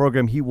football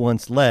program he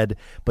once led,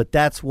 but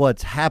that's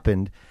what's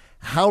happened.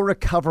 How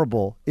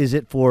recoverable is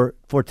it for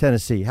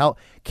Tennessee? How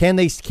can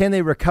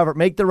they recover,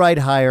 make the right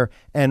hire,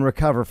 and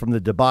recover from the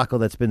debacle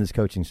that's been this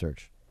coaching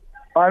search?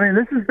 I mean,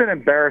 this has been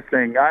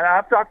embarrassing.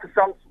 I've talked to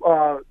some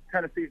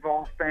Tennessee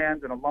Vols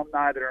fans and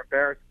alumni that are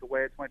embarrassed at the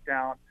way it went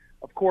down.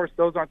 Of course,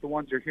 those aren't the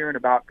ones you're hearing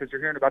about, because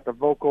you're hearing about the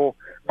vocal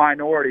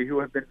minority who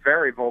have been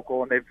very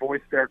vocal, and they've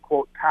voiced their,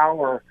 quote,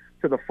 power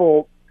to the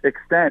full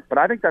extent. But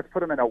I think that's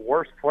put them in a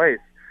worse place.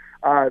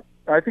 I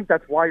think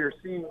that's why you're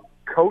seeing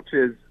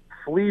coaches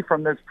flee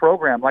from this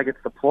program like it's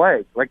the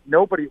plague. Like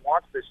nobody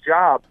wants this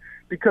job,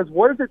 because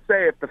what does it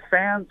say if the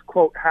fans,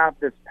 quote, have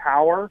this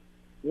power?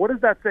 What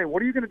does that say?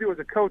 What are you going to do as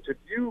a coach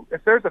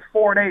if there's a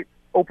 4-8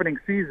 opening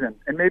season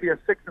and maybe a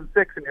 6-6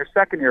 in your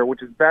second year,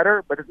 which is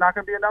better, but it's not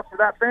going to be enough for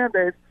that fan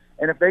base?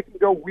 And if they can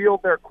go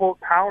wield their,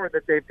 quote, power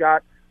that they've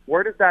got,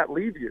 where does that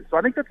leave you? So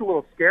I think that's a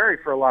little scary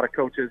for a lot of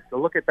coaches to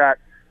look at that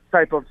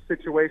type of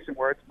situation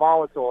where it's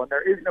volatile and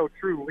there is no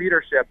true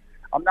leadership.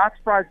 I'm not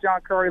surprised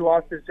John Curry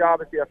lost his job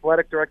as the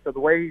athletic director. The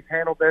way he's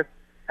handled this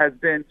has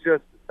been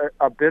just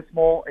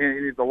abysmal.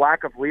 And the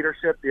lack of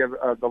leadership,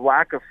 the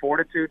lack of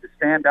fortitude to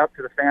stand up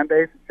to the fan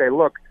base and say,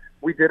 look,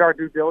 we did our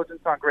due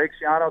diligence on Greg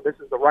Schiano. This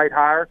is the right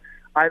hire.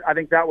 I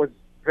think that was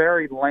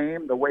very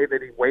lame, the way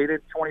that he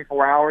waited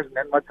 24 hours and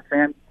then let the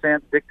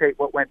fans dictate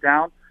what went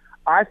down.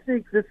 I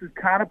think this is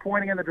kind of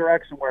pointing in the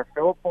direction where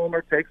Philip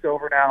Fulmer takes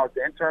over now as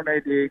the interim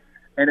AD,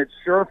 and it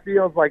sure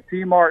feels like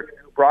T. Martin,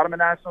 who brought him a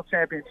national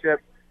championship,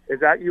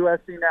 is at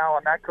USC now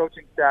on that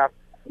coaching staff,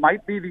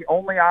 might be the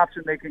only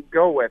option they can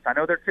go with. I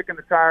know they're kicking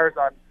the tires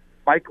on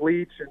Mike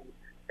Leach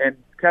and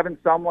Kevin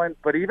Sumlin,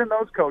 but even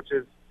those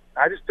coaches,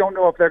 I just don't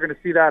know if they're going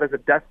to see that as a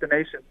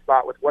destination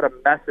spot with what a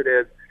mess it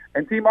is.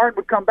 And T. Martin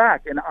would come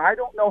back, and I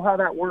don't know how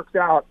that works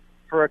out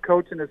for a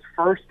coach in his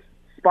first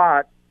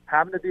spot,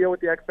 having to deal with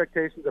the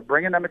expectations of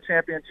bringing them a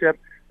championship.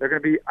 They're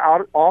going to be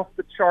off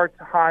the charts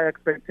high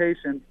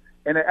expectations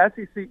in the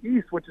SEC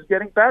East, which is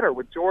getting better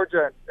with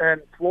Georgia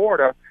and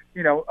Florida,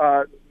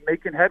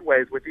 making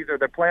headways with either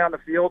their play on the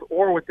field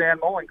or with Dan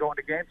Mullen going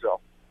to Gainesville.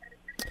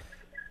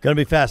 Going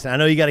to be fascinating. I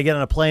know you got to get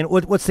on a plane.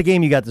 What's the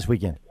game you got this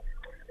weekend?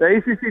 The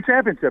ACC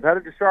Championship,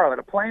 headed to Charlotte.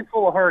 A plane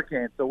full of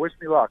hurricanes, so wish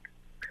me luck.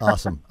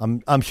 Awesome.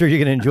 I'm sure you're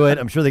going to enjoy it.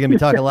 I'm sure they're going to be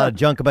talking a lot of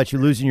junk about you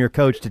losing your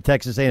coach to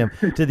Texas A&M,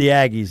 to the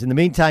Aggies. In the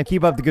meantime,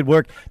 keep up the good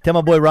work. Tell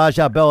my boy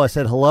Rajah Bell I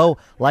said hello.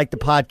 Like the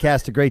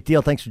podcast a great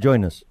deal. Thanks for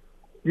joining us.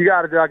 You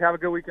got it, Doug. Have a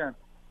good weekend.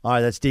 All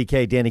right, that's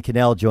DK, Danny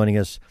Cannell joining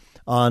us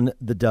on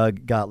the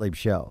Doug Gottlieb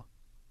Show.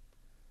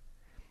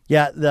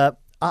 Yeah,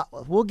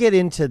 we'll get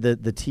into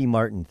the T.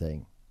 Martin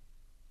thing.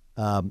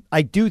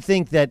 I do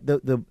think that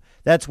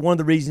that's one of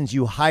the reasons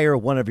you hire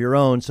one of your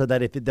own, so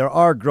that if there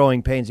are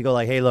growing pains, you go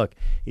like, hey, look,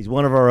 he's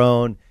one of our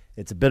own.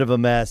 It's a bit of a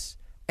mess.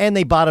 And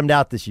they bottomed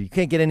out this year. You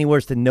can't get any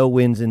worse than no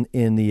wins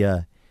in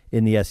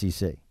the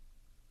SEC.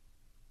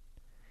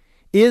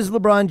 Is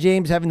LeBron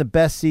James having the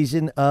best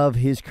season of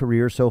his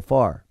career so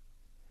far?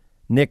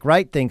 Nick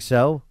Wright thinks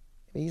so.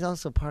 He's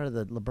also part of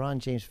the LeBron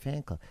James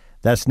fan club.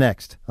 That's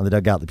next on the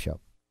Doug Gottlieb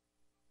Show.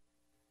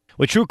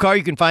 With TrueCar,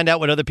 you can find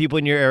out what other people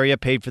in your area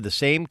paid for the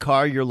same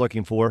car you're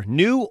looking for,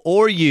 new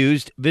or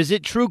used.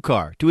 Visit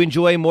TrueCar to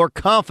enjoy a more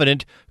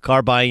confident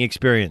car buying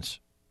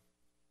experience.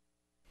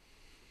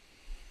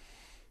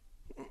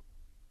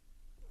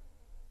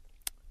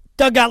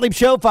 Doug Gottlieb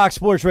Show, Fox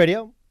Sports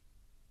Radio.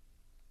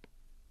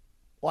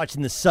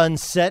 Watching the sun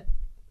set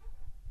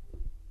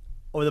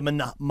over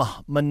the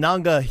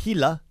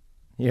Monongahela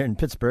here in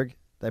Pittsburgh.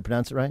 Did I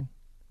pronounce it right?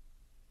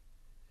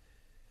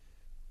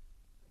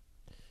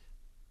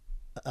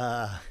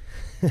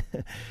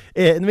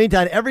 In the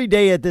meantime, every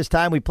day at this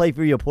time, we play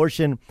for you a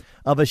portion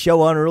of a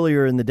show on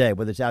earlier in the day,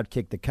 whether it's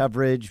Outkick the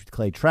Coverage with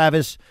Clay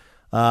Travis,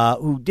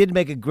 who did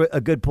make a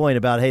good point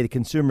about, hey, the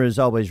consumer is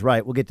always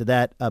right. We'll get to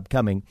that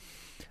upcoming.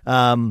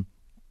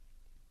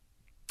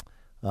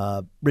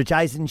 Rich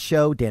Eisen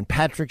show, Dan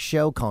Patrick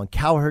show, Colin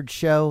Cowherd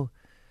show.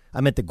 I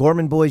met the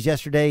Gorman boys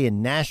yesterday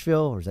in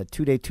Nashville, or was that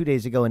 2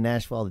 days ago in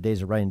Nashville? All the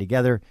days are running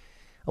together.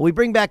 We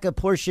bring back a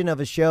portion of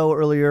a show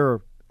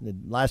earlier the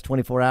last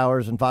 24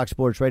 hours on Fox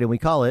Sports Radio, and we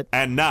call it.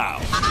 And now.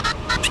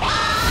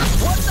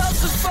 What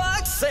does the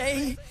Fox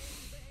say?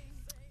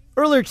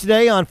 Earlier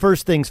today on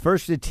First Things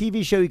First, the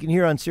TV show you can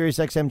hear on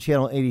SiriusXM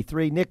Channel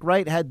 83, Nick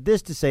Wright had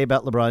this to say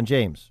about LeBron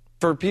James.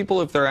 For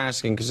people, if they're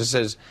asking, because it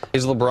says,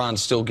 is LeBron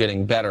still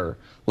getting better?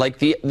 Like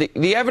the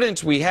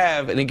evidence we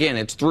have, and again,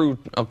 it's through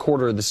a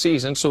quarter of the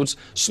season, so it's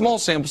small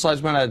sample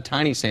size, but not a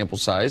tiny sample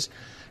size,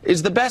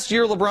 is the best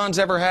year LeBron's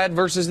ever had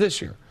versus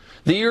this year.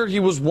 The year he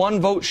was one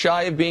vote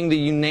shy of being the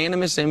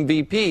unanimous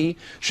MVP,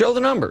 show the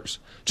numbers.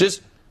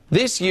 Just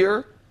this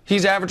year,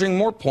 he's averaging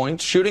more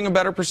points, shooting a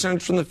better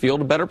percentage from the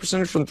field, a better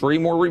percentage from three,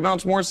 more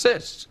rebounds, more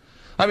assists.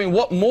 I mean,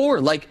 what more?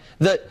 Like,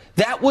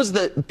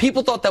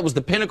 people thought that was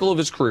the pinnacle of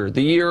his career.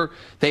 The year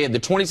they had the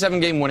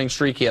 27-game winning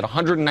streak. He had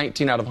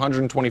 119 out of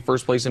 120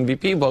 first-place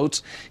MVP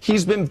votes.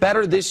 He's been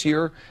better this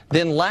year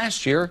than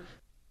last year.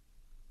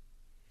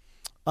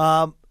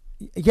 Yeah,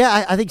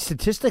 I think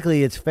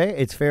statistically it's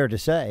fair to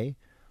say.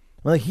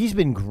 Well, he's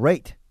been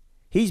great.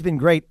 He's been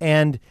great.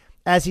 And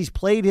as he's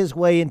played his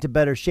way into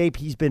better shape,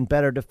 he's been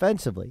better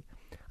defensively.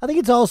 I think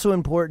it's also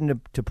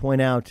important to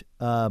point out,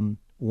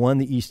 one,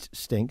 the East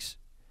stinks.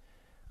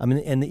 I mean,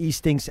 and the East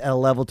stinks at a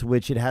level to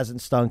which it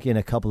hasn't stunk in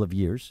a couple of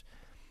years.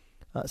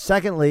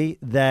 Secondly,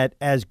 that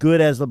as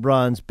good as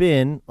LeBron's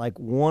been, like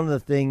one of the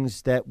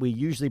things that we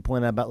usually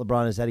point out about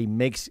LeBron is that he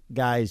makes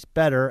guys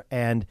better,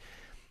 and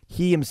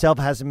he himself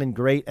hasn't been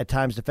great at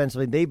times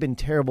defensively. They've been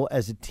terrible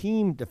as a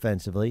team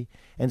defensively,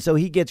 and so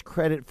he gets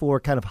credit for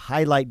kind of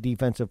highlight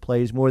defensive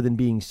plays more than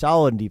being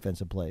solid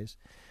defensive plays.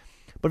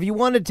 But if you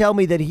want to tell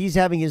me that he's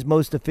having his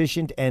most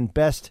efficient and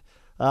best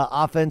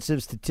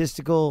offensive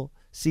statistical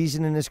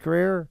season in his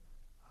career,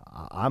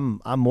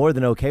 I'm more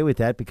than okay with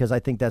that because I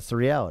think that's the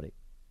reality.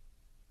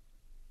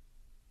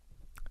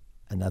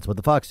 And that's what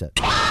the Fox said.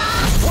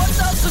 What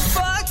does the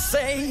Fox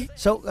say?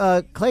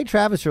 So Clay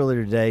Travis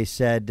earlier today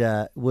said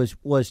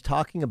was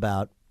talking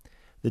about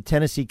the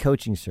Tennessee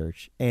coaching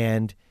search,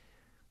 and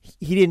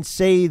he didn't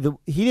say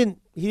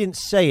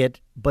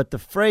it, but the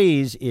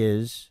phrase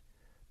is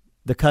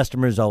the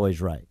customer is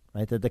always right,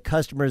 right? That the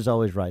customer is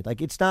always right. Like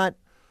his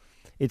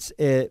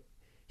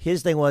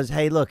thing was,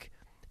 hey, look,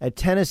 at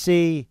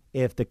Tennessee,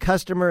 if the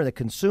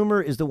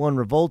consumer is the one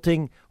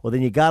revolting, well,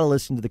 then you got to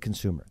listen to the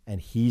consumer. And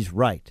he's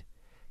right.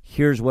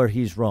 Here's where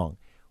he's wrong.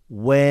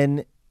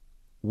 When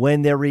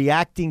they're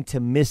reacting to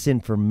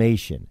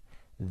misinformation,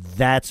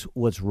 that's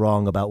what's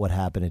wrong about what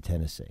happened in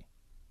Tennessee.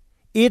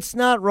 It's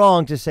not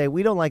wrong to say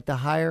we don't like the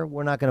hire,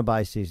 we're not going to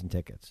buy season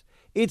tickets.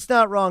 It's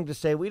not wrong to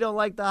say we don't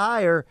like the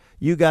hire,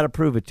 you got to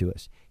prove it to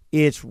us.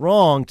 It's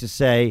wrong to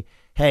say,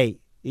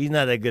 hey, he's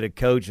not that good a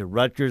coach at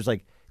Rutgers.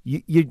 Like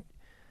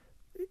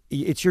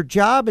it's your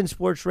job in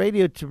sports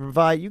radio to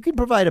provide. You can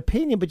provide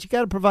opinion, but you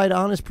got to provide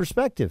honest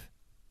perspective.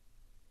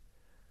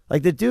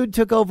 Like the dude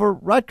took over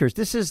Rutgers.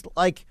 This is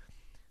like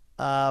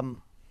Bill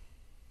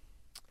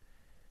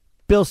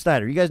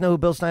Snyder. You guys know who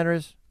Bill Snyder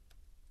is?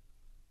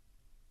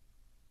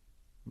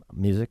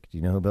 Music. Do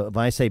you know who Bill? If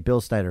I say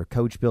Bill Snyder,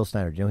 Coach Bill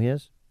Snyder, do you know who he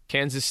is?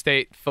 Kansas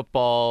State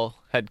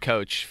football head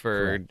coach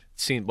for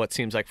what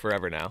seems like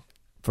forever now.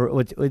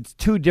 For it's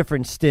two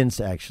different stints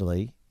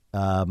actually.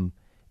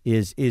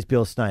 Is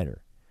Bill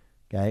Snyder.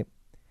 Okay.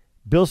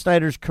 Bill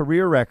Snyder's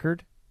career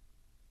record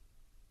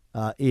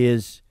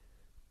is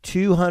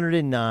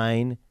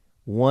 209,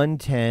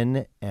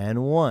 110,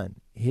 and 1.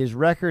 His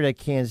record at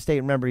Kansas State,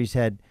 remember, he's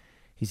had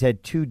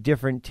 2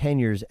 different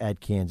tenures at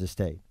Kansas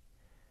State.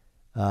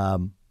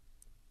 Over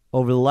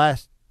the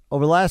last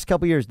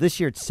couple years, this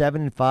year it's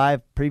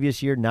 7-5.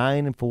 Previous year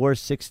 9-4,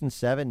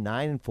 6-7,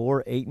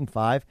 9-4,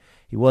 8-5.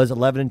 He was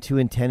 11-2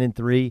 and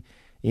 10-3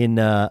 in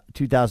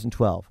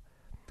 2012.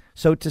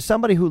 So to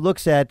somebody who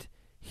looks at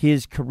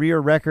his career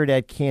record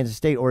at Kansas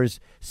State or his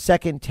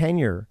second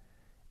tenure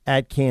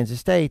at Kansas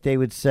State, they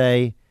would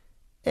say,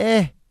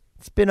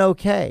 it's been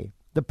okay.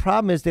 The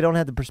problem is they don't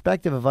have the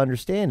perspective of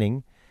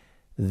understanding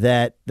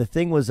that the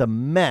thing was a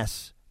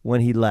mess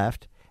when he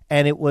left,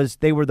 and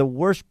they were the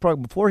worst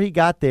program. Before he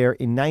got there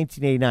in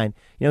 1989,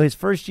 his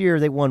first year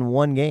they won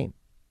one game.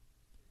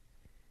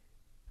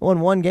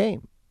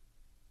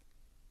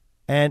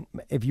 And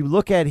if you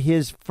look at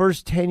his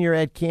first tenure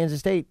at Kansas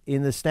State,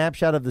 in the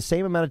snapshot of the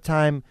same amount of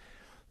time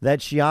that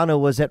Schiano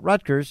was at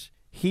Rutgers,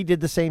 he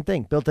did the same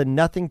thing, built a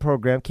nothing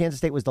program. Kansas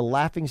State was the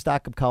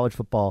laughingstock of college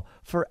football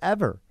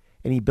forever,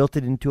 and he built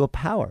it into a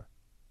power.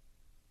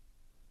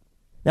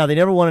 Now, they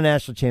never won a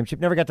national championship,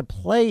 never got to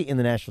play in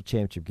the national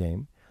championship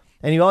game,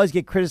 and you always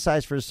get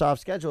criticized for his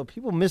soft schedule.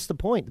 People miss the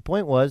point. The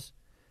point was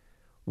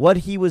what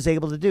he was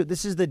able to do.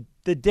 This is the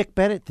Dick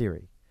Bennett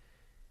theory.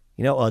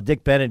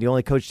 Dick Bennett, he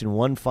only coached in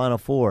one Final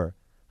Four.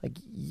 Like,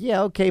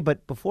 yeah, okay,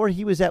 but before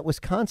he was at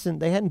Wisconsin,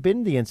 they hadn't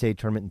been to the NCAA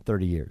tournament in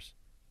 30 years.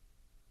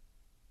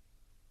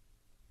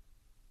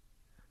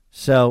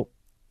 So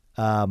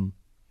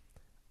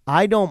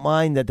I don't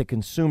mind that the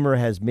consumer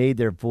has made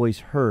their voice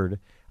heard.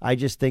 I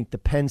just think the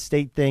Penn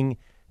State thing,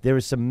 there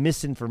was some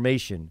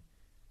misinformation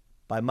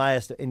by my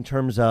estimate in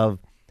terms of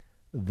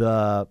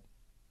the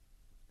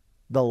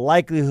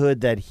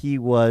likelihood that he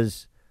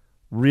was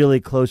really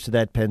close to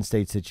that Penn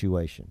State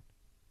situation.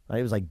 Right?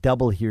 It was like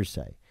double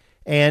hearsay.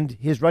 And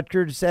his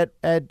record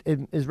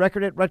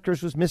at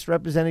Rutgers was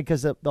misrepresented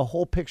because the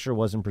whole picture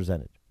wasn't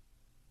presented.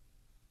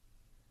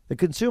 The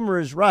consumer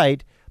is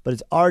right, but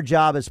it's our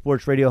job as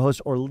sports radio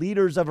hosts or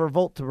leaders of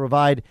revolt to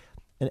provide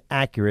an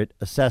accurate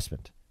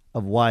assessment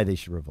of why they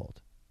should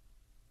revolt.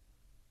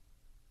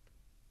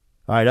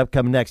 All right,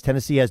 upcoming next,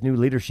 Tennessee has new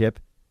leadership.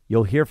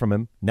 You'll hear from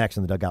him next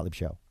on the Doug Gottlieb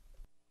Show.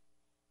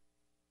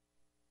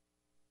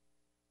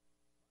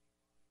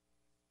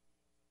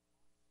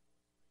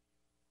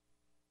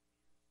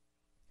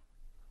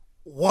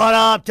 What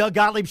up, Doug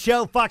Gottlieb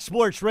Show, Fox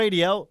Sports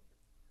Radio.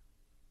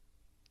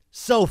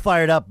 So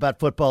fired up about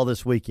football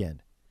this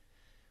weekend,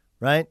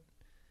 right?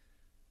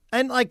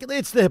 And,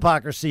 it's the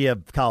hypocrisy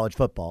of college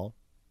football.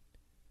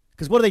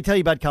 Because what do they tell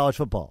you about college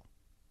football?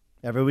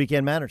 Every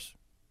weekend matters,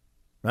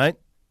 right?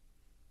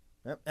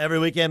 Yep, every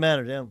weekend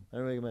matters, yeah.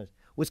 Every weekend matters.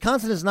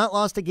 Wisconsin has not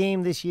lost a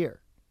game this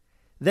year.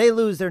 They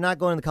lose, they're not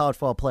going to the college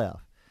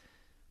football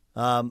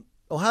playoff.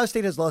 Ohio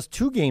State has lost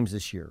 2 games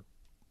this year.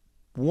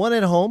 One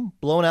at home,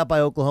 blown out by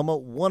Oklahoma.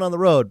 One on the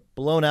road,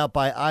 blown out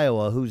by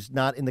Iowa, who's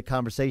not in the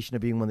conversation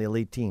of being one of the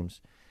elite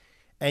teams.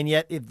 And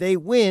yet, if they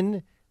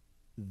win,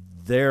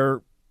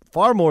 they're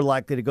far more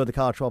likely to go to the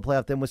college football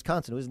playoff than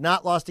Wisconsin, who has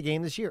not lost a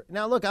game this year.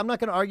 Now, look, I'm not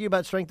going to argue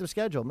about strength of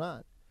schedule. I'm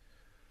not.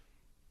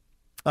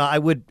 I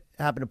would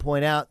happen to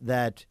point out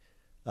that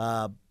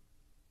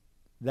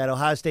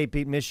Ohio State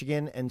beat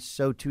Michigan, and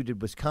so too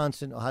did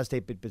Wisconsin. Ohio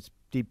State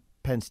beat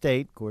Penn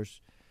State, of course.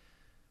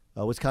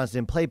 Wisconsin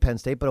didn't play Penn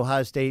State, but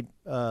Ohio State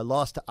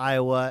lost to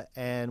Iowa,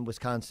 and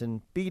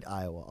Wisconsin beat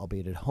Iowa,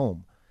 albeit at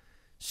home.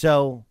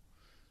 So,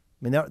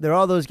 I mean, there are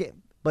all those games.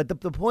 But the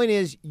point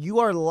is, you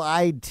are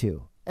lied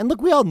to. And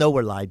look, we all know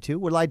we're lied to.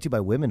 We're lied to by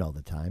women all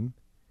the time.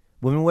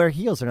 Women wear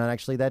heels. They're not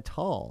actually that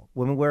tall.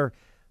 Women wear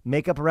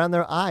makeup around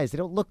their eyes. They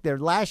don't look, their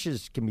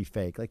lashes can be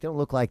fake. They don't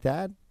look like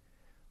that.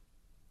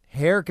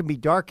 Hair can be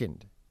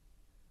darkened.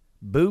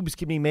 Boobs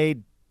can be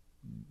made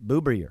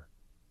boobier.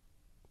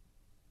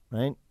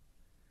 Right?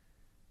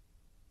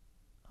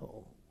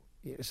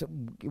 So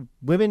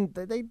women,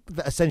 they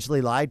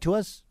essentially lied to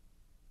us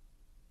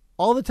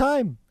all the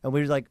time. And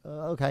we were like,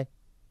 okay.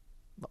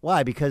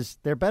 Why? Because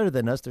they're better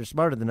than us, they're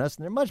smarter than us,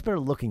 and they're much better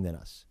looking than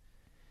us.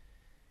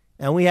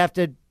 And we have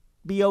to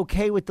be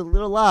okay with the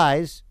little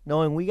lies,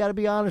 knowing we got to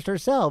be honest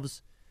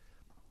ourselves,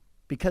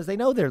 because they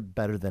know they're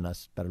better than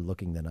us, better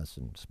looking than us,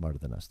 and smarter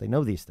than us. They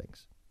know these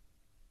things.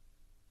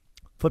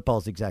 Football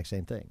is the exact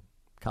same thing.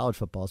 College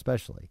football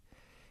especially.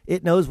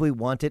 It knows we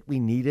want it,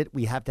 we need it,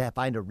 we have to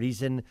find a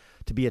reason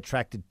to be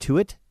attracted to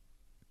it,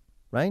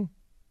 right?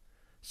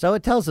 So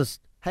it tells us,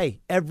 hey,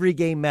 every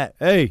game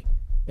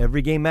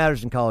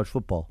matters in college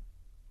football,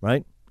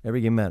 right?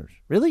 Every game matters.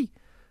 Really?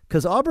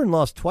 Because Auburn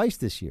lost twice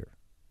this year,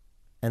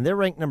 and they're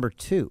ranked number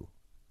 2.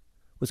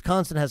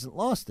 Wisconsin hasn't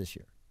lost this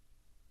year,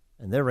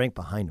 and they're ranked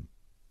behind them.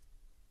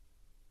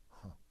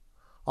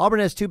 Auburn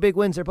has 2 big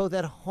wins. They're both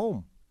at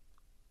home.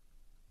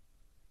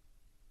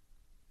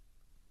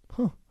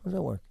 How does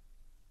that work?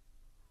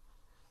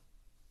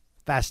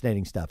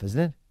 Fascinating stuff, isn't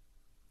it?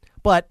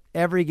 But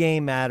every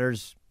game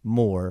matters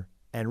more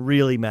and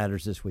really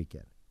matters this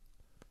weekend.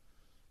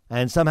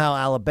 And somehow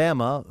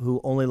Alabama, who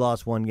only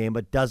lost 1 game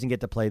but doesn't get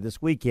to play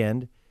this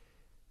weekend,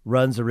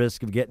 runs the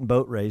risk of getting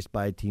boat raced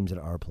by teams that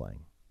are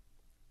playing.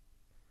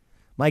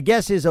 My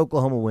guess is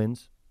Oklahoma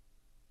wins.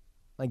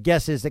 My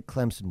guess is that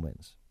Clemson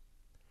wins.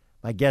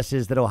 My guess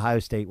is that Ohio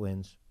State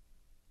wins.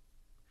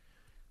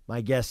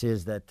 My guess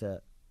is that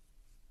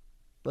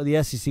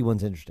the SEC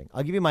one's interesting.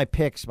 I'll give you my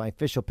picks, my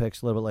official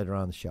picks, a little bit later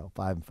on in the show,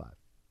 5-5.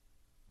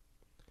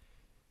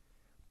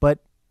 But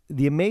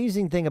the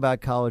amazing thing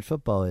about college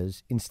football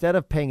is instead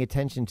of paying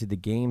attention to the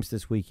games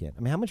this weekend,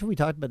 I mean, how much have we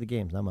talked about the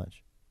games? Not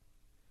much.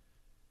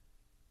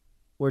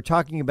 We're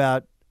talking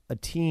about a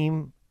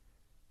team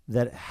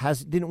that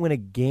didn't win a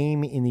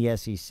game in the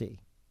SEC.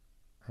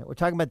 Right? We're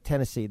talking about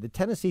Tennessee. The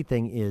Tennessee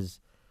thing is,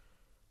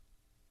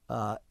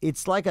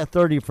 it's like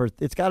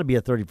it's got to be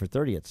a 30 for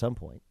 30 at some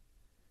point.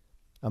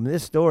 I mean,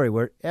 this story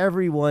where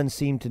everyone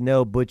seemed to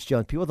know Butch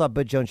Jones. People thought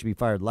Butch Jones should be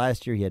fired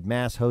last year. He had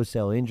mass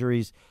wholesale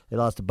injuries. They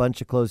lost a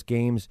bunch of close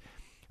games.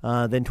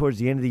 Then towards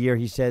the end of the year,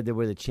 he said they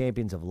were the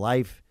champions of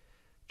life,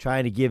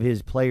 trying to give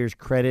his players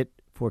credit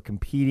for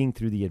competing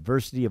through the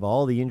adversity of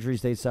all the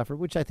injuries they suffered,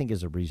 which I think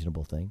is a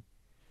reasonable thing.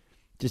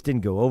 Just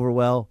didn't go over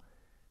well.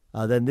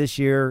 Then this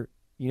year,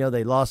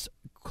 they lost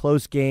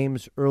close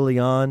games early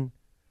on,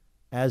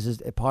 as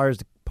is part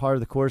of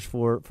the course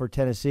for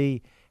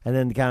Tennessee. And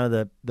then kind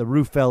of the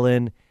roof fell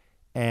in,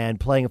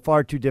 and playing a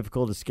far too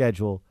difficult a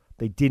schedule,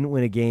 they didn't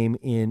win a game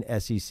in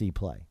SEC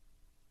play.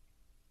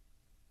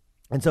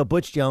 And so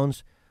Butch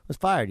Jones was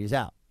fired. He's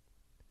out.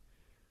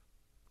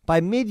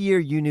 By mid-year,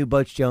 you knew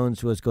Butch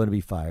Jones was going to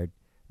be fired.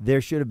 There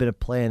should have been a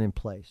plan in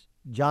place.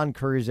 John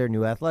Curry is their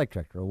new athletic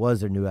director, or was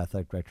their new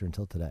athletic director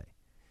until today.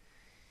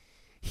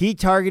 He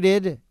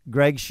targeted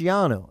Greg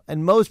Schiano,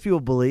 and most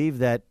people believe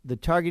that the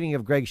targeting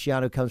of Greg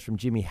Schiano comes from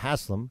Jimmy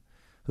Haslam,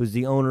 who's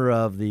the owner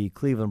of the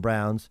Cleveland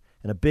Browns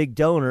and a big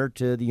donor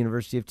to the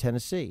University of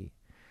Tennessee.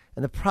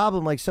 And the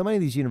problem, like so many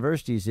of these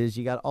universities, is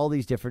you got all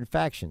these different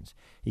factions.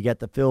 You got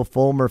the Phil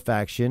Fulmer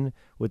faction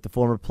with the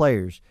former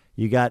players.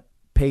 You got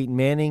Peyton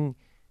Manning.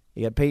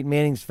 You got Peyton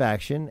Manning's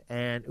faction,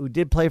 and who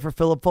did play for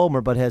Philip Fulmer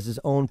but has his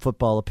own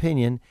football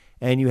opinion.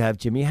 And you have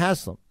Jimmy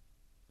Haslam,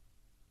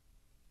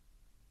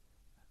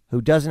 who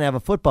doesn't have a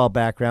football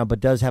background but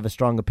does have a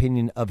strong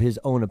opinion of his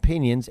own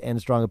opinions and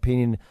a strong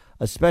opinion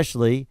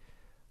especially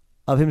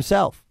of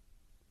himself.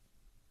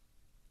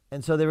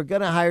 And so they were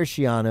going to hire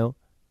Schiano.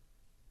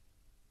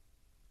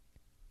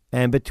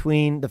 And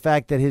between the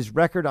fact that his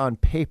record on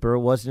paper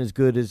wasn't as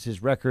good as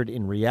his record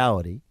in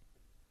reality,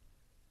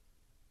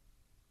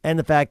 and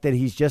the fact that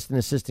he's just an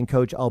assistant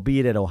coach,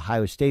 albeit at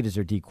Ohio State as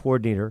their D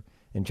coordinator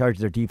in charge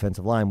of their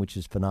defensive line, which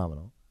is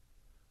phenomenal,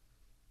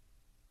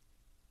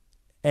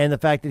 and the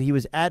fact that he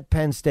was at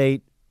Penn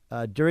State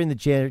during the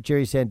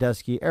Jerry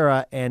Sandusky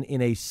era, and in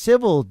a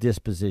civil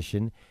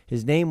disposition,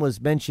 his name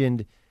was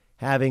mentioned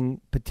having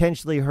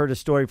potentially heard a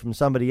story from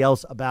somebody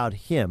else about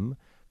him,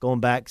 going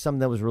back, something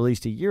that was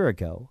released a year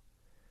ago.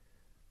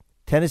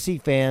 Tennessee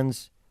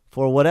fans,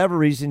 for whatever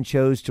reason,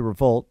 chose to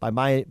revolt, by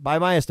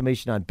my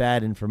estimation, on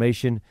bad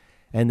information,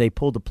 and they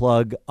pulled the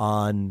plug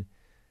on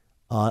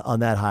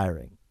that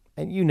hiring.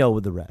 And you know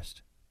the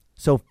rest.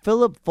 So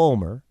Philip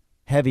Fulmer,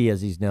 heavy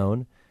as he's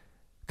known,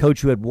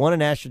 coach who had won a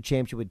national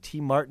championship with T.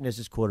 Martin as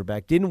his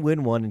quarterback, didn't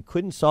win one and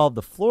couldn't solve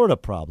the Florida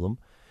problem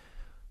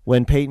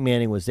when Peyton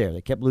Manning was there.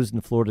 They kept losing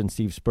to Florida and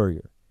Steve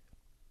Spurrier.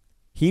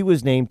 He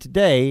was named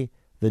today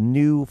the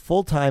new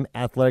full-time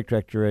athletic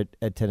director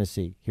at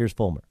Tennessee. Here's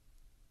Fulmer.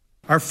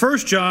 Our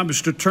first job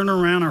is to turn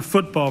around our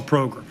football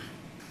program.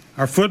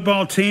 Our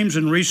football teams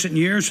in recent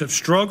years have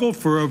struggled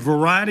for a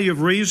variety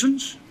of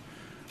reasons,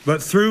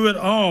 but through it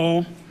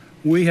all,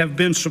 we have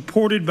been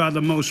supported by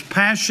the most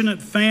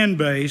passionate fan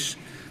base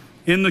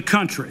in the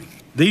country.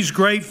 These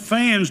great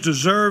fans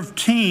deserve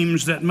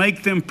teams that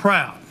make them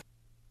proud.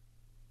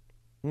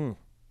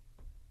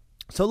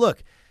 So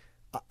look,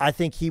 I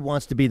think he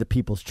wants to be the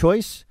people's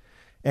choice,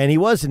 and he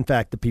was, in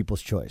fact, the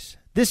people's choice.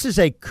 This is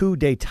a coup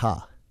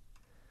d'etat.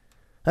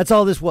 That's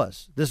all this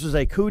was. This was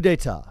a coup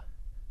d'etat.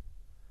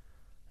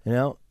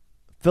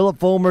 Philip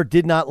Fulmer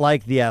did not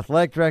like the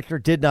athletic director,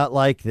 did not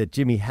like that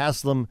Jimmy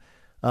Haslam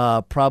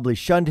probably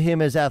shunned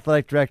him as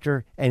athletic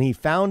director, and he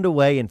found a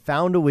way and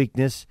found a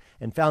weakness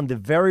and found the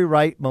very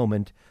right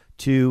moment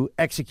to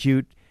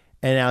execute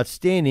an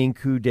outstanding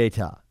coup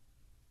d'etat.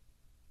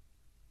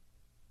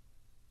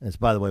 That's,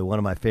 by the way, one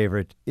of my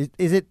favorite.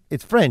 Is it?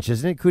 It's French,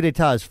 isn't it? Coup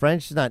d'etat is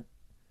French. It's not,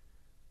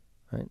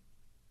 right?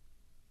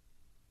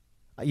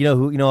 You know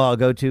who? I'll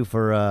go to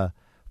for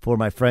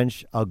my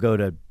French. I'll go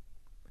to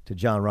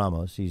John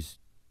Ramos. He's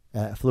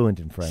fluent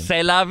in French.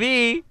 C'est la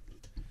vie.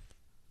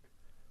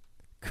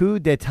 Coup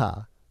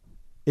d'etat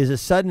is a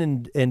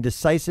sudden and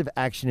decisive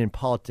action in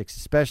politics,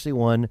 especially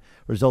one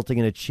resulting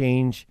in a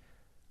change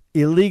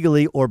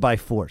illegally or by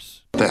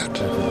force. That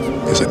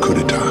is a coup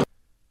d'etat.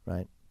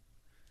 Right.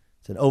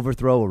 It's an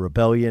overthrow, a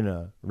rebellion,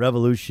 a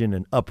revolution,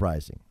 an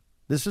uprising.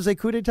 This is a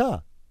coup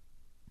d'etat.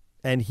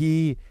 And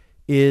he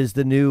is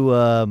the new,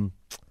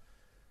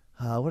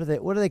 what do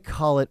they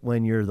call it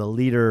when you're the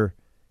leader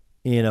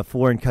in a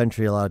foreign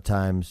country a lot of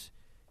times?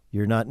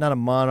 You're not a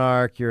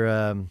monarch,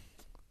 you're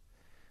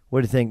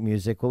what do you think,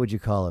 Music? What would you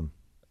call him?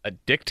 A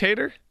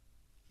dictator?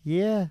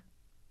 Yeah.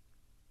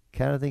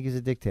 Kind of think he's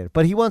a dictator.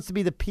 But he wants to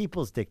be the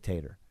people's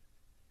dictator.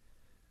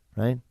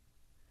 Right?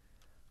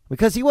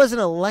 Because he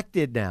wasn't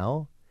elected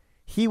now.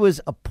 He was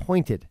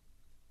appointed.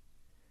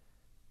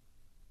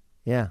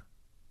 Yeah.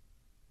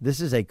 This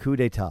is a coup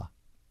d'etat.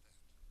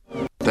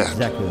 That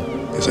exactly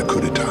is a coup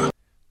d'etat.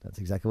 That's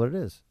exactly what it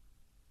is.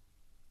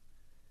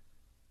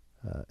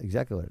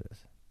 Exactly what it is.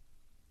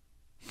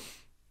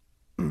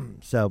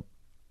 So,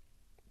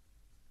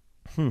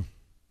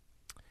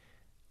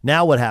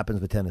 now what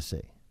happens with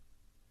Tennessee?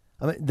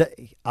 I mean,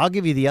 I'll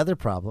give you the other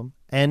problem.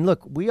 And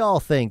look, we all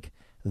think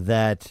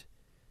that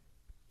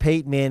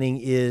Peyton Manning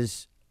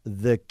is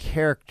the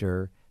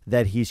character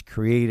that he's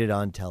created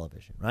on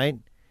television, right?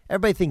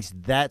 Everybody thinks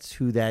that's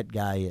who that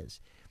guy is.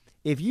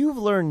 If you've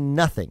learned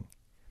nothing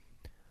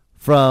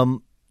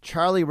from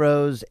Charlie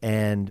Rose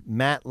and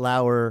Matt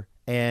Lauer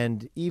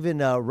and even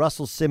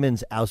Russell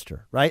Simmons'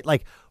 ouster, right?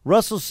 Like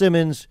Russell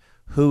Simmons,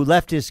 who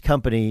left his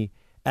company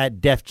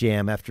at Def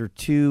Jam after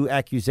 2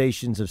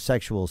 accusations of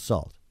sexual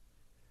assault.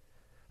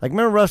 Like,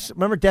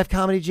 remember Def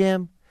Comedy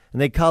Jam?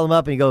 And they call him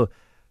up and he go,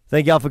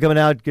 "Thank y'all for coming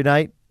out. Good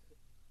night.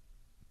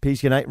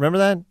 Peace, good night." Remember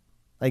that?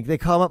 Like, they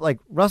call him up. Like,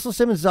 Russell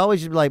Simmons is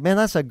always just like, "Man,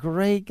 that's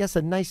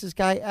the nicest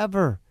guy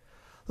ever.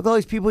 Look at all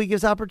these people he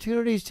gives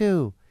opportunities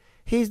to.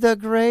 He's the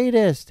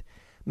greatest."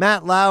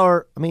 Matt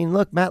Lauer,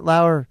 Matt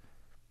Lauer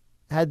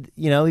had,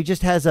 he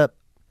just has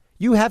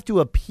you have to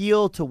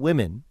appeal to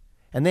women,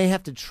 and they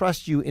have to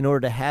trust you in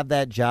order to have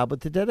that job with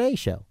the Today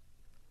Show.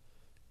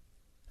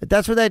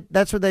 That's what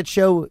that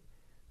show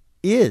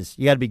is.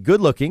 You got to be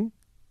good looking,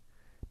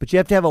 but you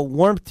have to have a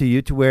warmth to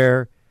you to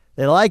where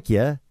they like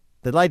you,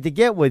 they like to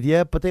get with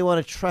you, but they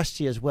want to trust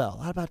you as well. A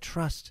lot about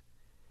trust.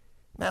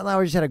 Matt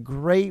Lauer just had a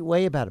great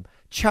way about him.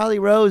 Charlie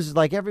Rose is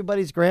like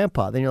everybody's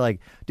grandpa. Then you're like,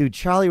 dude,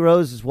 Charlie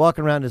Rose is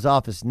walking around his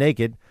office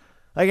naked.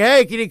 Like,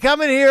 "Hey, can you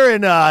come in here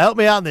and help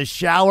me out in the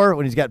shower?"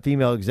 When he's got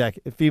female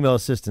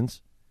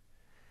assistants.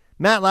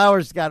 Matt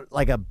Lauer's got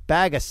like a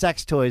bag of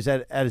sex toys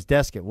at his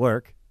desk at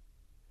work.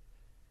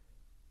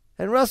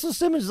 And Russell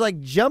Simmons is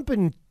like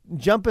jumping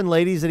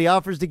ladies that he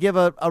offers to give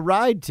a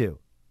ride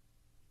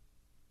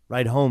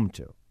home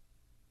to.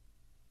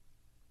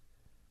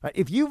 Right?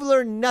 If you've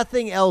learned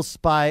nothing else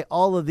by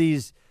all of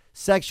these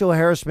sexual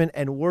harassment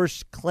and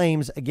worse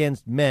claims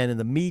against men in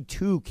the Me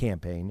Too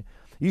campaign,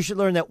 you should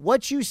learn that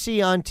what you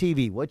see on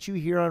TV, what you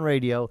hear on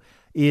radio,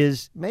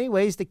 is in many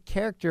ways the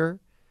character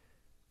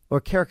or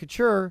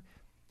caricature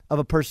of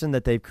a person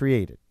that they've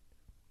created.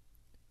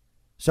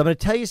 So I'm going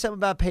to tell you something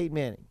about Peyton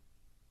Manning.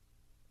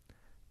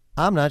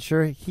 I'm not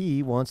sure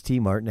he wants T.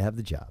 Martin to have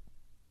the job.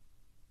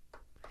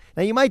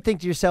 Now, you might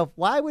think to yourself,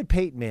 why would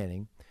Peyton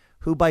Manning,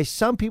 who by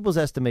some people's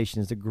estimation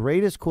is the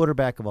greatest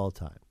quarterback of all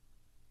time,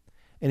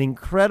 an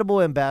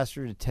incredible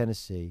ambassador to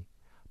Tennessee,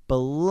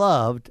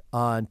 beloved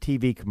on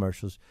TV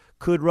commercials,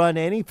 could run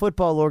any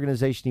football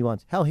organization he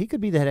wants? Hell, he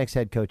could be the next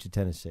head coach of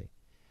Tennessee.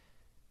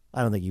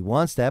 I don't think he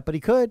wants that, but he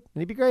could,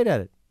 and he'd be great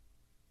at it.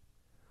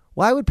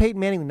 Why would Peyton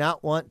Manning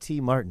not want T.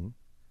 Martin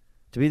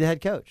to be the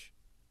head coach?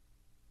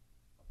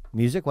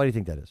 Music, why do you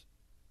think that is?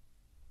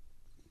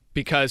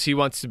 Because he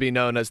wants to be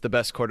known as the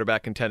best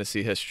quarterback in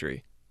Tennessee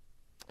history.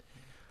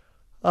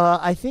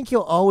 I think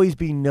he'll always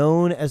be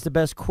known as the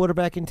best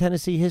quarterback in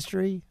Tennessee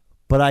history,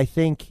 but I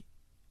think,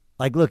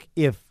 look,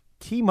 if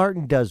T.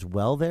 Martin does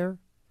well there,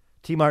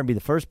 T. Martin be the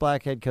first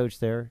black head coach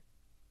there,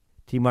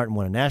 T. Martin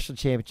won a national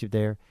championship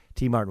there,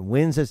 T. Martin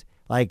wins this,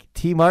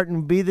 T. Martin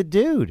would be the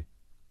dude.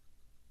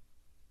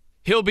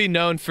 He'll be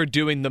known for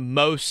doing the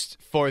most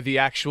for the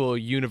actual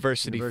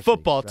university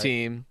football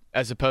team,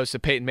 as opposed to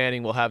Peyton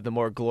Manning will have the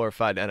more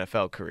glorified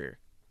NFL career.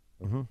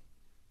 Mm-hmm.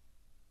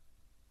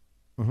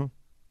 Mm-hmm.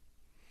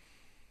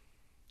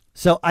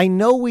 So I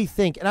know we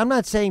think, and I'm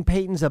not saying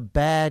Peyton's a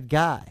bad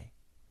guy.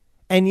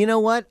 And you know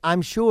what?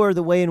 I'm sure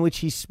the way in which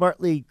he's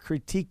smartly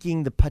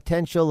critiquing the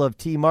potential of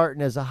T.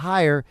 Martin as a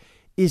hire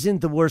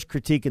isn't the worst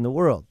critique in the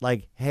world.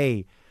 Like,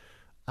 hey,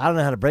 I don't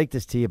know how to break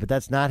this to you, but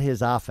that's not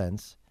his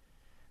offense.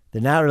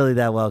 They're not really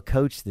that well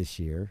coached this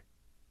year.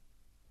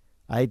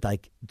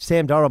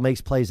 Sam Darnold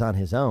makes plays on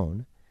his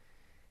own.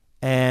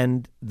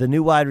 And the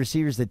new wide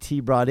receivers that T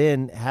brought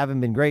in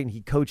haven't been great, and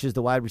he coaches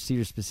the wide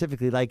receivers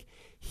specifically.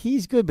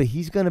 He's good, but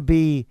he's going to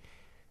be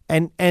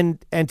and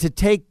to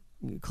take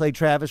Clay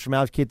Travis from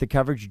Outkick the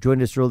Coverage, who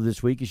joined us earlier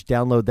this week. You should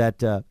download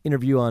that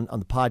interview on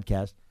the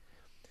podcast.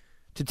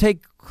 To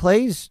take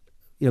Clay's,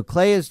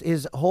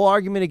 his whole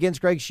argument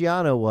against Greg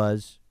Schiano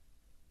was,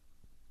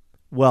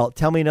 well,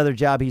 tell me another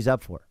job he's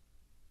up for,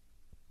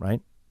 right?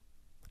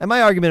 And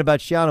my argument about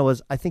Schiano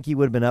was, I think he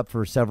would have been up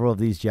for several of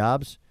these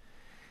jobs.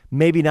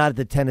 Maybe not at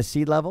the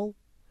Tennessee level,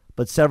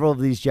 but several of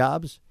these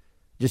jobs.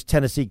 Just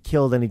Tennessee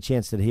killed any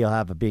chance that he'll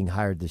have of being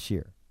hired this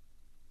year.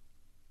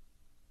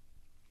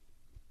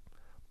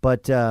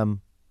 But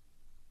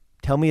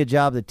tell me a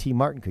job that T.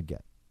 Martin could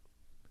get.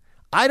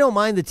 I don't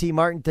mind the T.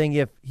 Martin thing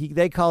if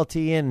they call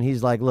T in and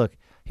he's like, look,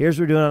 here's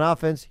what we're doing on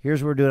offense,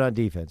 here's what we're doing on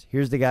defense,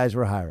 here's the guys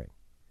we're hiring.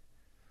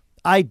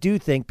 I do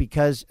think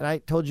because, and I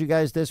told you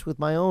guys this with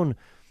my own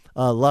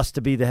lust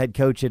to be the head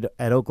coach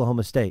at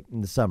Oklahoma State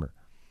in the summer,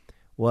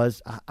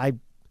 was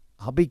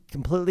I'll be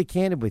completely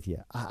candid with you.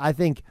 I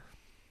think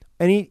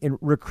in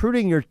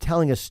recruiting, you're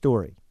telling a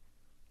story.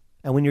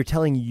 And when you're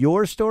telling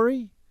your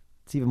story,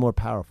 it's even more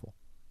powerful.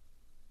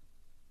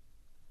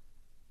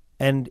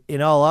 And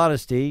in all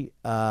honesty,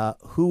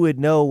 who would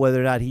know whether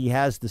or not he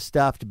has the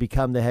stuff to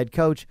become the head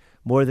coach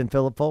more than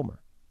Philip Fulmer?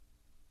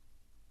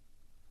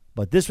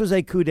 But this was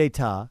a coup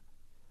d'etat,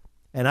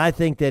 and I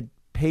think that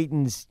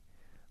Peyton's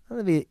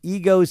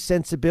ego,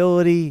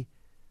 sensibility,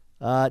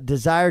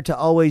 desire to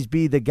always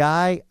be the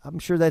guy, I'm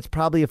sure that's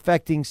probably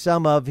affecting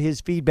some of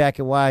his feedback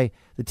and why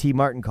the T.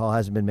 Martin call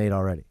hasn't been made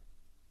already.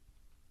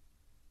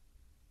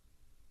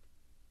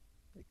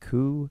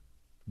 Coup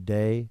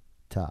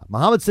d'etat.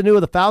 Mohamed Sanu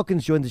of the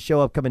Falcons joins the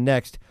show upcoming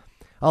next.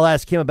 I'll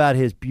ask him about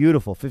his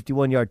beautiful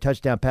 51-yard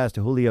touchdown pass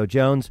to Julio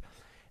Jones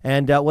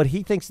and what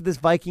he thinks of this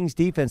Vikings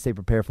defense they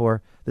prepare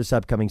for this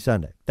upcoming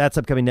Sunday. That's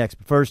upcoming next.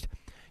 But first,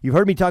 you've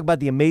heard me talk about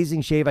the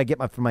amazing shave I get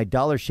from my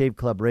Dollar Shave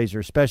Club razor,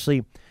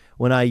 especially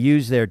when I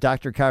use their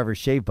Dr. Carver's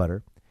shave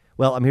butter.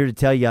 Well, I'm here to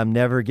tell you I'm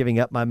never giving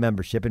up my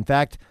membership. In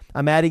fact,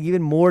 I'm adding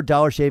even more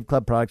Dollar Shave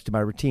Club products to my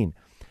routine.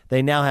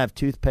 They now have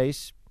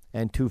toothpaste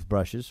and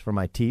toothbrushes for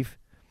my teeth.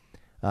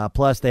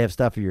 Plus, they have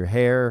stuff for your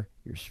hair,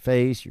 your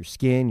face, your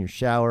skin, your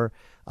shower.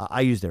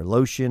 I use their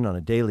lotion on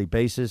a daily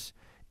basis.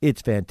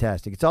 It's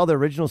fantastic. It's all the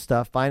original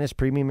stuff, finest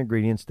premium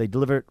ingredients. They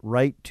deliver it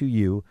right to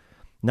you,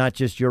 not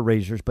just your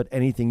razors, but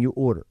anything you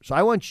order. So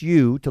I want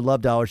you to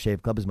love Dollar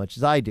Shave Club as much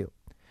as I do.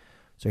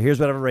 So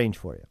here's what I've arranged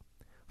for you.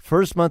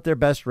 First month, their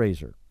best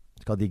razor.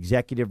 It's called the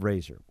Executive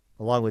Razor,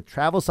 along with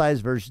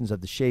travel-sized versions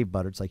of the shave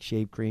butter. It's like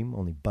shave cream,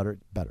 only butter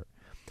better.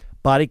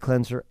 Body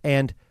cleanser,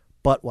 and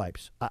butt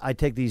wipes. I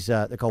take these,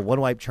 they're called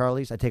One Wipe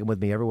Charlies. I take them with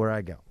me everywhere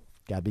I go.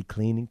 Got to be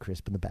clean and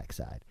crisp in the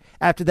backside.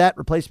 After that,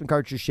 replacement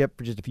cartridges ship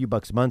for just a few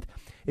bucks a month.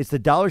 It's the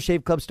Dollar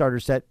Shave Club starter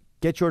set.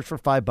 Get yours for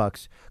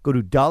 $5. Go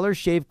to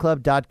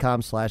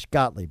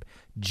dollarshaveclub.com/Gottlieb.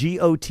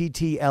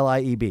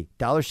 Gottlib.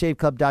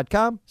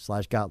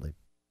 dollarshaveclub.com/Gottlieb.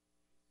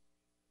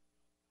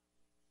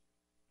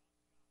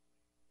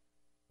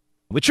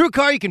 With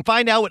TrueCar, you can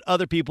find out what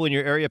other people in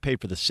your area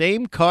paid for the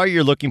same car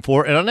you're looking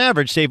for, and on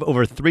average, save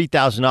over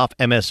 $3,000 off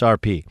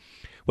MSRP.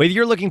 Whether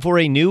you're looking for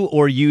a new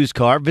or used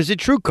car, visit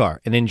TrueCar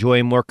and enjoy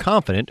a more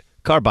confident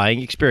car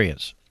buying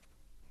experience.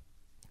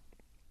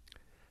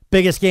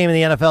 Biggest game in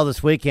the NFL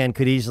this weekend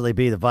could easily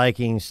be the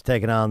Vikings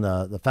taking on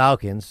the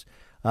Falcons.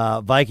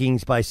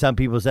 Vikings, by some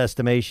people's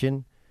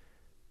estimation,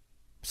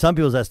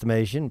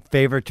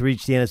 favorite to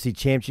reach the NFC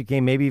Championship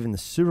game, maybe even the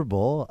Super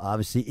Bowl.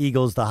 Obviously,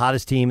 Eagles, the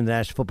hottest team in the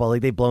National Football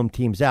League. They've blown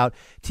teams out.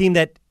 Team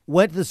that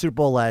went to the Super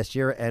Bowl last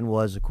year and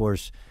was, of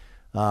course,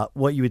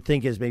 what you would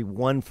think is maybe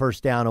one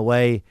first down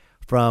away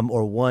from,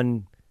 or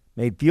one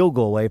made field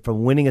goal away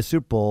from winning a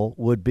Super Bowl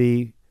would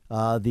be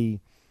the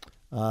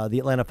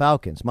Atlanta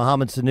Falcons.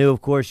 Mohamed Sanu,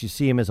 of course, you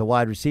see him as a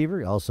wide receiver.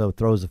 He also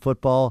throws the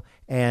football,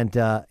 and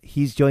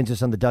he joins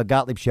us on the Doug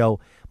Gottlieb Show.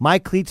 My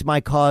Cleats,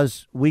 My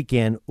Cause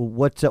weekend.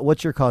 What's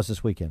your cause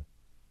this weekend?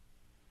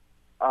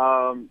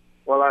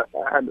 Well,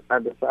 I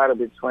decided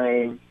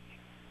between,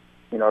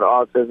 the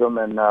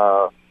autism and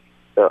the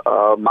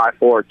My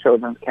Four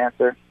Children's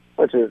Cancer,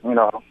 which is,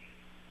 for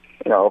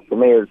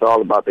me, it's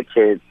all about the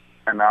kids,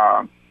 and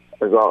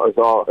it's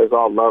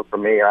all love for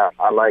me. I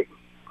like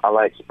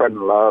spreading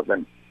love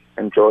and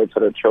joy to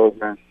the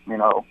children,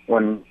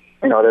 when,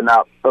 they're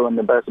not feeling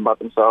the best about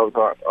themselves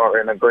or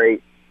in a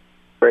great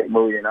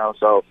mood,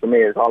 So for me,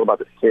 it's all about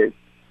the kids.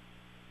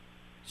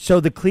 So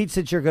the cleats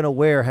that you're going to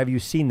wear, have you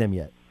seen them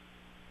yet?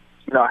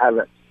 No, I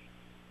haven't.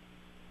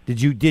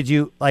 Did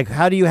you, like,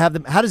 how do you have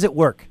them? How does it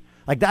work?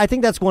 Like, I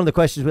think that's one of the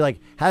questions we like.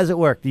 How does it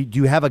work? Do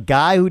you have a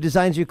guy who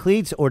designs your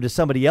cleats, or does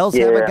somebody else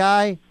have a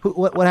guy?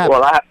 What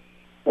happens?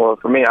 Well,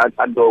 for me, I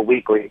do it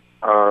weekly,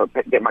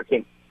 get my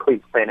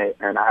cleats painted,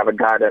 and I have a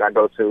guy that I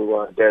go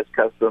to, Des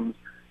Customs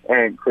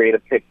and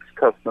Creative Picks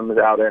Customs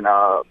out in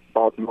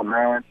Baltimore,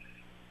 Maryland.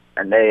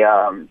 And they,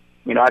 I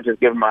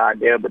just give them my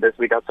idea, but this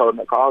week I told them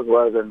the cause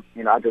was, and,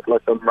 I just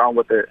let them run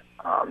with it.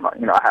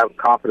 I have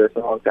confidence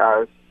in those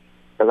guys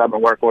because I've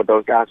been working with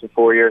those guys for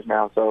 4 years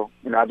now. So,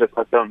 I just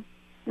let them,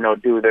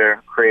 do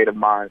their creative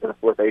minds.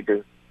 That's what they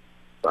do.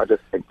 So I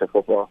just stick to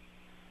football.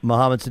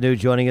 Mohamed Sanu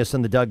joining us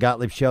on the Doug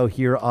Gottlieb Show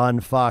here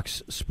on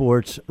Fox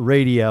Sports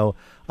Radio.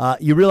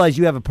 You realize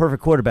you have a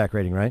perfect quarterback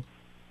rating, right?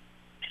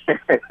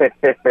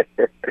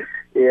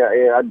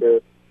 Yeah, I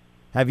do.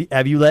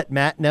 Have you let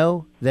Matt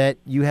know that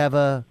you have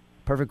a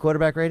perfect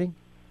quarterback rating?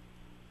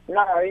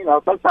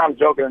 No, sometimes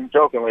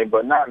jokingly,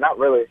 but not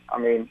really. I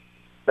mean,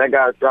 that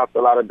guy's dropped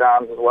a lot of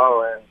dimes as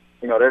well, and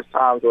there's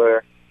times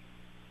where,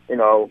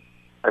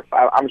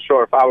 I'm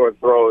sure if I were to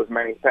throw as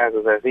many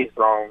passes as he's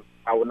thrown,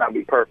 I would not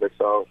be perfect.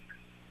 So,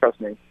 trust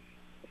me,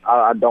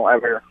 I don't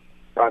ever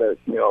try to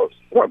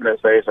rub in his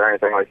face or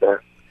anything like that.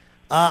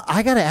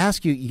 I got to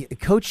ask you,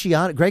 Coach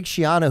Greg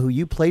Schiano, who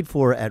you played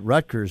for at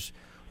Rutgers,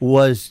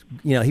 was,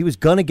 he was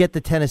going to get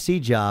the Tennessee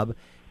job,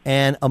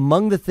 and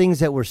among the things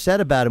that were said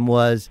about him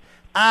was,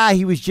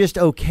 he was just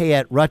okay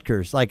at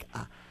Rutgers. Like,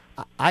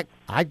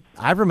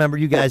 I remember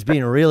you guys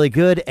being really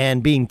good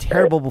and being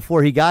terrible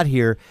before he got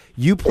here.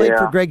 You played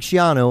for Greg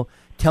Schiano.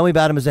 Tell me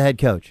about him as a head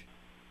coach.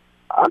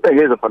 I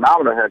think he's a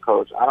phenomenal head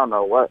coach. I don't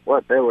know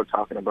what they were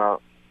talking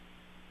about.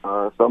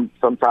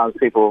 Sometimes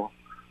people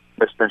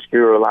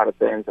misconstrue a lot of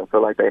things and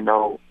feel like they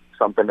know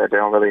something that they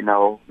don't really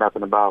know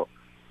nothing about.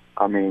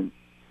 I mean,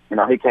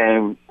 he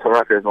came to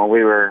Rutgers when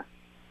we were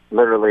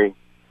literally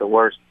the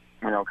worst,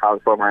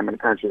 college program in the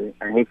country,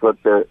 and he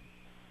flipped that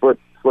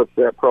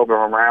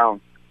program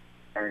around.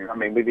 And I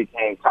mean, we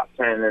became top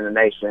 10 in the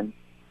nation.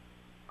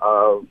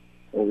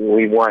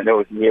 We won. There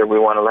was a year we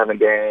won 11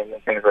 games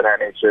and things of that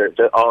nature,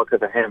 just all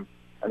because of him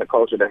and the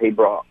culture that he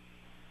brought.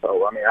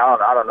 So I mean,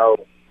 I don't know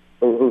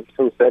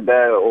who said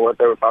that or what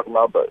they were talking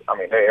about, but I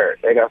mean,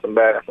 they got some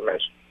bad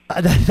information.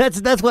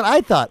 That's what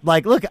I thought.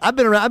 Like, look, I've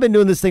been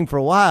doing this thing for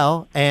a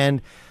while,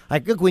 and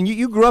like, look, when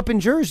you grew up in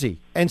Jersey,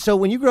 and so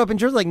when you grew up in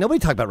Jersey, like nobody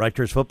talked about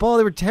Rutgers football.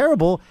 They were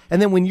terrible,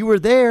 and then when you were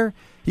there,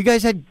 you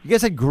guys had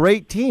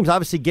great teams.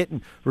 Obviously,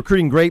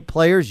 recruiting great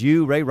players.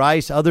 You, Ray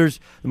Rice, others,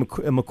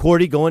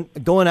 McCourty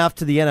going off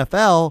to the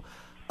NFL.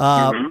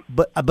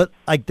 But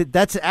like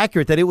that's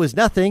accurate. That it was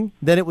nothing,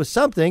 then it was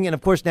something, and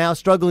of course now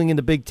struggling in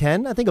the Big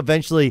Ten. I think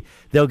eventually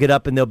they'll get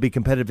up and they'll be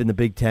competitive in the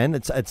Big Ten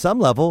at some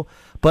level.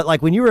 But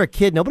like when you were a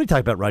kid, nobody talked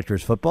about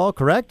Rutgers football,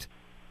 correct?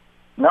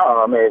 No,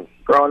 I mean,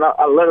 growing up,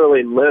 I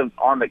literally lived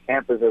on the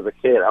campus as a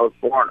kid. I was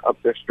born up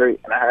the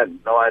street, and I had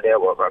no idea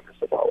what Rutgers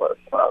football was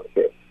when I was a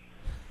kid.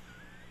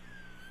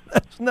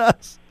 That's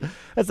nuts.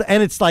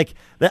 And it's like,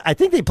 I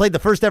think they played the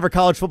first ever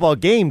college football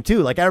game,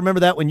 too. Like, I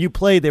remember that when you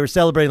played, they were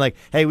celebrating, like,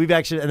 hey, we've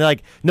actually, and they're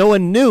like, no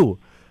one knew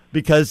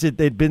because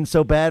they'd been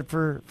so bad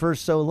for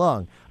so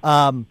long.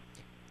 All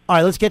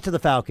right, let's get to the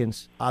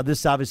Falcons.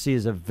 This obviously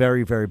is a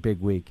very, very big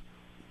week.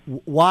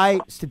 Why,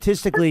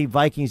 statistically,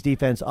 Vikings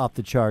defense off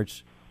the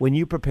charts? When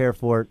you prepare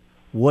for it,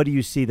 what do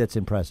you see that's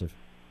impressive?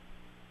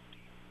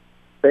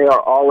 They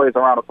are always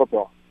around the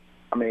football.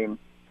 I mean,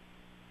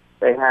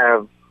 they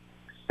have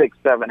 6,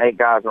 7, 8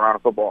 guys around the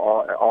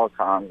football at all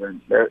times, and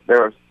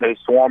they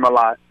swarm a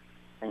lot.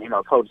 And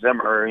Coach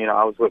Zimmer,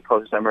 I was with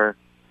Coach Zimmer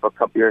for a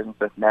couple years in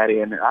Cincinnati,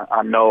 and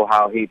I know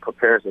how he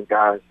prepares his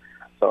guys.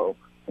 So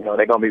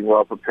they're gonna be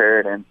well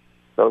prepared, and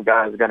those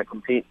guys are gonna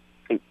compete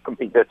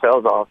their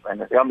tails off,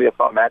 and it's gonna be a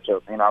fun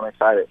matchup. I'm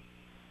excited.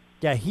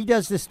 Yeah, he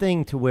does this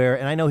thing to where,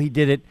 and I know he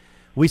did it.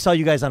 We saw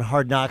you guys on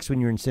Hard Knocks when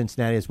you were in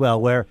Cincinnati as well,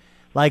 where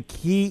like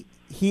he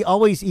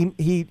always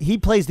he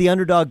plays the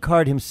underdog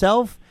card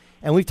himself.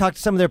 And we've talked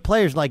to some of their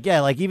players, like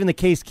even the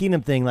Case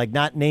Keenum thing, like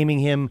not naming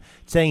him,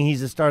 saying he's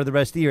the starter the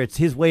rest of the year. It's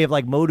his way of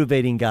like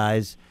motivating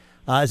guys.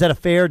 Is that a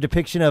fair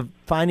depiction of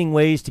finding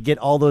ways to get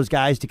all those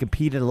guys to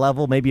compete at a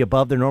level maybe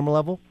above their normal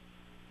level?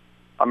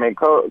 I mean,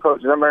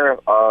 Coach Zimmer,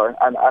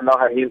 I know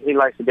how he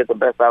likes to get the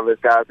best out of his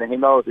guys, and he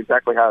knows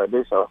exactly how to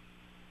do so.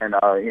 And I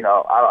don't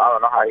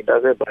know how he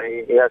does it, but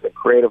he has a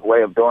creative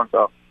way of doing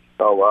so.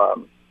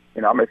 So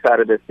I'm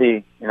excited to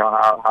see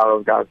how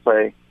those guys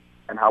play.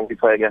 And how we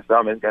play against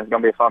them. It's going to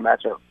be a fun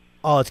matchup.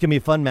 Oh, it's going to be a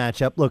fun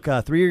matchup. Look, 3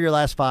 of your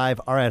last 5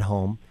 are at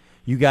home.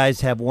 You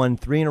guys have won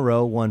 3 in a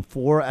row, won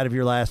 4 out of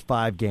your last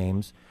 5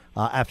 games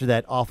after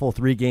that awful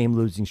 3-game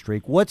losing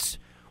streak. What's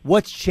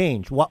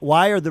changed?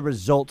 Why are the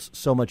results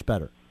so much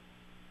better?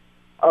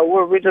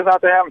 We're just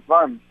out there having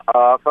fun.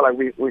 I feel like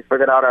we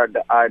figured out our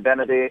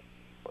identity.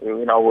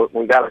 We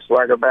got our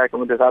swagger back,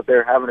 and we're just out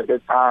there having a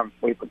good time.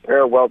 We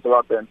prepared well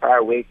throughout the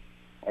entire week,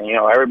 and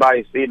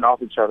everybody's feeding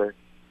off each other.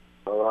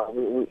 So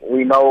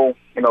we know,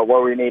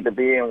 where we need to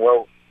be and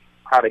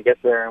how to get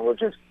there, and we're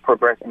just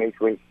progressing each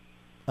week.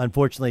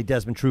 Unfortunately,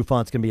 Desmond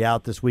Trufant's going to be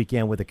out this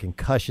weekend with a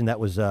concussion that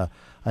was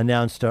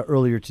announced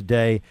earlier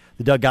today.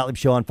 The Doug Gottlieb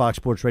Show on Fox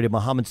Sports Radio.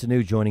 Mohamed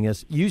Sanu joining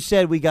us. You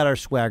said we got our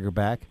swagger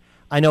back.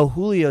 I know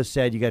Julio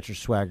said you got your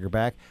swagger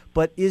back,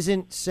 but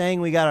isn't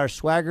saying we got our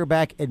swagger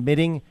back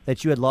admitting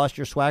that you had lost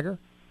your swagger?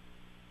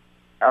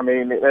 I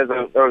mean, there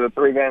was a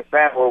 3-game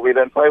span where we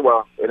didn't play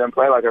well. We didn't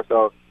play like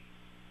ourselves.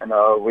 And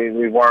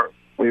we weren't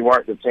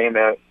the team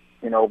that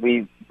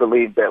we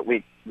believed that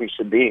we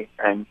should be,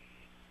 and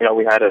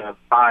we had to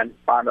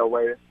find a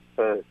way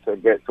to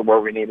get to where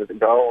we needed to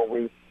go. And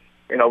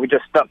we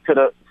just stuck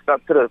to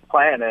the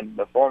plan and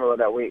the formula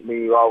that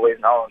we always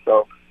know.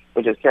 So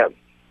we just kept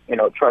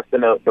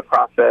trusting the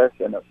process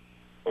and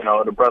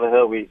the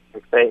brotherhood. We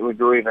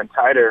grew even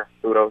tighter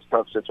through those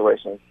tough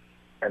situations,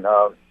 and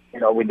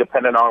we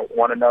depended on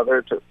one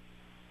another to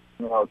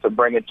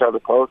bring each other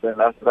close, and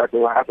that's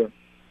exactly what happened.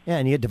 Yeah,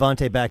 and you get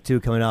Devontae back, too,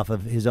 coming off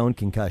of his own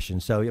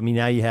concussion. So, I mean,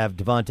 now you have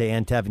Devontae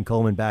and Tevin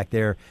Coleman back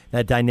there.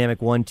 That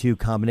dynamic 1-2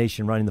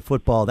 combination running the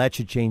football, that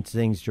should change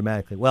things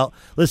dramatically. Well,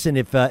 listen,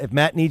 if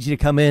Matt needs you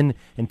to come in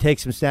and take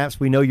some snaps,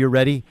 we know you're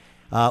ready.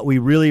 We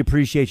really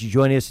appreciate you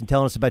joining us and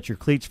telling us about your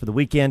cleats for the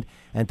weekend.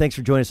 And thanks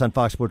for joining us on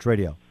Fox Sports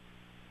Radio.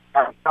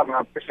 I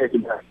appreciate you,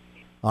 guys.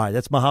 All right,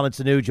 that's Mohamed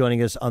Sanu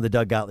joining us on the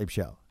Doug Gottlieb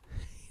Show.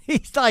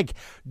 He's like,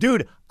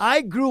 dude,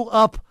 I grew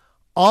up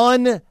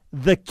on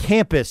the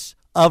campus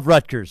of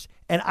Rutgers,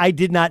 and I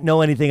did not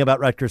know anything about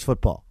Rutgers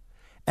football.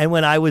 And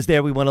when I was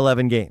there, we won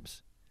 11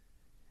 games.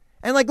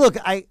 And like, look,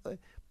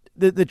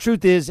 the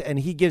truth is, and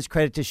he gives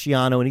credit to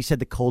Schiano, and he said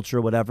the culture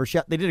or whatever.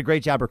 They did a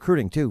great job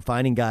recruiting, too,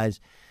 finding guys,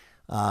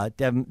 the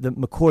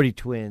McCourty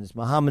twins,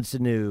 Mohamed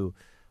Sanu,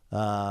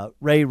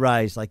 Ray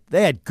Rice. Like,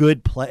 they had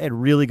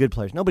really good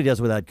players. Nobody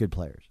does without good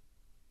players.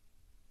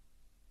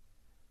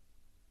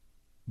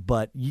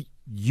 But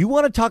you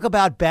want to talk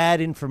about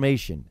bad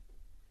information.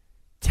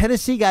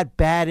 Tennessee got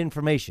bad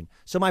information.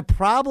 So my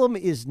problem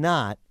is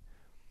not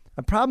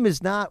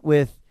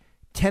with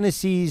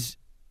Tennessee's,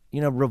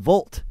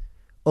 revolt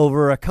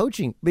over a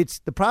coaching.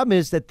 The problem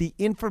is that the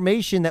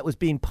information that was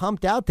being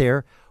pumped out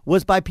there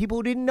was by people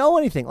who didn't know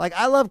anything. Like,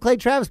 I love Clay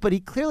Travis, but he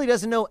clearly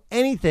doesn't know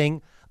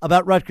anything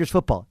about Rutgers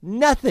football.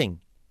 Nothing.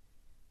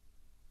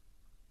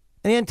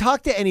 And he didn't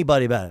talk to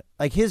anybody about it.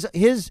 Like,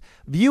 his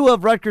view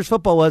of Rutgers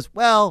football was,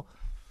 well,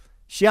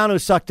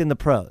 Schiano sucked in the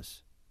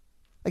pros.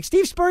 Like,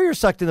 Steve Spurrier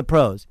sucked in the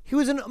pros. He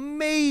was an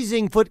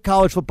amazing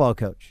college football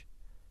coach.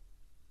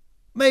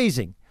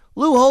 Amazing.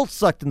 Lou Holtz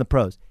sucked in the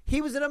pros.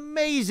 He was an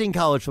amazing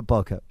college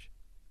football coach.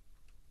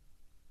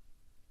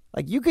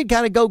 Like, you could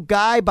kind of go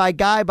guy by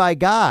guy by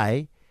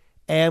guy,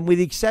 and with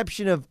the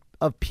exception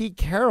of Pete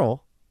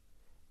Carroll.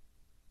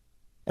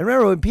 And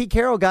remember, when Pete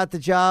Carroll got the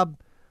job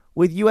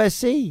with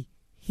USC,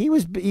 he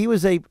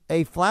was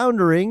a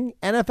floundering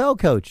NFL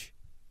coach.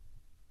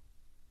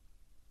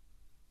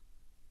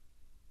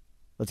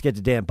 Let's get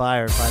to Dan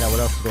Beyer and find out what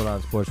else is going on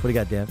in sports. What do you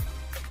got, Dan?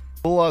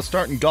 We'll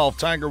start in golf.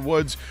 Tiger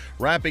Woods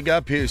wrapping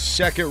up his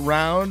second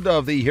round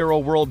of the Hero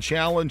World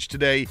Challenge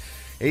today.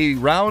 A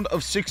round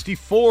of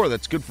 64.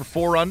 That's good for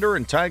 4 under,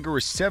 and Tiger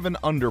is 7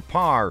 under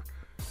par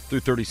through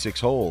 36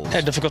 holes. I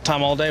had a difficult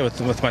time all day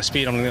with my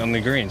speed on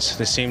the greens.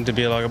 They seemed to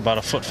be like about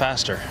a foot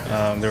faster.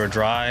 They were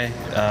dry,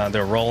 they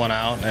were rolling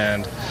out,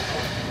 and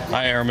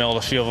I airmailed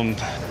a few of them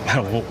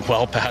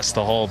well past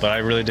the hole, but I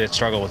really did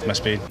struggle with my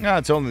speed. No,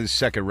 it's only the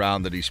second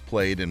round that he's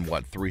played in,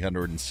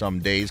 300 and some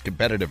days.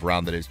 Competitive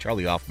round that is.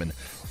 Charlie Hoffman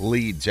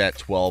leads at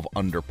 12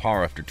 under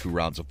par after 2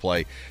 rounds of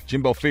play.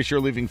 Jimbo Fisher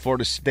leaving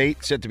Florida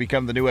State, set to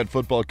become the new head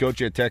football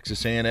coach at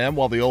Texas A&M,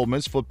 while the Ole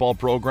Miss football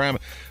program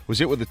was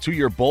hit with a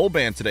 2-year bowl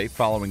ban today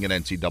following an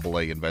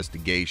NCAA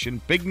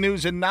investigation. Big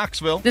news in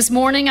Knoxville. This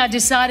morning, I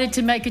decided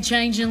to make a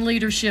change in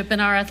leadership in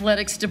our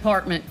athletics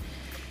department.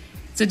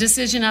 It's a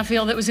decision I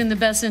feel that was in the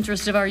best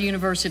interest of our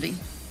university.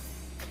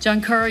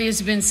 John Curry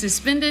has been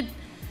suspended,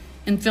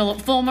 and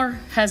Philip Fulmer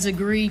has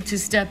agreed to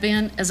step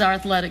in as our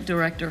athletic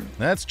director.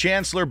 That's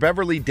Chancellor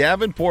Beverly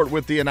Davenport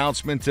with the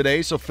announcement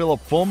today. So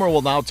Philip Fulmer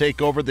will now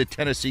take over the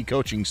Tennessee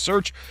coaching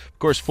search. Of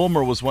course,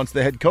 Fulmer was once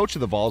the head coach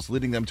of the Vols,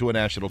 leading them to a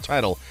national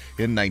title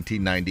in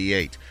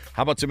 1998.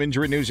 How about some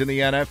injury news in the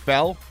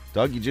NFL?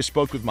 Doug, you just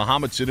spoke with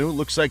Mohamed Sanu.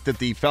 Looks like that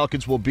the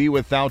Falcons will be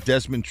without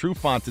Desmond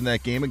Trufant in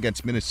that game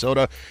against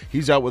Minnesota.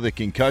 He's out with a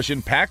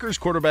concussion. Packers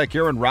quarterback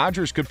Aaron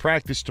Rodgers could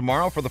practice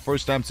tomorrow for the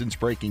first time since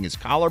breaking his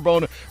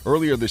collarbone.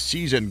 Earlier this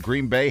season,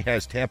 Green Bay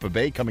has Tampa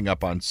Bay coming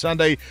up on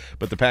Sunday,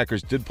 but the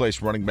Packers did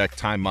place running back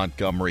Ty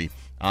Montgomery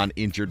on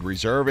injured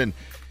reserve. And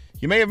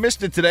you may have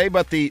missed it today,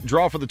 but the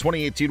draw for the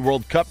 2018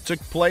 World Cup took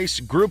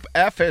place. Group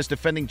F has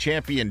defending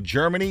champion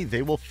Germany.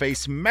 They will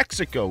face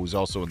Mexico, who's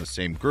also in the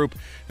same group,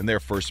 in their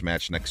first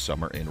match next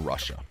summer in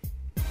Russia.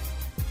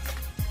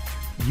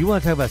 You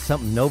want to talk about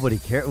something nobody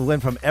cares? We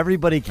went from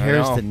everybody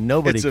cares to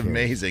nobody cares. It's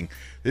amazing.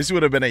 This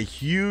would have been a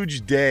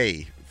huge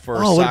day for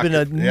soccer. Oh, it would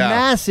have been a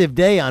massive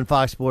day on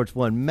Fox Sports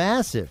 1.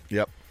 Massive.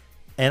 Yep.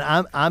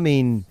 And I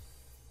mean,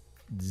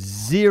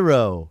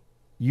 zero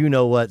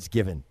you-know-what's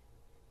given.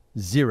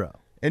 Zero.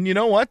 And you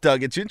know what,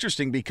 Doug? It's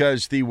interesting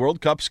because the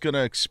World Cup's going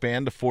to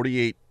expand to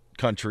 48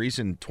 countries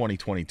in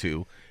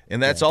 2022.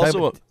 And that's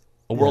also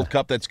a World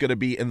Cup that's going to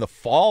be in the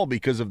fall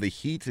because of the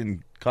heat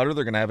in Qatar.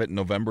 They're going to have it in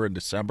November and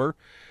December.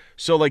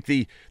 So, like,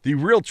 the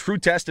real true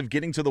test of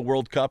getting to the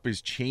World Cup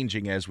is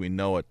changing as we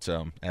know it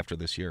after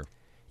this year.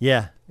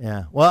 Yeah.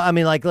 Well, I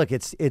mean, like, look,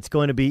 it's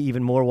going to be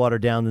even more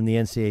watered down than the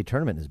NCAA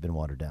tournament has been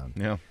watered down.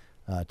 Yeah.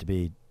 To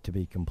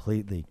be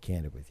completely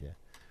candid with you.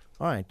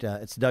 All right,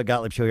 it's the Doug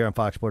Gottlieb Show here on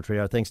Fox Sports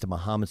Radio. Thanks to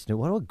Mohamed Sanu.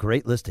 What a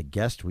great list of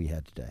guests we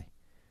had today.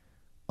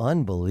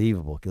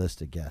 Unbelievable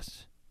list of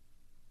guests.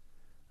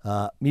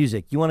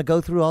 Music. You want to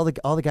go through all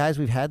the guys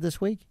we've had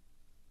this week?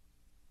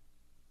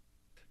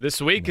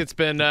 This week it's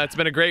been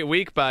a great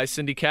week by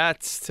Cindy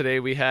Katz. Today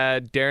we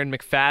had Darren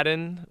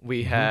McFadden.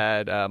 We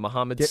had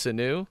Mohamed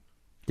Sanu.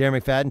 Darren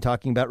McFadden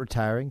talking about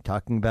retiring,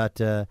 talking about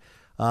the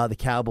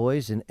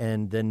Cowboys,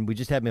 and then we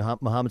just had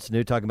Mohamed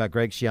Sanu talking about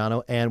Greg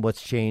Schiano and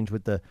what's changed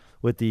with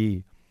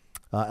the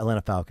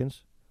Atlanta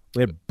Falcons.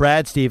 We had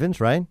Brad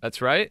Stevens, right?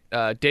 That's right.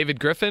 David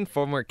Griffin,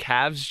 former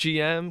Cavs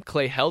GM.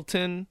 Clay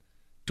Helton,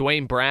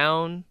 Dwayne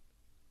Brown.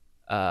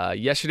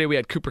 Yesterday we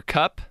had Cooper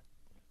Kupp.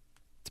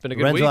 It's been a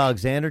good week. Lorenzo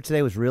Alexander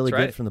today was really That's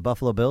good right. from the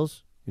Buffalo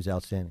Bills. He was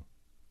outstanding.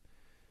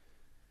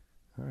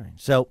 All right.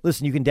 So,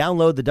 listen, you can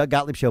download the Doug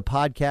Gottlieb Show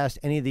podcast.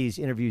 Any of these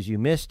interviews you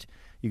missed,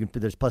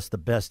 there's plus the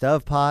Best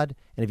of pod.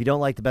 And if you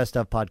don't like the Best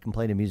of pod,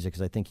 complain to music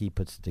because I think he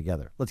puts it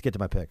together. Let's get to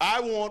my pick. I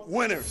want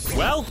winners.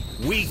 Well,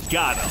 we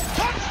got them.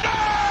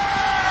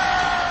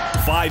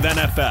 5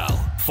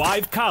 NFL,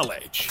 5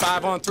 College.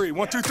 5 on 3.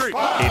 1, 2, 3.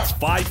 It's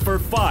 5 for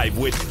 5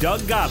 with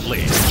Doug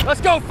Gottlieb.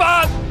 Let's go,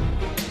 5!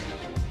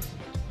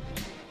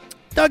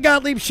 Doug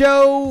Gottlieb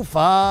Show,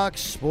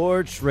 Fox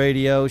Sports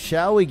Radio.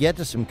 Shall we get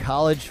to some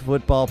college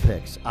football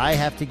picks? I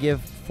have to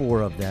give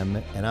 4 of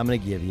them, and I'm going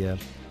to give you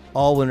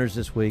all winners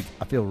this week.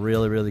 I feel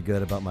really, really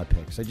good about my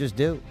picks. I just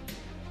do.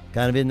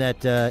 Kind of in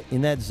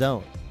that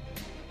zone.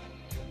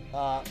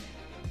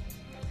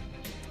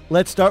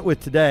 Let's start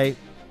with today.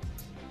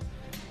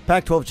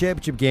 Pac-12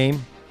 championship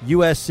game.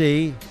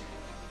 USC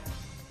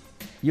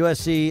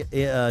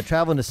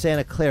traveling to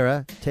Santa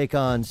Clara, take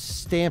on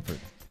Stanford.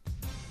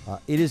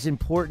 It is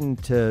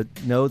important to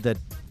know that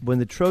when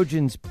the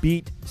Trojans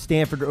beat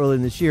Stanford early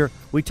in this year,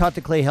 we talked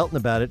to Clay Helton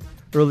about it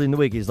early in the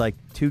week. He's like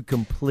 2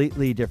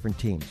 completely different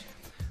teams.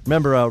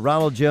 Remember,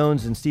 Ronald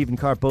Jones and Stephen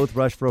Carr both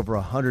rushed for over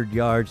 100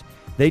 yards.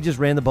 They just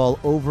ran the ball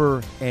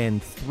over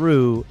and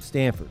through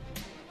Stanford.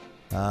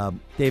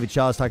 David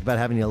Shaw's talked about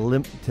having to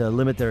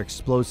limit their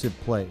explosive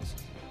plays.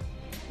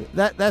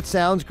 That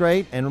sounds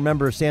great. And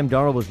remember, Sam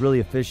Darnold was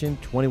really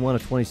efficient, 21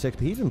 of 26,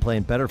 but he's been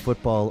playing better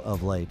football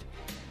of late.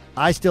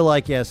 I still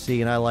like SC,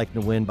 and I like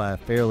to win by a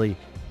fairly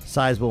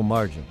sizable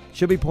margin.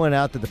 Should be pointed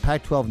out that the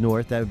Pac-12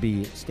 North, that would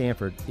be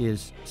Stanford,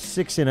 is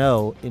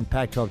 6-0 in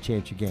Pac-12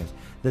 championship games.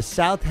 The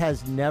South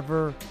has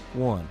never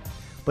won.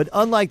 But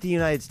unlike the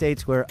United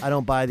States, where I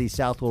don't buy the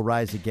South will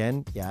rise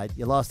again, yeah,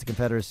 you lost the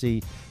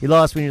Confederacy. You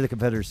lost when you're the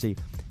Confederacy.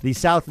 The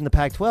South and the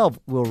Pac-12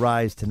 will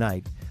rise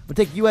tonight. We'll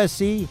take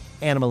USC,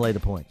 and I'm going to lay the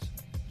points.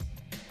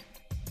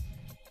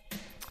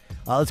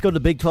 Let's go to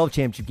the Big 12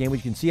 championship game, which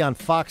you can see on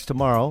Fox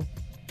tomorrow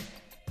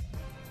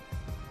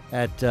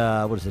at,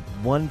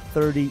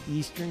 1:30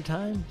 Eastern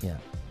time? Yeah.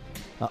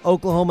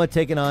 Oklahoma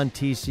taking on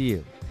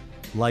TCU.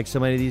 Like so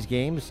many of these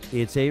games,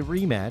 it's a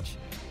rematch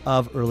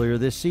of earlier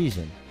this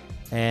season.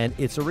 And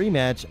it's a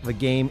rematch of a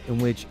game in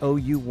which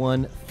OU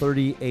won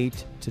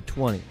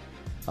 38-20.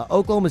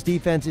 Oklahoma's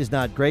defense is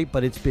not great,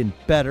 but it's been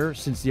better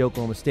since the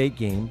Oklahoma State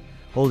game,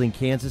 holding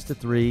Kansas to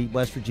 3,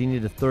 West Virginia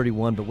to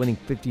 31, but winning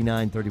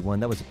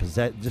 59-31. That was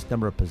just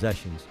number of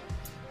possessions.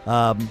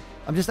 I'm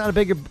just not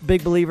a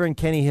big believer in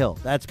Kenny Hill.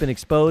 That's been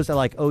exposed. I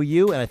like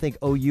OU, and I think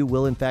OU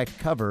will, in fact,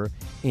 cover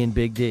in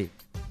Big D.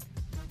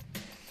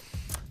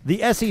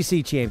 The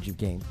SEC championship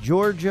game,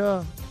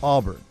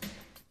 Georgia-Auburn.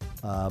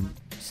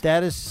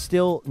 Status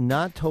still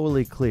not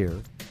totally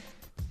clear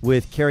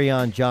with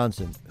Kerryon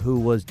Johnson, who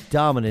was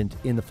dominant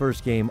in the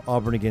first game,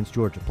 Auburn against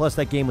Georgia. Plus,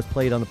 that game was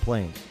played on the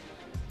Plains.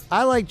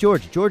 I like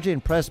Georgia. Georgia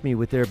impressed me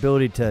with their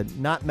ability to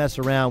not mess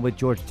around with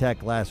Georgia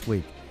Tech last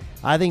week.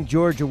 I think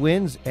Georgia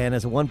wins, and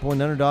as a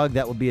 1-point underdog,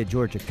 that would be a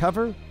Georgia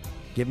cover.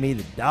 Give me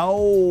the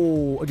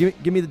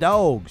give me the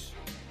dogs.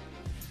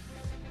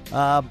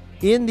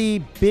 In the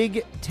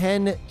Big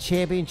Ten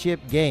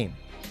championship game,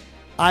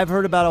 I've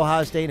heard about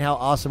Ohio State and how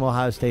awesome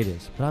Ohio State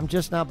is, but I'm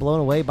just not blown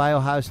away by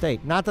Ohio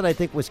State. Not that I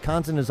think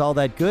Wisconsin is all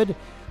that good,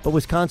 but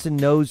Wisconsin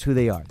knows who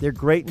they are. They're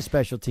great in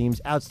special teams,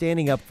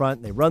 outstanding up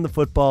front. They run the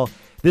football.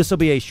 This will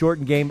be a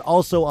shortened game,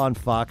 also on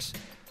Fox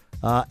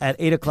at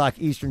 8 o'clock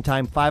Eastern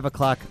Time, 5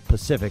 o'clock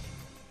Pacific.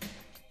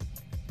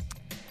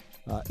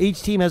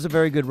 Each team has a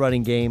very good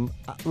running game.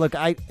 Look,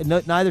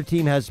 neither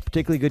team has a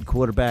particularly good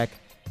quarterback.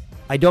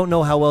 I don't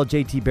know how well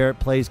J.T. Barrett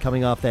plays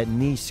coming off that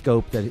knee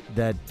scope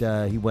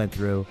that he went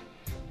through.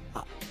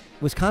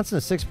 Wisconsin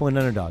a 6-point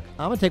underdog.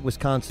 I'm going to take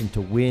Wisconsin to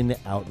win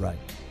outright.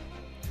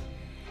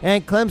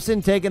 And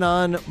Clemson taking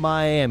on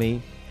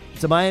Miami.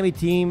 It's a Miami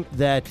team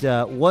that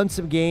won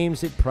some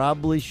games it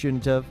probably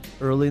shouldn't have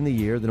early in the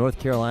year. The North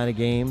Carolina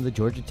game, the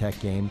Georgia Tech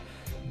game.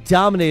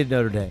 Dominated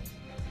Notre Dame.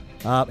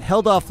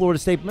 Held off Florida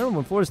State. Remember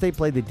when Florida State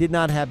played, they did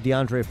not have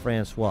DeAndre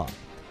Francois.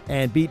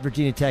 And beat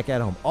Virginia Tech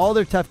at home. All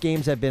their tough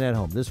games have been at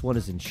home. This one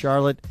is in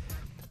Charlotte.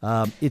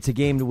 It's a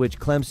game to which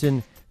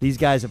Clemson, these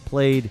guys have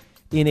played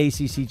in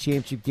ACC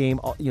championship game.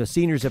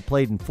 Seniors have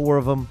played in 4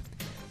 of them.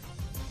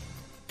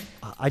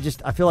 I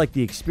feel like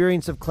the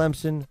experience of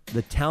Clemson,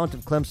 the talent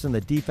of Clemson,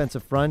 the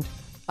defensive front.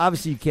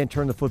 Obviously, you can't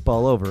turn the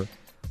football over,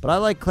 but I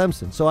like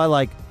Clemson, so I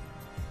like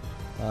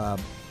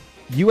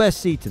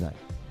USC tonight.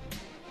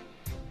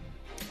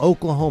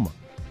 Oklahoma,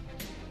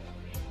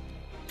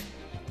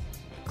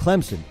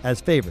 Clemson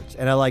as favorites,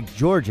 and I like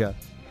Georgia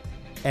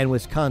and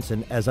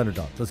Wisconsin as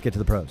underdogs. Let's get to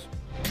the pros.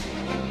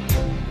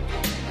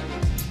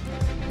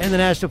 And the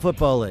National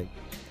Football League.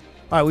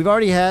 All right, we've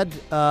already had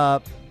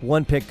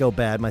one pick go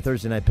bad. My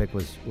Thursday night pick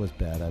was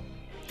bad.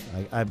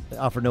 I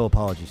offer no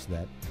apologies to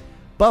that.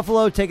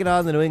 Buffalo taking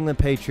on the New England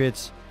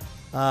Patriots.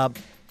 Kind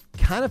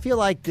of feel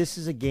like this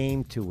is a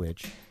game to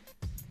which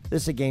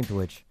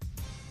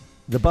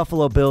the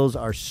Buffalo Bills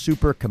are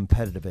super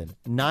competitive in.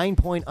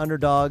 9-point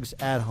underdogs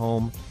at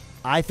home.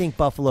 I think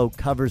Buffalo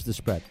covers the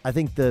spread. I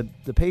think the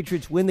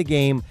Patriots win the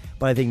game,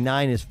 but I think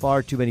 9 is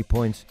far too many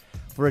points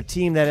for a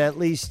team that at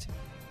least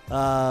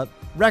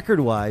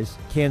record-wise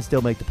can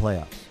still make the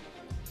playoffs.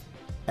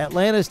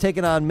 Atlanta's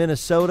taking on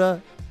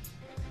Minnesota.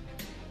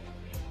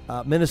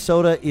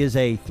 Minnesota is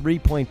a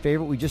 3-point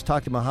favorite. We just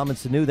talked to Mohamed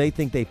Sanu. They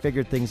think they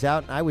figured things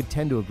out, and I would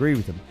tend to agree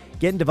with them.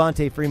 Getting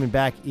Devontae Freeman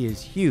back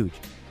is huge.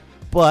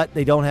 but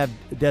they don't have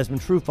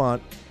Desmond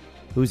Trufant,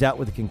 who's out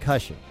with a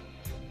concussion.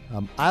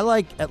 I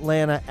like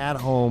Atlanta at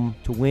home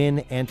to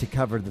win and to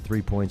cover the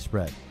 3-point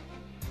spread.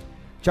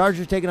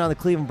 Chargers taking on the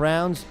Cleveland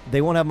Browns.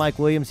 They won't have Mike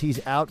Williams.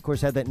 He's out. Of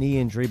course, had that knee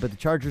injury. But the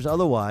Chargers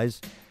otherwise,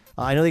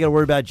 I know they got to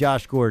worry about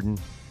Josh Gordon.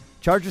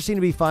 Chargers seem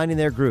to be finding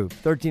their groove.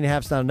 13.5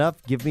 is not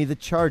enough. Give me the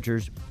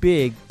Chargers.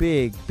 Big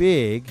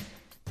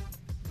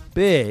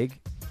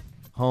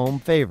home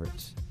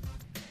favorites.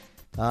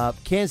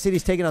 Kansas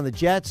City's taking on the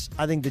Jets.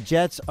 I think the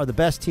Jets are the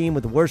best team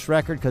with the worst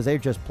record because they're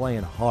just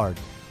playing hard.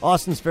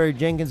 Austin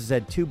Sperry-Jenkins has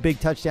had 2 big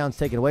touchdowns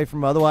taken away from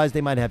him. Otherwise,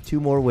 they might have 2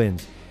 more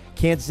wins.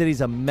 Kansas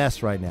City's a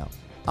mess right now.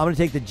 I'm going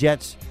to take the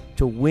Jets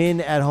to win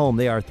at home.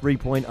 They are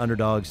 3-point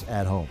underdogs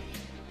at home.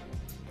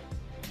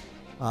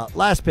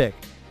 Last pick.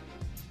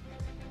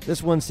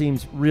 This one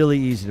seems really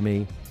easy to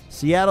me.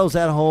 Seattle's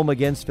at home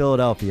against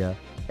Philadelphia.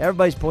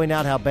 Everybody's pointing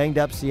out how banged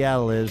up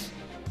Seattle is.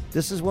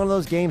 This is one of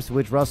those games to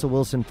which Russell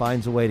Wilson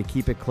finds a way to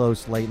keep it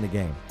close late in the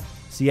game.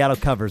 Seattle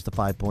covers the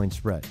 5-point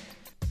spread.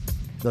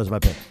 Those are my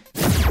picks.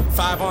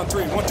 5 on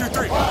 3. 1, 2,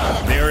 3.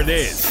 There it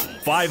is.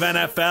 5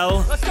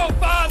 NFL. Let's go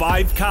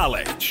 5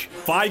 college.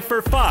 5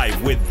 for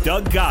 5 with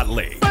Doug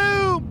Gottlieb.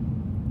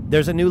 Boom!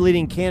 There's a new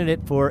leading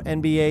candidate for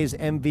NBA's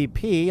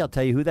MVP. I'll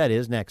tell you who that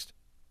is next.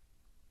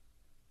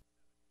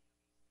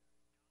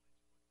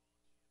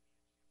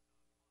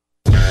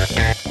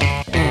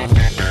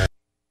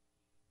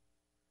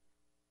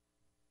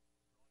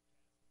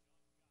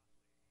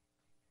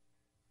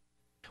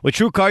 With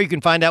TrueCar, you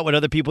can find out what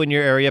other people in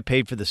your area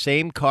paid for the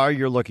same car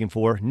you're looking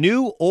for,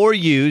 new or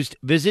used.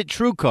 Visit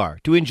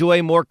TrueCar to enjoy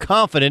a more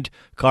confident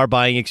car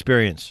buying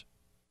experience.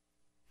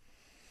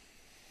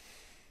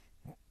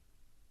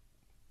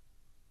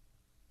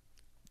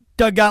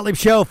 Doug Gottlieb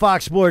Show,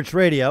 Fox Sports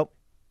Radio.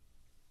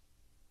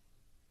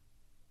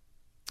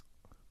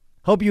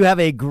 Hope you have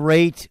a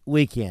great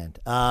weekend.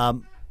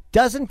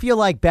 Doesn't feel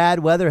like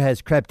bad weather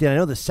has crept in. I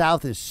know the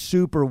South is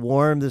super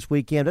warm this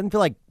weekend. Doesn't feel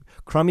like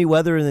crummy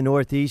weather in the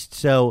Northeast.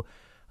 So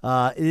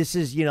this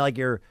is, like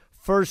your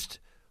first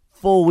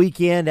full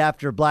weekend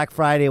after Black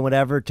Friday and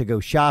whatever to go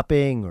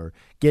shopping or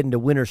get into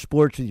winter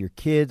sports with your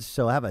kids.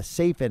 So have a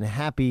safe and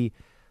happy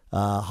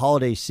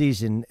holiday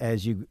season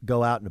as you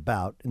go out and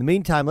about. In the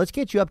meantime, let's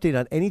get you updated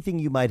on anything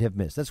you might have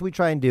missed. That's what we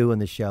try and do in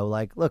the show.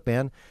 Like, look,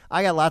 man,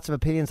 I got lots of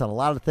opinions on a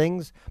lot of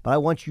things, but I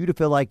want you to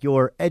feel like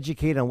you're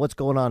educated on what's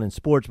going on in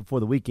sports before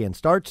the weekend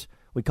starts.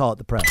 We call it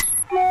The Press.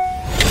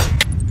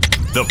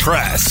 The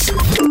Press.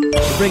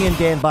 To bring in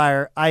Dan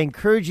Beyer, I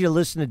encourage you to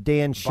listen to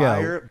Dan's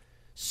show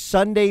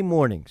Sunday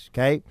mornings,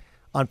 okay?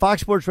 On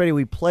Fox Sports Radio,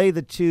 we play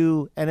the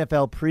 2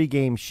 NFL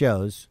pregame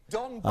shows.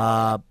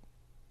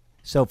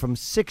 So from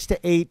 6 to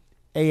 8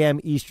 a.m.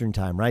 Eastern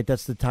time, right?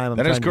 That's the time I'm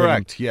That trying is to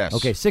correct, yes.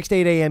 Okay, 6 to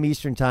 8 a.m.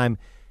 Eastern time.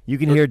 You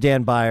can hear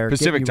Dan Beyer.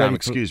 Pacific time,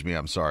 excuse me.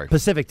 I'm sorry.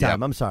 Pacific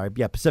time. Yeah. I'm sorry.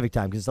 Yeah, Pacific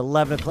time because it's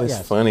 11 o'clock.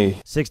 That's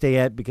funny. 6 to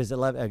 8 because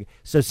 11. Okay.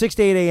 So 6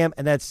 to 8 a.m.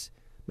 and that's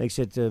makes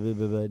it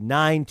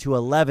 9 to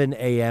 11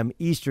 a.m.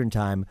 Eastern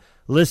time.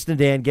 Listen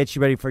to Dan, gets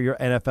you ready for your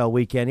NFL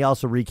weekend. He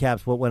also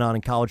recaps what went on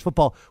in college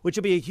football, which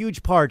will be a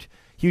huge part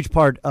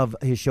of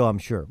his show, I'm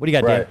sure. What do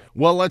you got, Dan?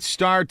 Well, let's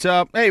start.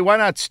 Hey, why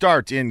not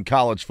start in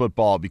college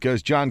football?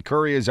 Because John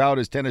Currie is out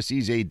as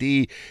Tennessee's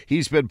AD.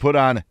 He's been put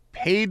on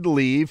paid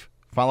leave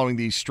following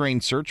the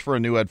strained search for a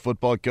new head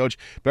football coach.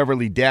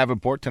 Beverly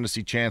Davenport,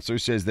 Tennessee chancellor,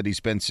 says that he's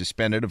been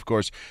suspended. Of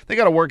course, they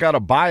got to work out a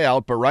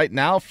buyout, but right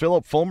now,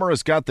 Philip Fulmer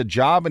has got the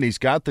job, and he's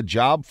got the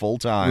job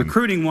full-time.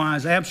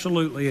 Recruiting-wise,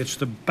 absolutely. It's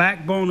the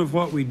backbone of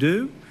what we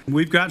do.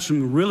 We've got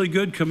some really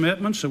good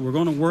commitments, and we're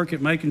going to work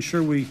at making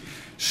sure we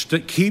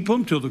keep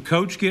them till the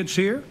coach gets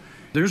here.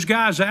 There's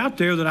guys out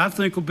there that I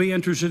think will be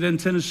interested in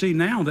Tennessee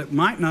now that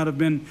might not have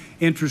been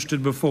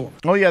interested before.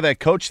 Oh, yeah,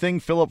 that coach thing,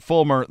 Philip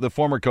Fulmer, the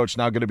former coach,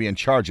 now going to be in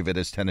charge of it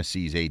as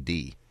Tennessee's AD.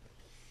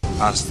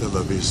 Hasta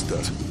la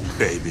vista,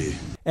 baby.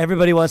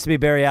 Everybody wants to be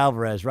Barry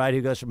Alvarez, right, who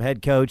goes from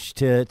head coach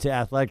to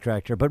athletic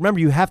director. But remember,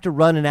 you have to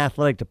run an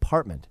athletic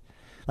department.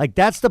 Like,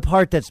 that's the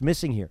part that's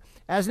missing here.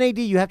 As an AD,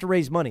 you have to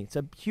raise money. It's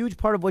a huge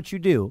part of what you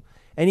do.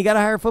 And you got to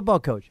hire a football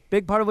coach.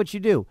 Big part of what you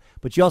do.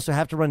 But you also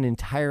have to run an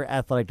entire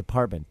athletic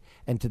department.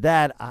 And to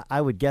that, I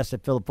would guess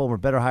that Philip Fulmer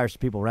better hire some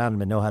people around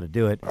him and know how to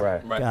do it.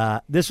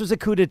 Right. This was a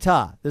coup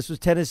d'etat. This was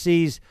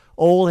Tennessee's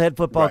old head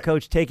football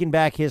coach taking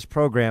back his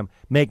program.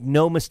 Make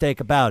no mistake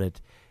about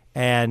it.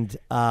 And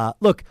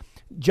look,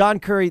 John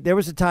Currie, there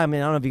was a time,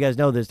 and I don't know if you guys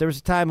know this, there was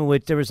a time in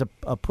which there was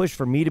a push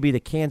for me to be the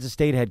Kansas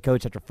State head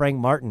coach after Frank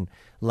Martin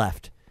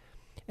left.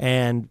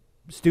 And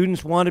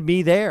students wanted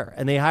me there,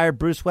 and they hired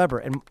Bruce Weber.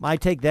 And my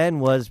take then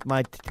was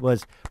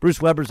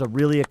Bruce Weber's a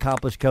really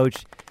accomplished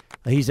coach.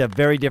 He's a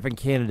very different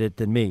candidate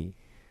than me.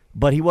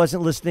 But he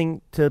wasn't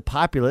listening to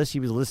populists. He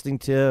was listening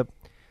to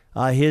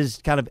his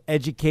kind of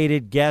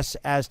educated guess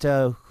as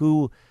to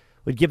who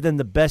would give them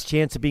the best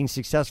chance of being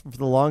successful for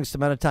the longest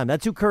amount of time.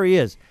 That's who Currie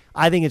is.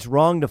 I think it's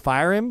wrong to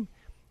fire him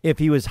if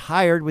he was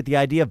hired with the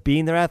idea of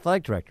being their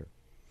athletic director.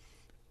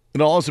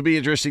 It'll also be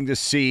interesting to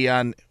see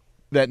on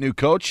that new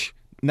coach.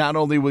 not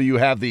only will you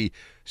have the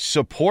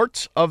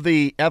support of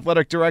the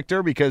athletic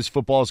director because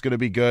football is going to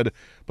be good,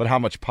 but how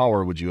much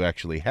power would you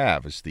actually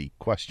have is the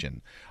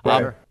question.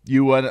 Sure.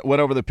 You went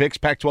over the picks.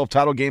 Pac-12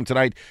 title game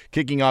tonight,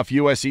 kicking off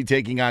USC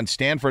taking on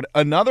Stanford.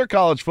 Another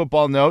college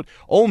football note,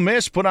 Ole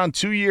Miss put on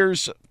 2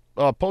 years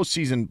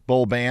postseason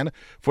bowl ban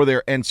for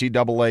their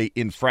NCAA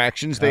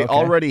infractions. They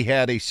already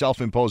had a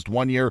self-imposed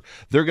 1 year.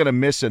 They're going to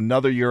miss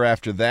another year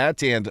after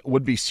that, and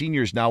would-be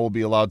seniors now will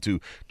be allowed to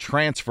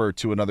transfer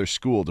to another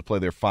school to play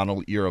their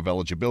final year of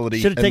eligibility.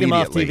 Should have taken them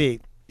off TV.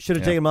 Should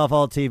have taken them off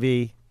all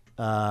TV.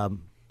 I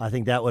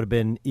think that would have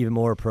been even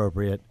more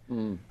appropriate.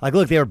 Like,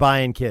 look, they were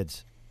buying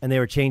kids, and they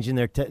were changing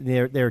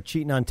they were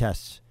cheating on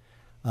tests.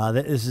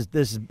 This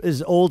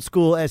is old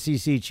school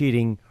SEC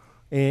cheating.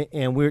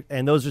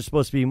 And those are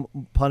supposed to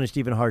be punished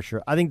even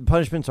harsher. I think the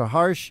punishments are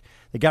harsh.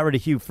 They got rid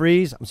of Hugh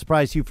Freeze. I'm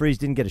surprised Hugh Freeze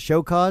didn't get a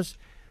show cause.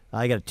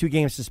 He got a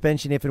 2-game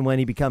suspension if and when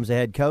he becomes a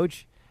head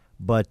coach.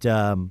 But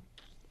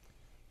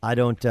I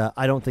don't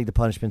think the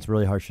punishment's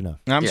really harsh enough.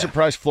 I'm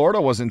surprised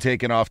Florida wasn't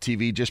taken off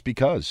TV just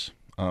because.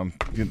 I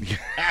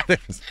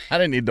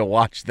didn't need to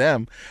watch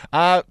them.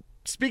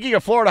 Speaking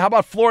of Florida, how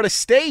about Florida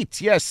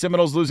State? Yes,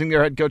 Seminoles losing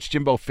their head coach,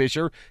 Jimbo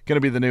Fisher, going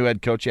to be the new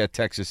head coach at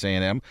Texas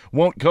A&M.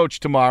 Won't coach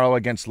tomorrow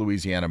against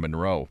Louisiana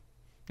Monroe.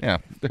 Yeah,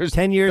 there's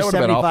 10 years,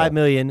 $75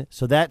 million.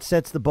 So that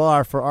sets the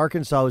bar for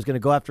Arkansas, who's going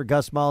to go after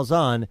Gus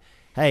Malzahn.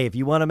 Hey, if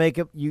you want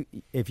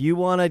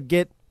to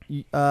get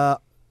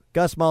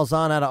Gus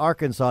Malzahn out of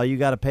Arkansas, you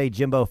got to pay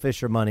Jimbo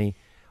Fisher money.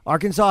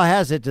 Arkansas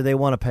has it. Do they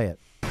want to pay it?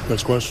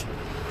 Next question.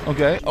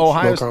 Okay.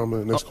 Ohio. No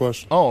comment. Next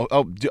question.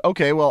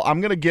 Okay. Well,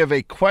 I'm going to give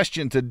a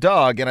question to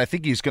Doug, and I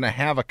think he's going to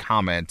have a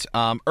comment.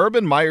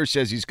 Urban Meyer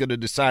says he's going to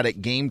decide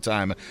at game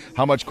time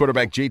how much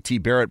quarterback J.T.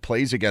 Barrett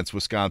plays against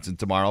Wisconsin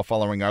tomorrow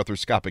following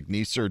arthroscopic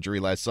knee surgery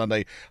last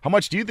Sunday. How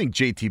much do you think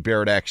J.T.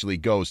 Barrett actually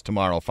goes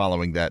tomorrow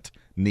following that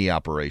knee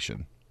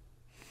operation?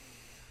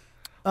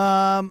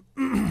 I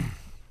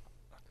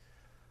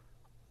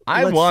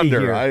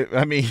wonder.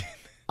 I mean,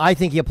 I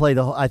think he'll play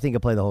the whole game. I think he'll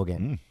play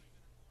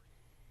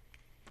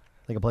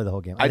the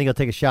whole game. I think he'll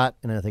take a shot,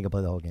 and then I think he'll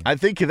play the whole game. I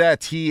think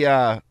that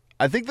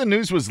I think the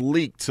news was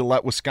leaked to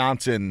let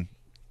Wisconsin.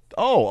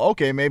 Oh,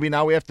 okay. Maybe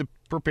now we have to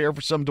prepare for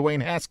some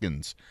Dwayne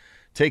Haskins.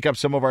 Take up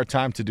some of our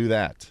time to do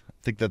that. I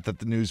think that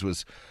the news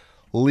was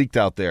leaked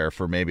out there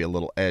for maybe a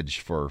little edge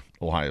for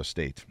Ohio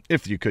State,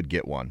 if you could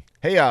get one.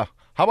 Hey, how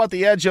about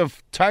the edge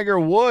of Tiger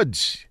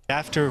Woods?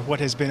 After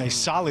what has been a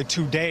solid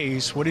 2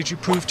 days, what did you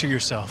prove to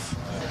yourself?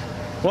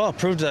 Well, it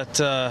proved that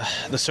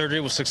the surgery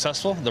was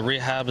successful. The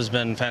rehab has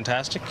been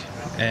fantastic.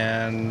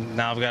 And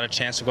now I've got a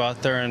chance to go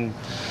out there and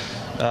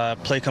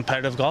play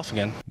competitive golf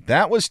again.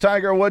 That was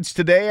Tiger Woods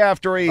today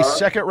after a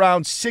second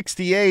round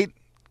 68.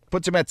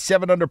 Puts him at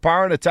 7 under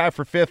par and a tie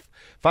for fifth.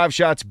 5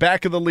 shots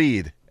back of the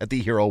lead at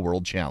the Hero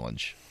World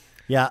Challenge.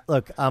 Yeah,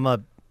 look, I'm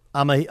a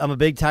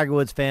big Tiger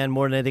Woods fan.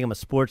 More than anything, I'm a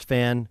sports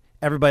fan.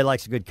 Everybody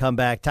likes a good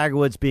comeback. Tiger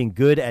Woods being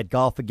good at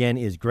golf again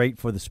is great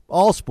for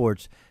all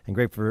sports and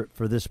great for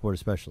this sport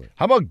especially.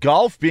 How about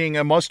golf being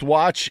a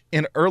must-watch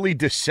in early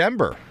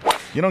December?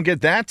 You don't get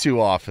that too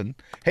often.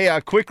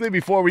 Hey, quickly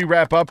before we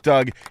wrap up,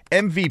 Doug,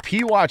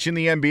 MVP watch in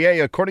the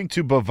NBA, according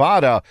to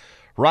Bovada,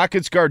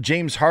 Rockets guard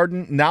James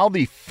Harden, now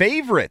the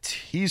favorite.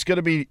 He's going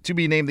to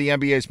be named the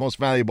NBA's most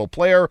valuable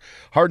player.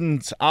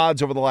 Harden's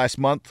odds over the last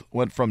month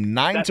went from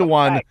 9 to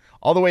 1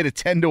 all the way to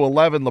 10 to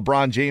 11.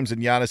 LeBron James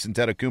and Giannis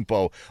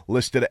Antetokounmpo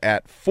listed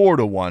at 4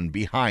 to 1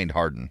 behind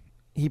Harden.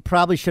 He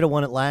probably should have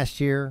won it last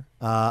year.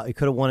 He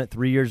could have won it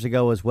 3 years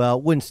ago as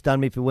well. Wouldn't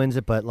stun me if he wins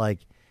it, but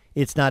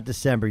it's not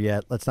December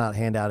yet. Let's not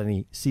hand out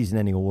any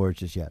season-ending awards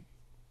just yet.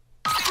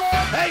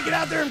 Hey, get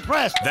out there and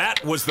press.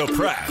 That was the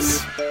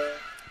press.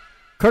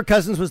 Kirk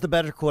Cousins was the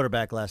better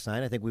quarterback last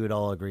night. I think we would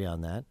all agree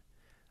on that.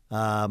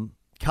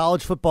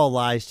 College football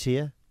lies to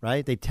you,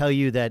 right? They tell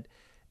you that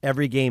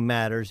every game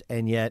matters,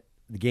 and yet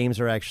the games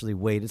are actually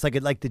weighted. It's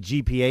like the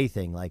GPA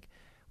thing.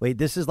 Wait,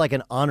 this is like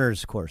an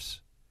honors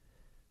course.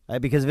 Right?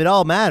 Because if it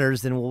all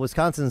matters, then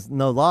Wisconsin's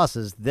no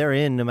losses. They're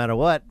in no matter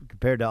what,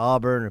 compared to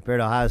Auburn or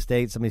compared to Ohio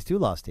State, some of these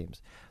 2-loss teams.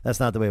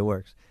 That's not the way it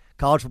works.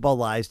 College football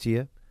lies to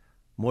you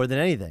more than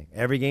anything.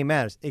 Every game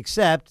matters,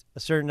 except a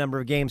certain number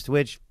of games to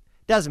which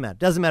doesn't matter.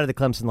 Doesn't matter that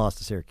Clemson lost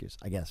to Syracuse,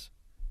 I guess.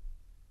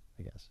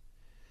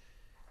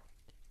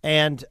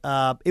 And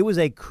it was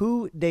a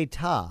coup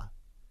d'etat.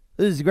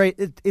 This is great.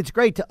 It's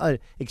great to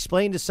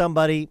explain to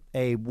somebody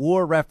a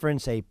war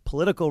reference, a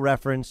political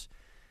reference,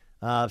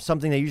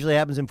 something that usually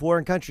happens in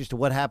foreign countries to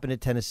what happened at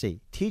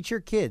Tennessee. Teach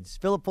your kids.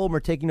 Philip Fulmer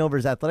taking over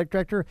as athletic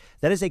director.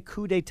 That is a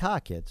coup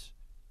d'etat, kids.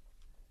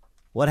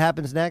 What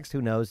happens next?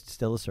 Who knows? It's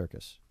still a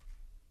circus.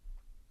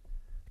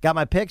 Got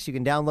my picks. You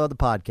can download the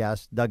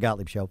podcast. Doug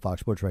Gottlieb Show,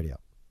 Fox Sports Radio.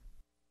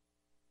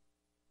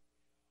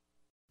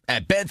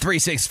 At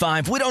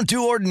Bet365, we don't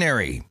do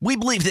ordinary. We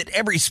believe that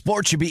every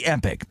sport should be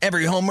epic.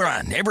 Every home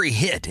run, every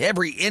hit,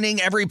 every inning,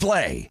 every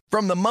play.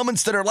 From the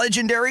moments that are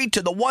legendary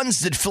to the ones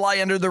that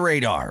fly under the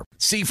radar.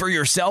 See for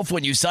yourself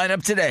when you sign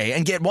up today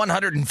and get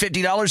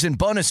 $150 in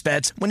bonus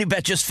bets when you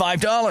bet just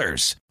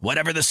 $5.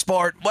 Whatever the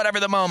sport, whatever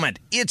the moment,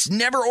 it's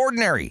never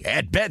ordinary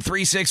at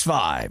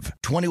Bet365.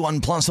 21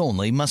 plus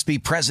only. Must be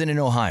present in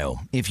Ohio.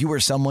 If you or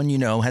someone you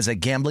know has a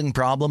gambling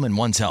problem and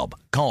wants help,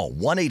 call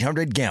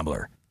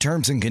 1-800-GAMBLER.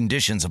 Terms and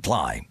conditions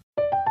apply.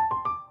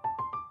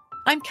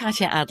 I'm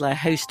Katya Adler,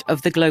 host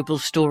of The Global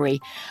Story.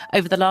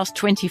 Over the last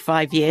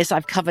 25 years,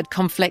 I've covered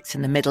conflicts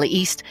in the Middle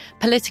East,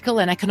 political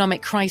and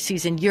economic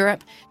crises in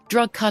Europe,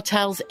 drug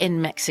cartels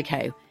in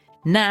Mexico.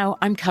 Now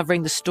I'm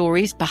covering the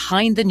stories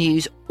behind the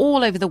news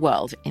all over the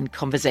world in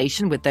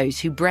conversation with those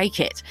who break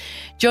it.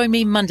 Join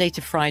me Monday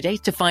to Friday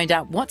to find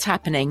out what's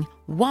happening,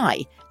 why,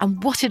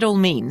 and what it all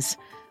means.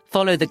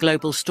 Follow The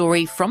Global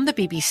Story from the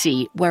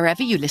BBC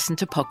wherever you listen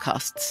to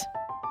podcasts.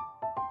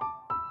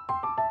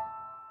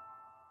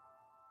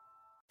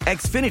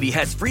 Xfinity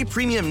has free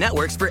premium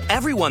networks for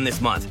everyone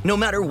this month, no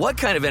matter what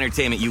kind of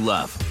entertainment you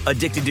love.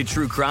 Addicted to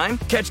true crime?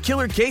 Catch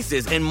killer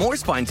cases and more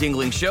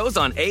spine-tingling shows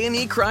on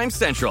A&E Crime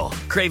Central.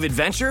 Crave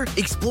adventure?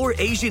 Explore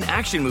Asian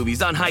action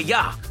movies on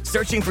Hi-Ya.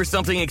 Searching for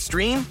something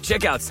extreme?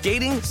 Check out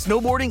skating,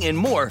 snowboarding, and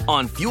more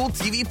on Fuel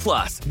TV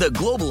Plus, the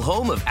global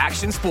home of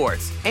action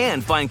sports.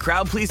 And find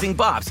crowd-pleasing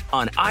bops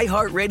on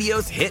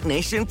iHeartRadio's Hit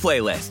Nation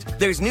playlist.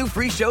 There's new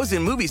free shows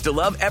and movies to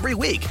love every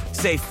week.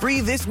 Say free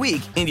this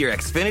week in your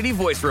Xfinity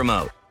voice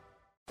remote.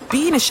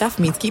 Being a chef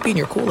means keeping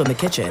your cool in the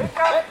kitchen.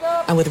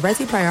 And with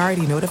Resi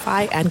Priority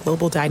Notify and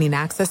Global Dining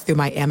Access through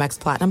my Amex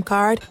Platinum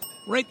card,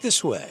 right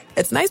this way.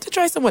 It's nice to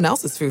try someone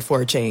else's food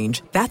for a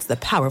change. That's the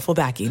powerful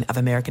backing of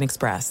American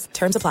Express.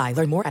 Terms apply.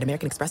 Learn more at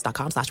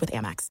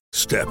americanexpress.com/withAmex.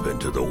 Step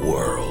into the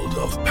world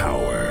of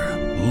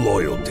power,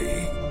 loyalty,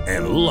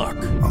 and luck.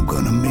 I'm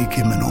gonna make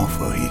him an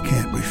offer he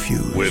can't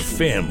refuse. With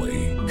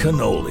family,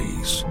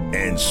 cannolis,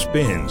 and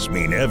spins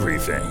mean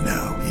everything.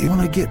 Now, you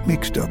wanna get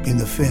mixed up in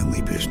the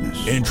family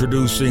business.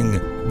 Introducing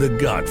The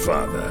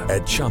Godfather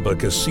at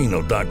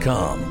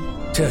ChumbaCasino.com.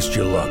 Test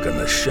your luck in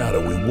the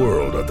shadowy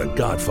world of The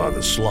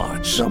Godfather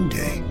slot.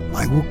 Someday,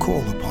 I will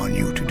call upon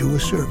you to do a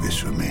service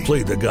for me.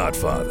 Play The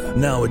Godfather,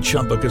 now at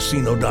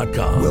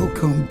ChumbaCasino.com.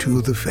 Welcome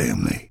to the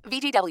family.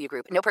 VGW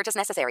Group. No purchase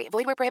necessary.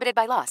 Void where prohibited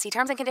by law. See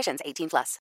terms and conditions. 18+.